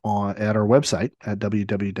our website at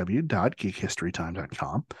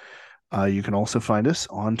www.geekhistorytime.com. You can also find us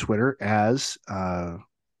on Twitter as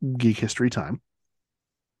Geek History Time.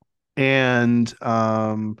 And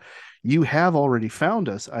you have already found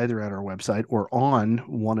us either at our website or on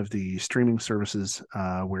one of the streaming services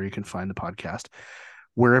where you can find the podcast.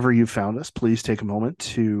 Wherever you found us, please take a moment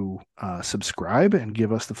to subscribe and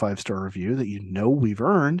give us the 5-star review that we've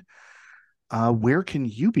earned. Where can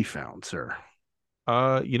you be found, sir?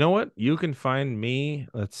 You know what? You can find me.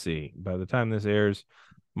 Let's see. By the time this airs,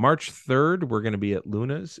 March 3rd, we're going to be at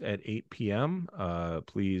Luna's at 8 p.m.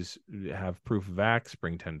 Please have proof of acts.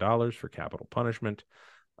 Bring $10 for capital punishment.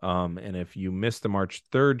 And if you missed the March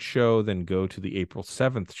 3rd show, then go to the April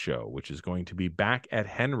 7th show, which is going to be back at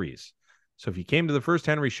Henry's. So if you came to the first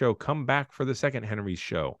Henry show, come back for the second Henry's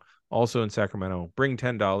show, also in Sacramento. Bring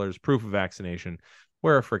 $10, proof of vaccination,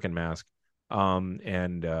 wear a freaking mask,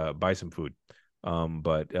 and buy some food.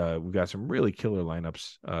 But we've got some really killer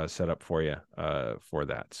lineups set up for you for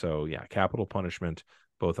that. So yeah, capital punishment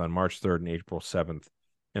both on March 3rd and April 7th.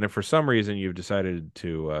 And if for some reason you've decided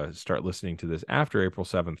to start listening to this after April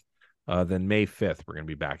 7th, then May 5th we're going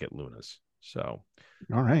to be back at Luna's. So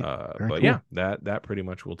all right, but cool. Yeah, that pretty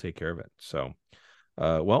much will take care of it. So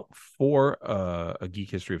well, for a Geek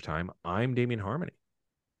History of Time, I'm Damien Harmony.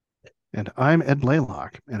 And I'm Ed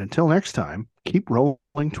Blaylock. And until next time, keep rolling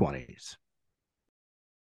 20s.